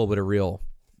a little bit of real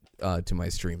to my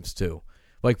streams too.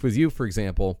 Like with you, for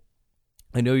example,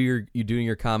 I know you're doing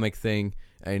your comic thing.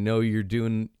 I know you're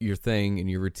doing your thing and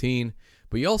your routine,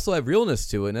 but you also have realness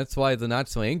to it, and that's why the Not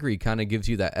So Angry kind of gives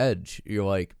you that edge. You're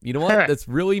like, you know what? That's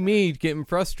really me getting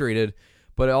frustrated.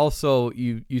 But also,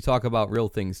 you talk about real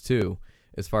things too,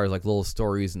 as far as like little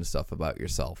stories and stuff about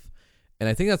yourself. And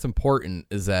I think that's important,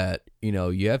 is that,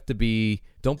 you have to be,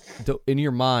 don't in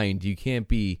your mind, you can't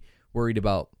be worried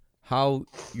about how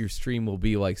your stream will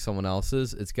be like someone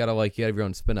else's. It's got to you have your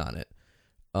own spin on it,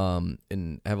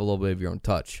 and have a little bit of your own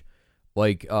touch.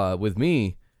 Like with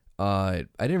me, I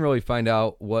didn't really find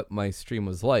out what my stream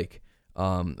was like.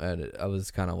 And I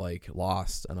was kind of like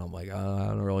lost, and I'm like, I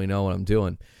don't really know what I'm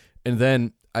doing. And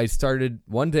then I started,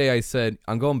 one day I said,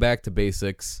 I'm going back to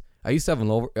basics. I used to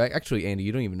have actually, Andy,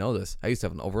 you don't even know this. I used to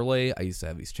have an overlay. I used to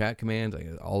have these chat commands,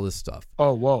 all this stuff.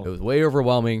 Oh, whoa. It was way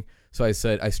overwhelming. So I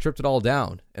said, I stripped it all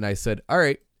down, and I said, all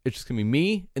right, it's just going to be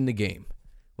me in the game.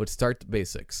 Let's start the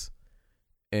basics.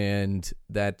 And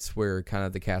that's where kind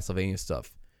of the Castlevania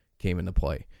stuff came into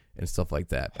play and stuff like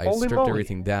that. I stripped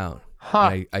everything down.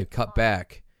 I cut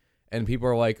back. And people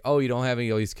are like, oh, you don't have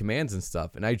any of these commands and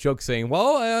stuff. And I joke saying,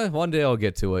 well, one day I'll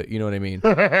get to it. You know what I mean?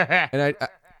 And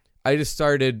I just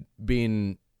started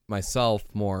being myself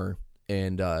more,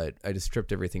 and I just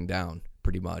stripped everything down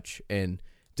pretty much and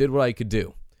did what I could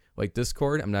do. Like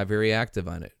Discord, I'm not very active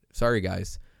on it. Sorry,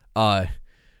 guys.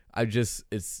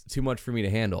 It's too much for me to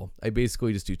handle. I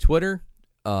basically just do Twitter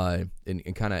and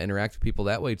kind of interact with people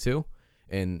that way too,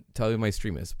 and tell you my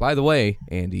stream is. By the way,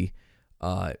 Andy,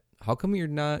 how come you're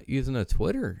not using a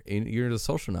Twitter? You're in a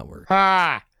social network.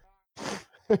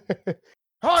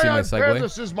 Hi, See my I'm Penn. segue?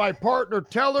 This is my partner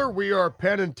Teller. We are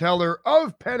Penn and Teller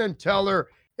of Penn and Teller,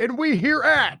 and we here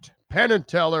at Penn and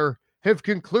Teller have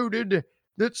concluded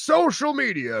that social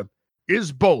media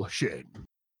is bullshit.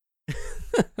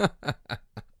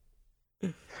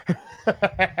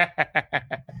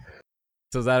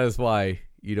 So that is why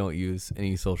you don't use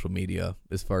any social media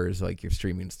as far as like your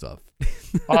streaming stuff.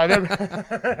 I don't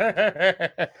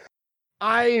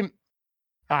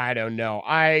know.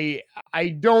 I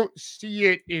don't see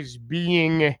it as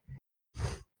being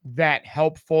that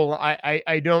helpful.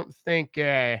 I don't think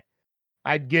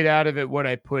I'd get out of it what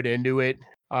I put into it.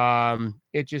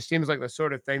 It just seems like the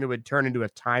sort of thing that would turn into a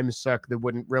time suck that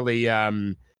wouldn't really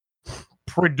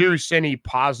produce any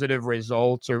positive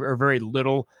results or very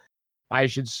little, I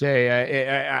should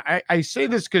say. I say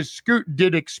this because Scoot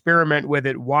did experiment with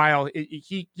it while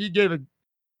he gave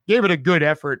it a good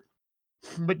effort,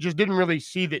 but just didn't really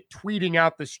see that tweeting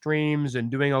out the streams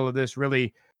and doing all of this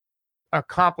really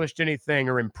accomplished anything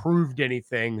or improved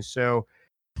anything. So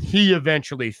he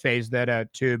eventually phased that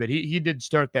out too, but he did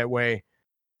start that way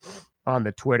on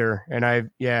the Twitter, and I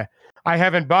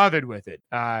haven't bothered with it.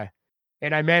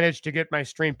 And I managed to get my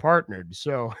stream partnered.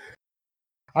 So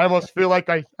I almost feel like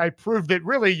I proved that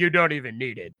really you don't even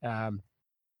need it.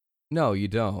 No, you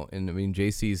don't. And I mean,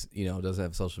 JC's, doesn't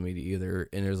have social media either.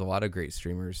 And there's a lot of great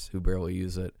streamers who barely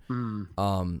use it.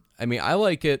 I mean, I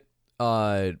like it,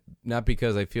 not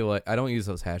because I feel like I don't use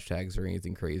those hashtags or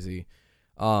anything crazy.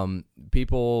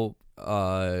 People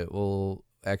will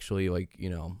actually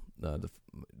the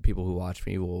people who watch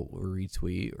me will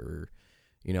retweet or,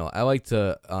 I like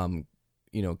to,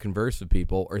 converse with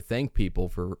people or thank people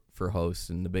for hosts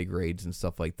and the big raids and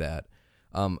stuff like that.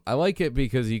 I like it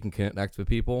because you can connect with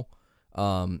people,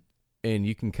 and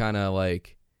you can kind of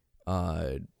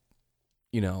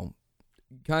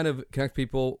kind of connect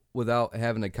people without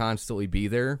having to constantly be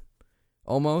there.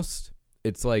 Almost,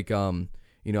 it's like you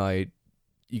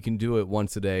can do it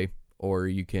once a day, or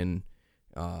you can,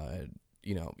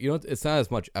 it's not as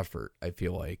much effort. I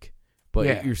feel like,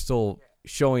 but you're still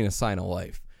showing a sign of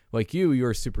life. Like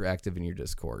you're super active in your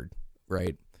Discord,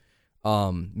 right?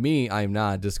 Me, I'm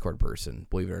not a Discord person,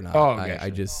 believe it or not. I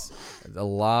just a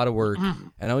lot of work,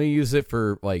 and I only use it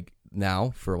for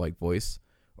now for voice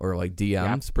or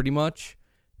DMs pretty much,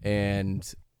 and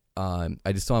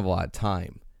I just don't have a lot of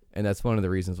time, and that's one of the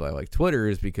reasons why I like Twitter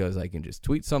is because I can just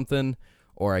tweet something,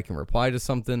 or I can reply to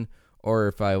something, or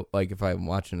if I'm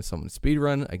watching someone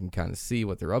speedrun, I can kind of see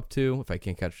what they're up to if I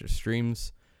can't catch their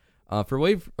streams. I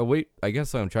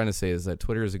guess what I'm trying to say is that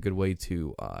Twitter is a good way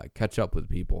to catch up with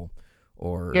people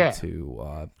or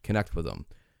to connect with them.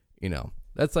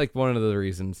 That's one of the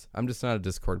reasons. I'm just not a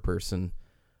Discord person.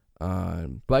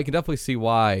 But I can definitely see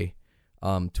why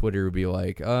Twitter would be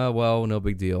well, no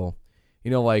big deal.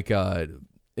 And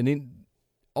then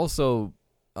also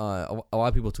a lot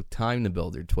of people took time to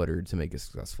build their Twitter to make it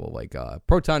successful.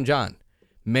 Proton John,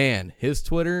 man, his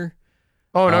Twitter.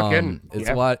 Oh, no kidding. It's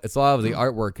a lot of the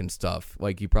artwork and stuff.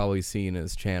 You probably see in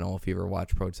his channel if you ever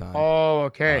watch Proton. Oh,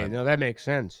 okay. No, that makes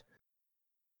sense.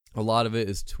 A lot of it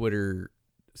is Twitter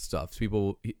stuff.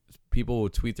 People will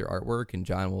tweet their artwork, and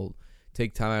John will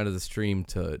take time out of the stream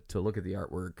to look at the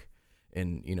artwork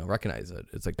and recognize it.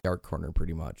 It's like the art corner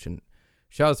pretty much. And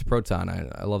shout out to Proton.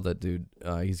 I love that dude.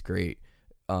 He's great.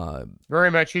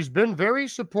 Very much. He's been very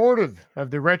supportive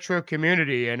of the retro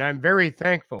community, and I'm very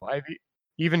thankful. I've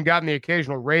even gotten the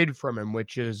occasional raid from him,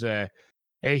 which is a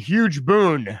huge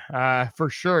boon for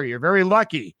sure. You're very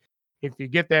lucky if you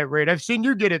get that raid. I've seen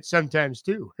you get it sometimes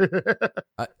too.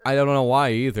 I don't know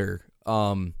why either.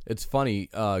 It's funny.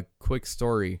 Quick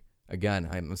story. Again,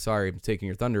 I'm sorry I'm taking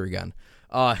your thunder again.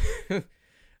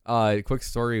 Quick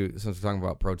story since we're talking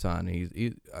about Proton.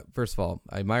 He first of all,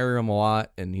 I admire him a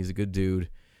lot, and he's a good dude.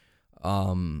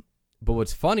 But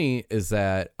what's funny is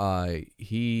that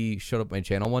he showed up my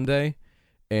channel one day,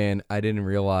 and I didn't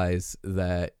realize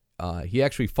that he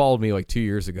actually followed me 2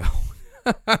 years ago.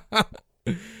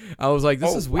 I was like,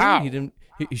 this is weird. Wow.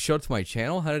 He showed up to my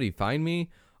channel. How did he find me?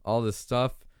 All this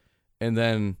stuff. And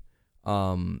then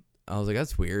I was like,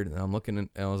 that's weird. And I'm looking and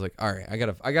I was like, all right,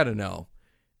 I gotta know.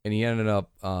 And he ended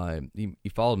up he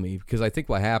followed me because I think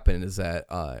what happened is that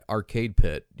Arcade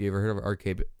Pit. Do you ever heard of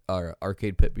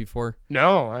Arcade Pit before?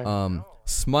 No.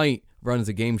 Smite runs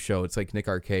a game show. It's like Nick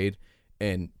Arcade,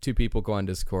 and two people go on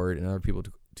Discord, and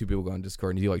two people go on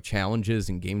Discord and do challenges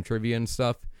and game trivia and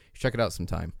stuff. Check it out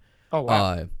sometime. Oh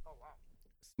wow.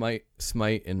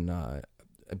 Smite and I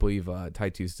believe Ty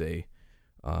Tuesday.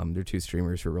 They're two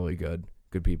streamers who are really good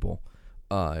people.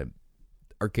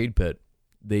 Arcade Pit.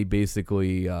 They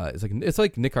basically it's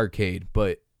like Nick Arcade,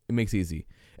 but it makes it easy.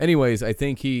 Anyways, I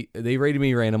think they rated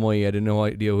me randomly. I didn't know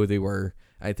idea who they were.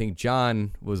 I think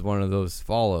John was one of those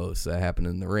follows that happened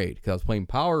in the raid because I was playing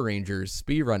Power Rangers,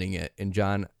 speedrunning it, and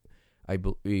John, I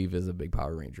believe, is a big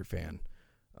Power Ranger fan.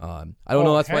 I don't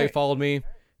know. That's why he followed me,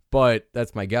 but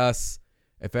that's my guess.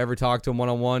 If I ever talk to him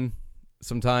one-on-one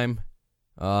sometime,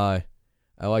 I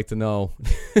like to know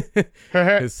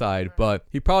his side, but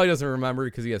he probably doesn't remember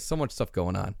because he has so much stuff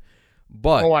going on.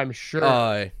 But I'm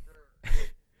sure.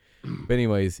 But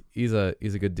anyways, he's a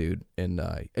good dude, and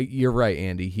you're right,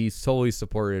 Andy. He's totally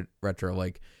supported retro.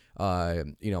 Like,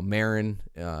 Marin.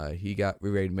 We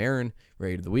raided Marin,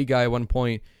 raided the Wee guy at one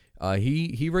point.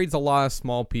 He raids a lot of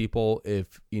small people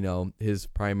if his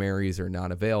primaries are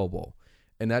not available,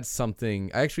 and that's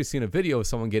something. I actually seen a video of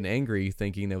someone getting angry,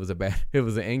 thinking it was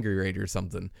an angry raid or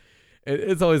something.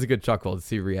 It's always a good chuckle to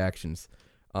see reactions.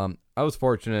 I was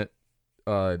fortunate.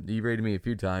 He raided me a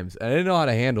few times, and I didn't know how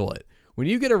to handle it. When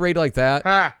you get a raid like that,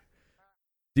 like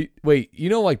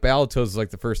Battletoads was like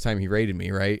the first time he raided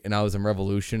me, right? And I was in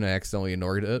Revolution. I accidentally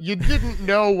ignored it. You didn't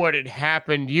know what had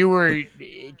happened. You were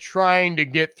trying to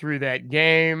get through that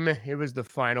game. It was the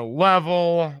final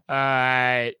level.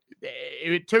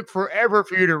 It took forever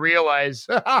for you to realize.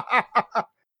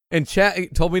 And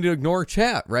chat told me to ignore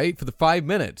chat, right? For the 5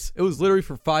 minutes. It was literally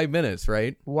for 5 minutes,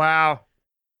 right? Wow.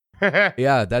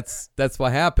 Yeah, that's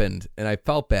what happened, and I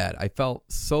felt bad. I felt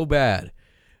so bad,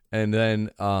 and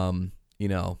then I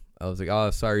was like,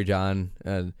 "Oh, sorry, John."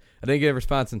 And I didn't get a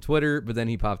response on Twitter, but then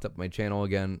he popped up my channel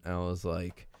again, and I was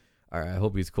like, "All right, I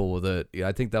hope he's cool with it." Yeah,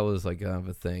 I think that was like kind of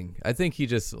a thing. I think he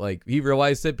just he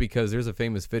realized it because there's a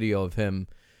famous video of him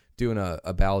doing a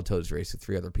Battletoads race with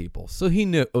 3 other people, so he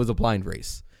knew it was a blind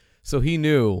race. So he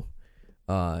knew,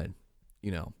 that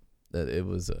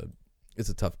it's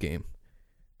a tough game.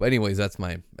 But anyways, that's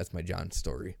my John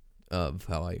story of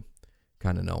how I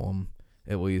kind of know him,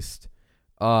 at least.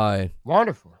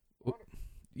 Wonderful.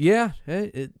 Yeah,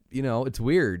 it's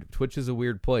weird. Twitch is a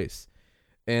weird place,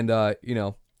 and but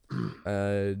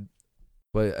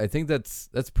I think that's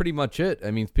pretty much it.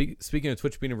 I mean, speaking of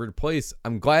Twitch being a weird place,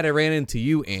 I'm glad I ran into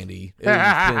you, Andy.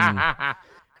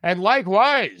 And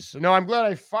likewise. No, I'm glad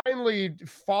I finally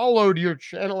followed your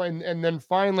channel, and then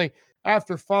finally,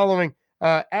 after following,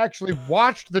 actually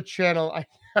watched the channel.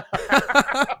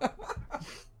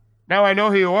 Now I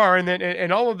know who you are, and then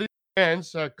and all of these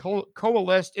events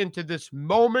coalesced into this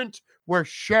moment we're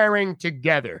sharing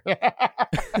together.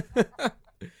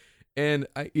 And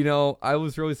I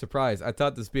was really surprised. I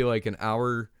thought this would be like an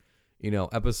hour,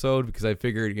 episode, because I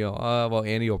figured,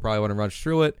 Andy will probably want to rush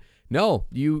through it. No,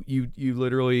 you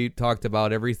literally talked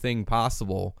about everything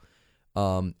possible.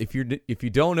 If you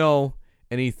don't know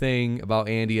anything about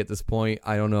Andy at this point,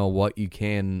 I don't know what you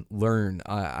can learn.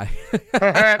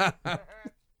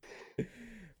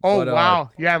 Oh,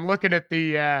 wow. Yeah, I'm looking at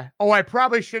the I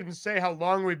probably shouldn't say how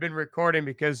long we've been recording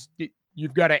because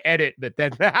you've got to edit, but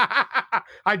then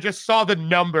I just saw the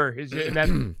number,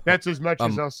 and that's as much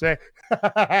as I'll say.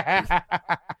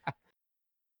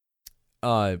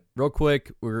 Real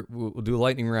quick, we'll do a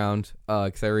lightning round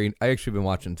because I actually been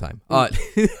watching time. Oh,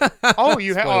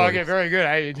 you have? Oh, okay, very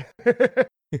good.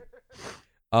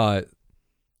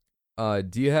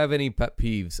 Do you have any pet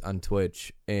peeves on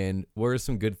Twitch, and what are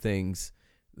some good things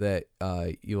that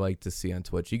you like to see on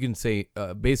Twitch? You can say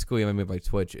basically, what I mean by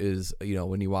Twitch is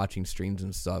when you're watching streams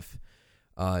and stuff.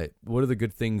 What are the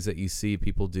good things that you see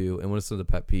people do, and what are some of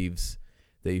the pet peeves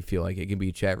that you feel like? It can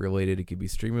be chat related, it could be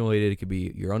stream related, it could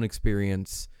be your own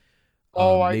experience.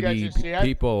 I got you. See,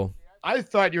 people. I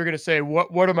thought you were gonna say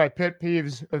what are my pet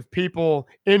peeves of people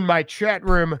in my chat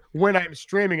room when I'm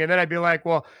streaming, and then I'd be like,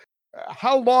 well,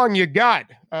 how long you got?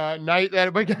 Night that.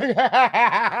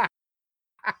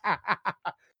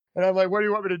 And I'm like, what do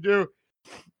you want me to do?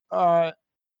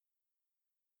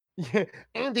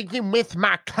 Andy, you missed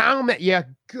my comment. Yeah,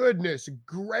 goodness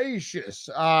gracious.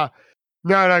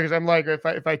 No, because I'm like,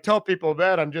 if I tell people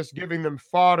that, I'm just giving them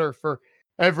fodder for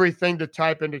everything to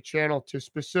type into channel to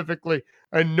specifically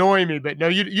annoy me. But no,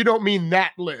 you don't mean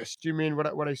that list. You mean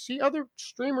what I see other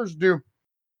streamers do.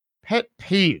 Pet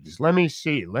peeves. Let me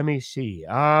see.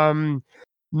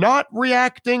 Not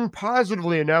reacting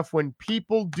positively enough when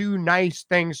people do nice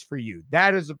things for you.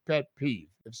 That is a pet peeve.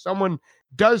 If someone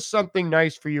does something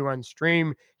nice for you on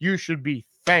stream, you should be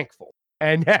thankful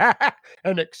and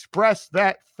and express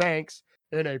that thanks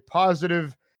in a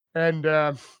positive and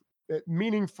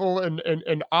meaningful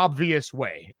and obvious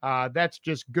way. That's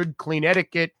just good, clean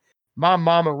etiquette. My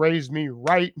mama raised me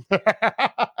right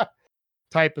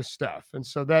type of stuff. And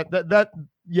so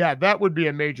that would be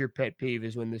a major pet peeve,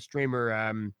 is when the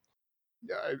streamer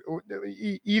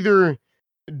either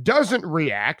doesn't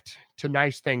react to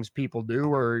nice things people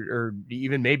do, or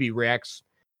even maybe reacts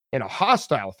in a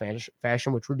hostile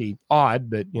fashion, which would be odd,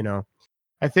 but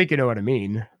I think you know what I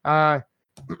mean.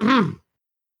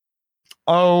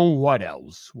 Oh, what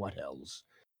else? What else?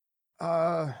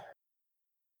 Trying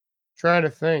to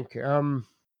think.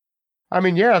 I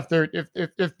mean, yeah,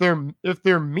 if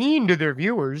they're mean to their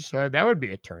viewers, that would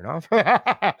be a turnoff.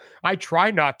 I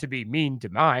try not to be mean to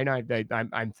mine.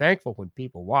 I'm thankful when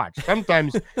people watch.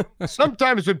 Sometimes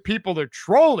when people are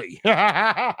trolly,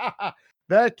 that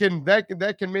can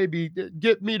maybe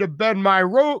get me to bend my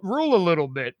rule a little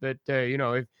bit. But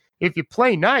if you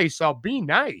play nice, I'll be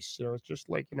nice. It's just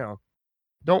like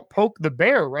don't poke the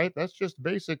bear, right? That's just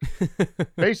basic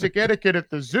etiquette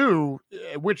at the zoo,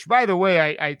 which, by the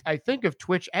way, I think of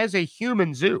Twitch as a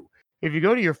human zoo. If you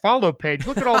go to your follow page,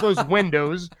 look at all those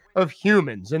windows of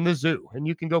humans in the zoo, and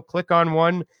you can go click on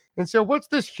one and say, what's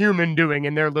this human doing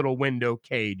in their little window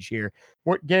cage here?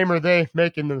 What game are they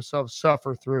making themselves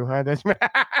suffer through? Huh? That's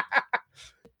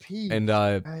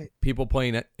and people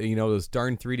playing, those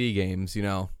darn 3D games,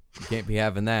 you can't be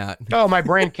having that. Oh, my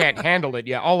brain can't handle it.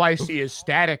 Yeah, all I see is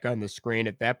static on the screen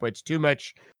at that point. It's too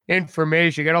much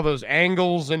information. You got all those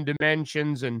angles and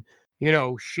dimensions and,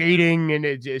 shading, and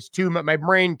it's too much. My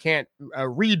brain can't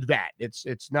read that.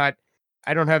 It's not,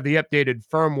 I don't have the updated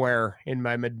firmware in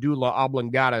my medulla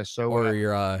oblongata. So, or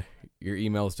your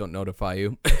emails don't notify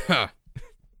you.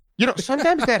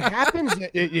 Sometimes that happens.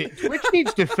 Twitch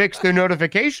needs to fix their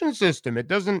notification system. It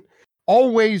doesn't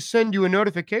always send you a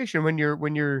notification when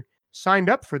you're signed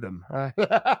up for them.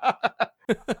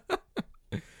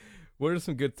 What are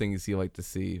some good things you like to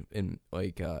see in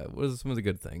what are some of the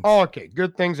good things? Oh, okay.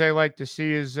 Good things I like to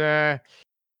see is let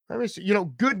me see,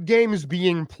 good games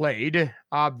being played.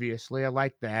 Obviously, I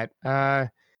like that.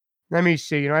 Let me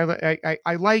see. I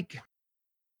like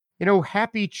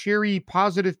happy, cheery,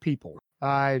 positive people.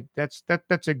 That's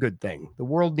a good thing. The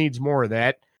world needs more of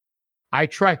that. I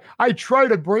try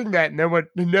to bring that, and then what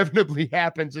inevitably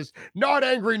happens is not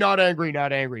angry.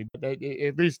 But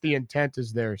at least the intent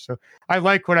is there. So I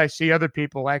like when I see other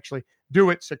people actually do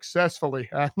it successfully,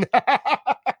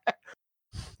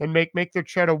 and make their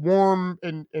chat a warm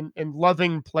and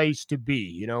loving place to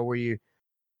be. Where you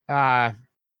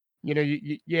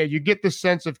get the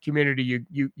sense of community.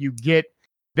 You get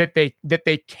that they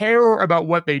care about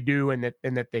what they do, and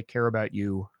that they care about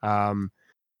you. And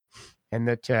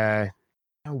that.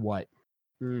 What?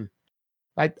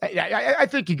 I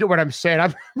think you get what I'm saying.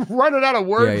 I'm running out of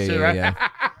words here. Yeah.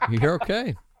 You're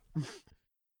okay.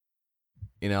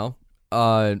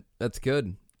 That's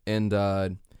good. And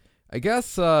I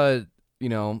guess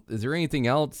is there anything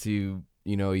else you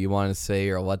want to say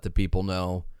or let the people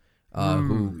know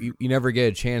who you never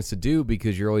get a chance to do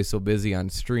because you're always so busy on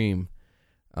stream?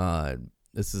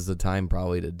 This is the time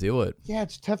probably to do it. Yeah,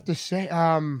 it's tough to say.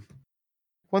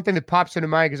 One thing that pops into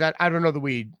mind, because I don't know that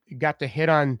we got to hit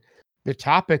on the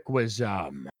topic, was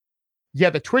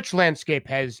the Twitch landscape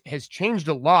has changed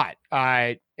a lot.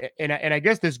 And I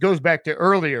guess this goes back to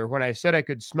earlier when I said I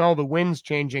could smell the winds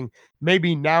changing.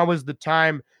 Maybe now is the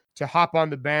time to hop on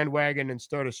the bandwagon and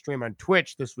start a stream on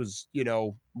Twitch. This was,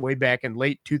 way back in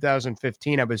late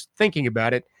 2015. I was thinking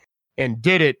about it and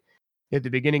did it at the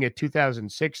beginning of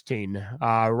 2016.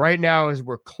 Right now, as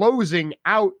we're closing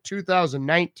out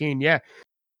 2019,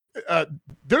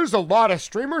 there's a lot of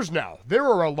streamers now. There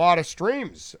are a lot of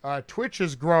streams. Twitch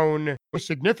has grown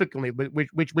significantly, but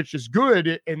which is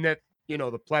good in that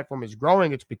the platform is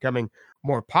growing. It's becoming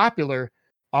more popular.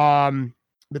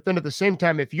 But then at the same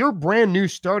time, if you're brand new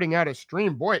starting out a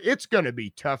stream, boy, it's going to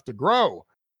be tough to grow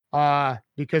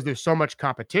because there's so much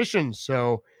competition.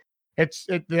 So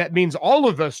that means all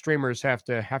of us streamers have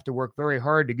to work very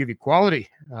hard to give you quality.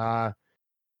 But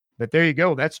there you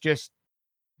go. That's just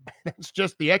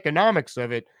the economics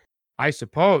of it, I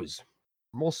suppose.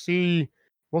 We'll see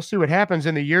what happens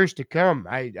in the years to come.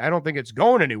 I don't think it's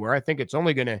going anywhere. I think it's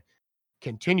only going to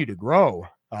continue to grow.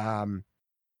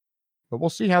 But we'll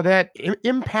see how that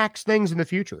impacts things in the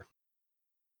future.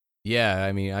 Yeah,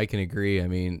 I mean, I can agree. I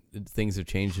mean, things have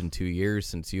changed in 2 years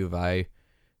since you and I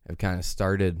have kind of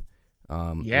started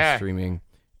streaming,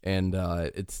 and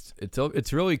it's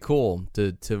really cool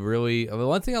to really. I mean,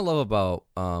 one thing I love about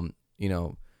the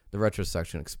retro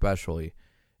section especially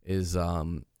is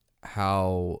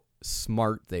how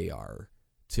smart they are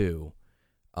too,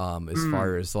 as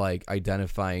far as like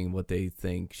identifying what they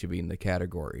think should be in the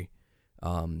category.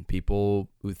 People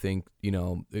who think,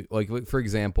 like for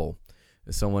example,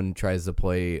 if someone tries to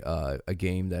play a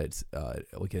game that's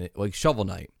like Shovel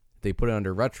Knight, they put it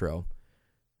under retro.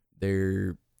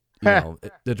 The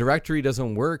directory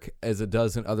doesn't work as it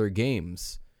does in other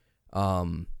games.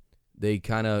 they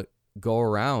kind of go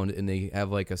around and they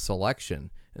have like a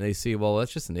selection, and they see, well,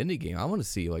 that's just an indie game. I want to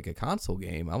see like a console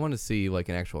game. I want to see like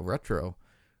an actual retro.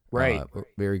 Right.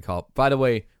 Very called. By the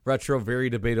way, retro, very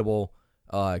debatable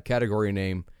category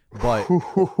name, but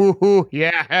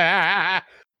yeah.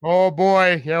 Oh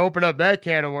boy, you open up that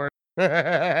can of worms.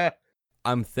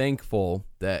 I'm thankful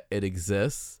that it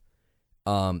exists.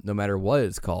 No matter what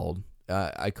it's called,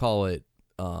 I call it,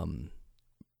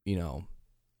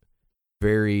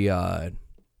 very.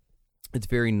 It's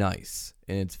very nice,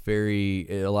 and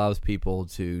it allows people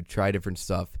to try different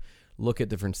stuff, look at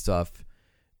different stuff,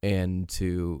 and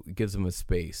gives them a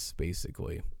space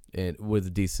basically, and with a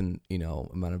decent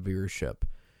amount of viewership,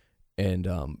 and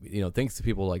thanks to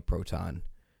people like Proton,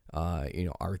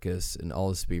 Arcus, and all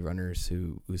the speedrunners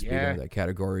who speedrun that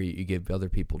category, you give other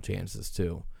people chances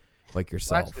too, like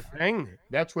yourself. That's the thing.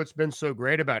 That's what's been so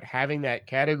great about having that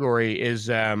category is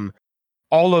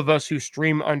all of us who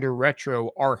stream under retro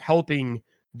are helping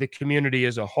the community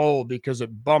as a whole, because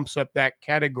it bumps up that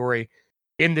category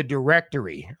in the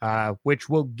directory, which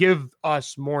will give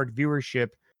us more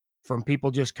viewership from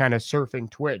people just kind of surfing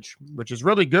Twitch, which is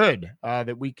really good,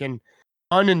 that we can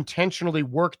unintentionally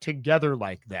work together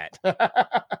like that.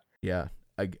 Yeah,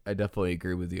 I definitely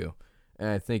agree with you. And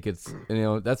I think it's,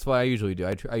 that's what I usually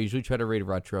do. I usually try to rate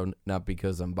retro, not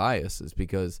because I'm biased, it's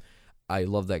because I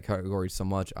love that category so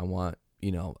much. I want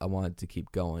it to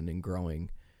keep going and growing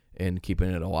and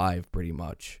keeping it alive pretty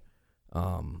much.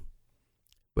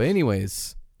 But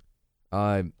anyways,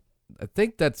 I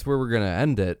think that's where we're going to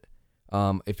end it.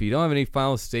 If you don't have any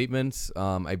final statements,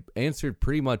 I answered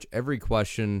pretty much every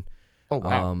question. Oh,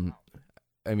 wow.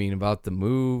 About the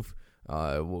move,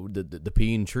 the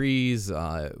peeing trees,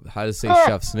 how to say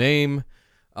chef's name.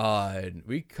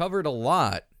 We covered a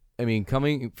lot.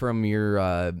 Coming from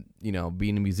your,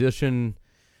 being a musician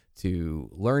to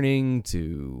learning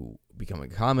to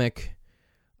becoming a comic.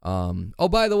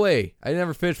 By the way, I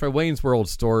never finished my Wayne's World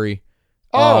story.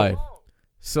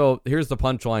 So here's the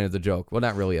punchline of the joke. Well,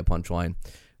 not really a punchline.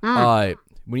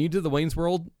 When you did the Wayne's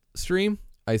World stream,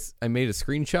 I made a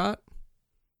screenshot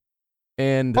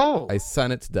and I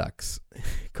sent it to Dex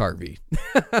Carvey.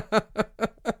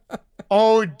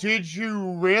 Oh, did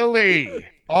you really?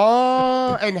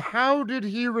 Oh, and how did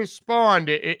he respond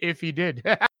if he did?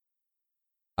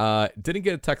 Didn't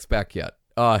get a text back yet.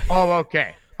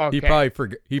 Okay.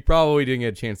 He probably didn't get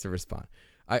a chance to respond.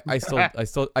 I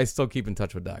still keep in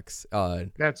touch with Dex.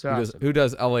 That's awesome. Who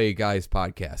does LA Guys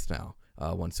podcast now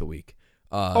once a week.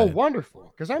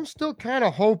 Wonderful. Because I'm still kind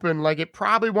of hoping like it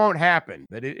probably won't happen,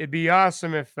 but it'd be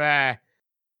awesome if Mike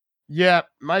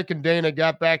and Dana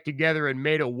got back together and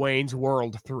made a Wayne's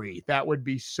World 3. That would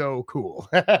be so cool.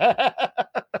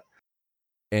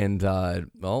 And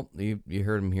you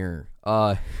heard him here.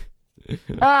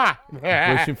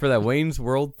 Wishing for that Wayne's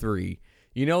World 3.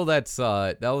 That's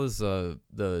that was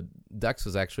the Dex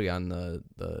was actually on the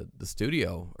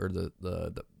studio or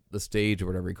the stage or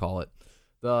whatever you call it.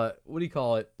 What do you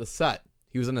call it? The set.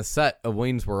 He was in a set of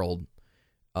Wayne's World.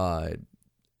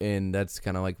 And that's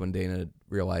kind of like when Dana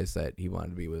realized that he wanted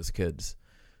to be with his kids,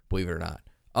 believe it or not.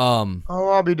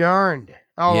 I'll be darned.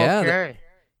 Oh, yeah, okay.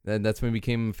 That's when he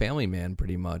became a family man,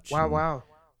 pretty much. Wow.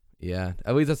 Yeah,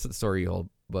 at least that's the story you hold.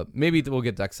 But maybe we'll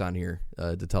get Dex on here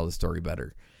to tell the story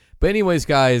better. But anyways,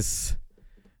 guys,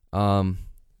 we're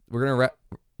gonna wrap.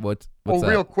 What's that?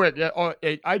 Real quick.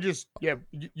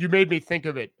 You made me think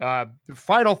of it.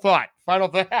 Final thought.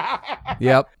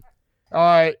 Yep.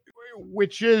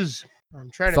 Which is, I'm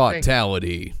trying to think.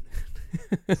 Thoughtality.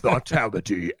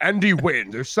 Thoughtality. Andy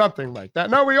wins or something like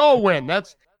that. No, we all win.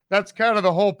 That's kind of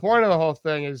the whole point of the whole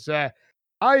thing is I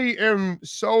am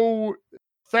so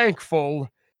thankful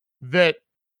that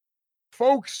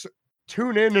folks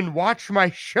tune in and watch my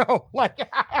show. Like,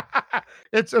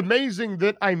 it's amazing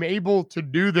that I'm able to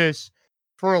do this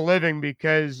for a living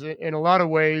because in a lot of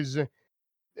ways,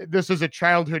 this is a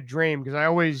childhood dream because I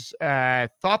always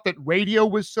thought that radio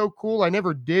was so cool. I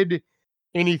never did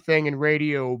anything in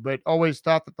radio, but always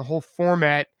thought that the whole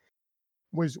format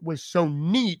was so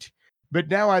neat. But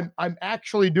now I'm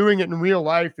actually doing it in real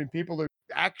life and people are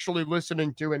actually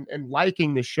listening to and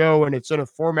liking the show, and it's in a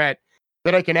format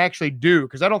that I can actually do,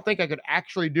 because I don't think I could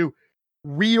actually do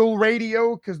real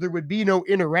radio because there would be no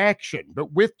interaction.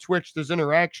 But with Twitch, there's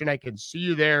interaction. I can see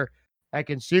you there. I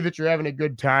can see that you're having a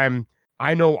good time.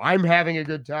 I know I'm having a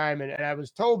good time. And I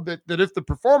was told that if the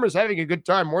performer's having a good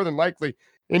time, more than likely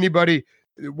anybody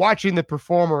watching the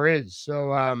performer is.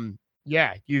 So,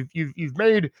 you've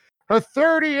made a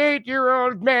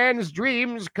 38-year-old man's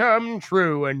dreams come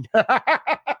true. And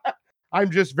I'm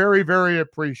just very, very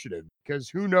appreciative because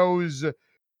who knows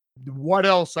what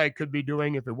else I could be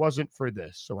doing if it wasn't for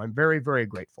this. So I'm very, very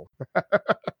grateful.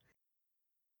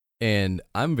 And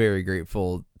I'm very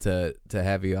grateful to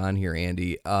have you on here,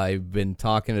 Andy. I've been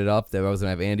talking it up that I was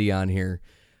going to have Andy on here,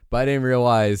 but I didn't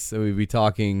realize that we'd be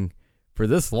talking for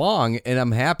this long, and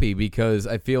I'm happy because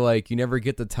I feel like you never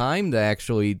get the time to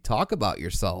actually talk about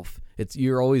yourself.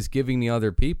 You're always giving the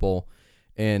other people,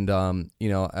 and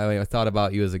I thought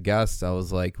about you as a guest. I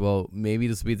was like, well, maybe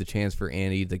this would be the chance for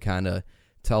Andy to kind of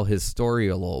tell his story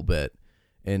a little bit,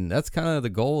 and that's kind of the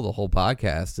goal of the whole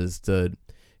podcast, is to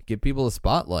give people a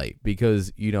spotlight,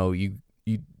 because you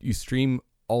stream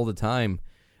all the time.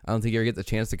 I don't think you ever get the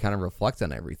chance to kind of reflect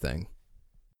on everything.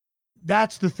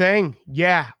 That's the thing.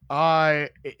 Yeah. And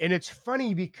it's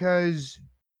funny because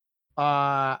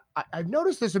I've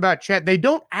noticed this about chat. They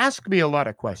don't ask me a lot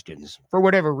of questions for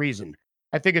whatever reason.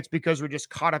 I think it's because we're just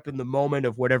caught up in the moment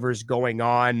of whatever's going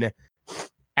on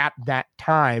at that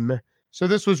time. So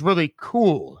this was really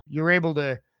cool. You're able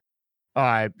to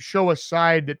show a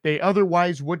side that they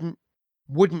otherwise wouldn't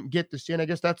get to see. And I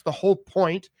guess that's the whole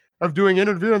point of doing an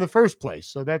interview in the first place.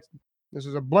 So this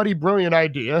is a bloody brilliant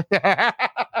idea.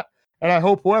 And I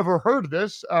hope whoever heard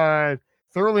this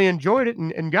thoroughly enjoyed it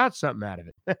and got something out of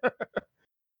it.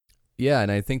 Yeah,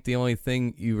 and I think the only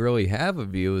thing you really have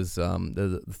of you is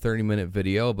the 30-minute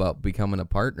video about becoming a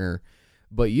partner.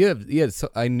 But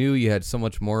I knew you had so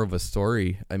much more of a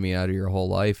story, out of your whole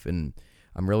life, and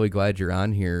I'm really glad you're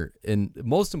on here. And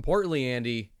most importantly,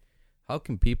 Andy, how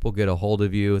can people get a hold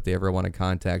of you if they ever want to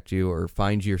contact you or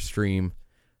find your stream?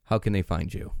 How can they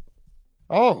find you?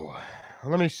 Oh,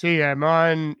 let me see. I'm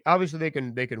on. Obviously, they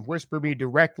can whisper me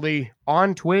directly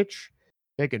on Twitch.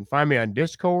 They can find me on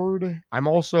Discord. I'm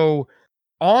also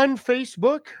on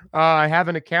Facebook. I have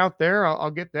an account there.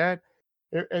 I'll get that.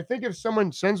 I think if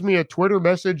someone sends me a Twitter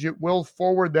message, it will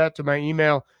forward that to my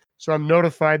email, so I'm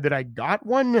notified that I got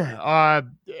one.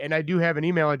 And I do have an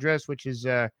email address, which is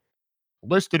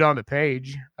listed on the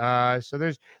page. So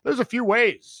there's a few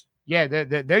ways. Yeah,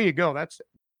 there you go. That's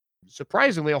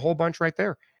surprisingly a whole bunch right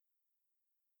there.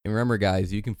 And remember,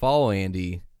 guys, you can follow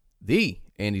Andy, the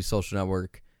Andy Social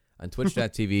Network, on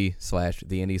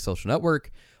twitch.tv/the Andy Social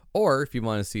Network, or if you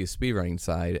want to see a speedrunning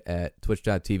side, at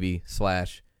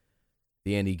twitch.tv/the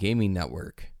Andy Gaming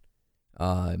Network.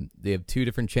 They have 2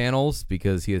 different channels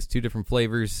because he has 2 different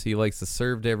flavors he likes to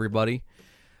serve to everybody.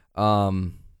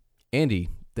 Andy,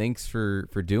 thanks for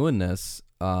doing this.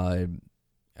 I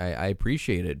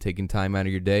appreciate it, taking time out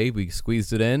of your day. We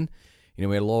squeezed it in.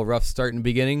 We had a little rough start in the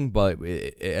beginning, but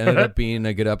it ended up being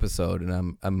a good episode.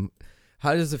 And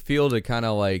how does it feel to kind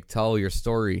of like tell your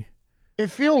story? It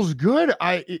feels good.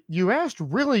 You asked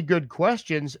really good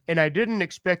questions, and I didn't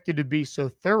expect it to be so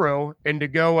thorough and to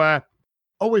go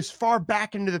as far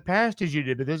back into the past as you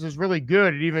did. But this is really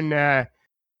good. It even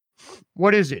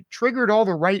triggered all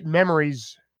the right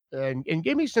memories and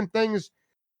gave me some things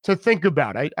to think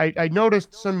about. I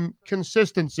noticed some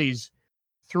consistencies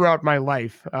throughout my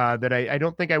life that I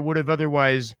don't think I would have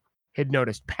otherwise had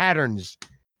noticed, patterns,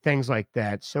 things like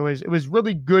that. So it was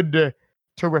really good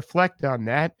to reflect on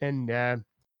that, and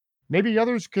maybe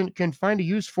others can find a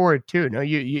use for it too. No,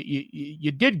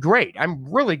 you did great. I'm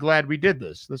really glad we did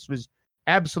this. This was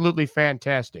absolutely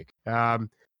fantastic. Thought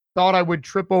I would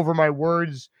trip over my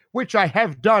words, which I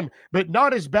have done, but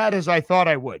not as bad as I thought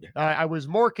I would. I was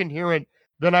more coherent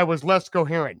than I was less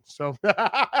coherent. So,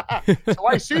 so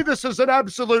I see this as an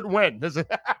absolute win.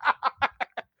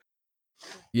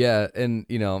 Yeah, and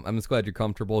I'm just glad you're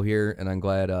comfortable here, and I'm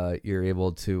glad you're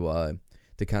able to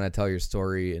kind of tell your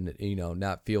story and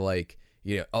not feel like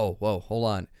oh, whoa, hold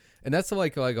on. And that's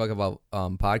like about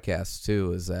podcasts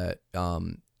too, is that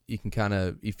you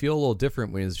can you feel a little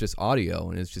different when it's just audio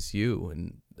and it's just you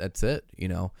and that's it.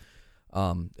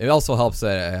 It also helps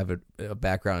that I have a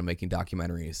background in making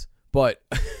documentaries. But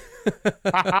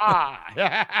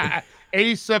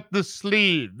ace up the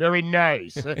sleeve. Very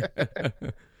nice.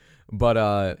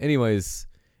 But anyways,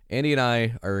 Andy and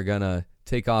I are going to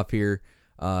take off here.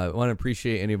 I want to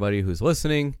appreciate anybody who's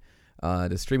listening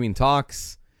to Streaming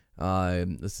Talks.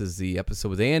 This is the episode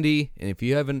with Andy. And if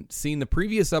you haven't seen the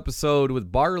previous episode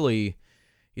with Barley,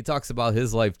 he talks about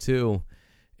his life too.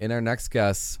 And our next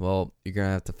guest, well, you're going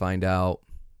to have to find out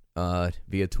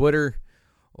via Twitter.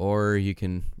 Or you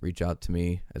can reach out to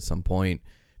me at some point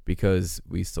because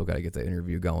we still got to get the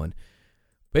interview going.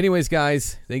 But anyways,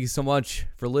 guys, thank you so much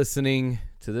for listening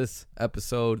to this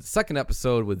episode, second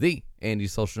episode with the Andy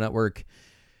Social Network.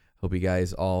 Hope you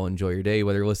guys all enjoy your day,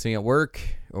 whether you're listening at work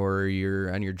or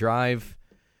you're on your drive.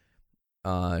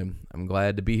 I'm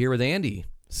glad to be here with Andy.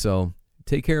 So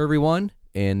take care, everyone,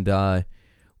 and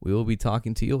we will be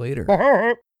talking to you later.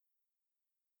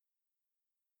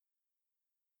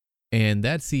 And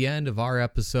that's the end of our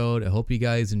episode. I hope you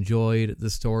guys enjoyed the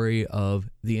story of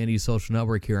the Indie Social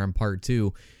Network here on part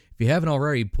 2. If you haven't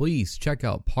already, please check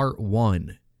out part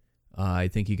 1. I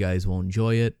think you guys will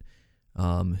enjoy it.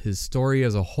 His story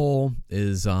as a whole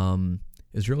is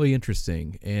really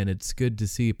interesting, and it's good to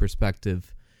see a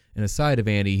perspective and a side of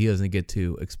Andy he doesn't get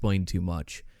to explain too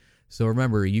much. So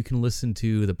remember, you can listen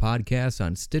to the podcast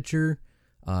on Stitcher,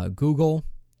 Google,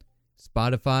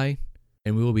 Spotify,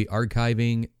 and we will be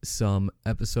archiving some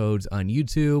episodes on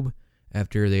YouTube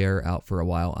after they are out for a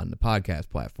while on the podcast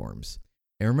platforms.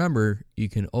 And remember, you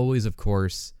can always, of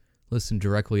course, listen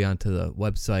directly onto the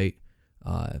website,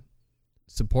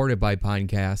 supported by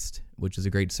Pinecast, which is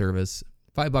a great service.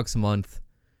 $5 a month.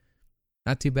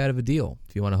 Not too bad of a deal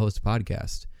if you want to host a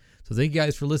podcast. So thank you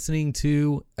guys for listening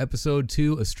to episode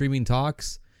 2 of Streaming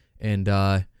Talks, and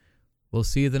we'll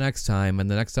see you the next time in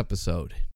the next episode.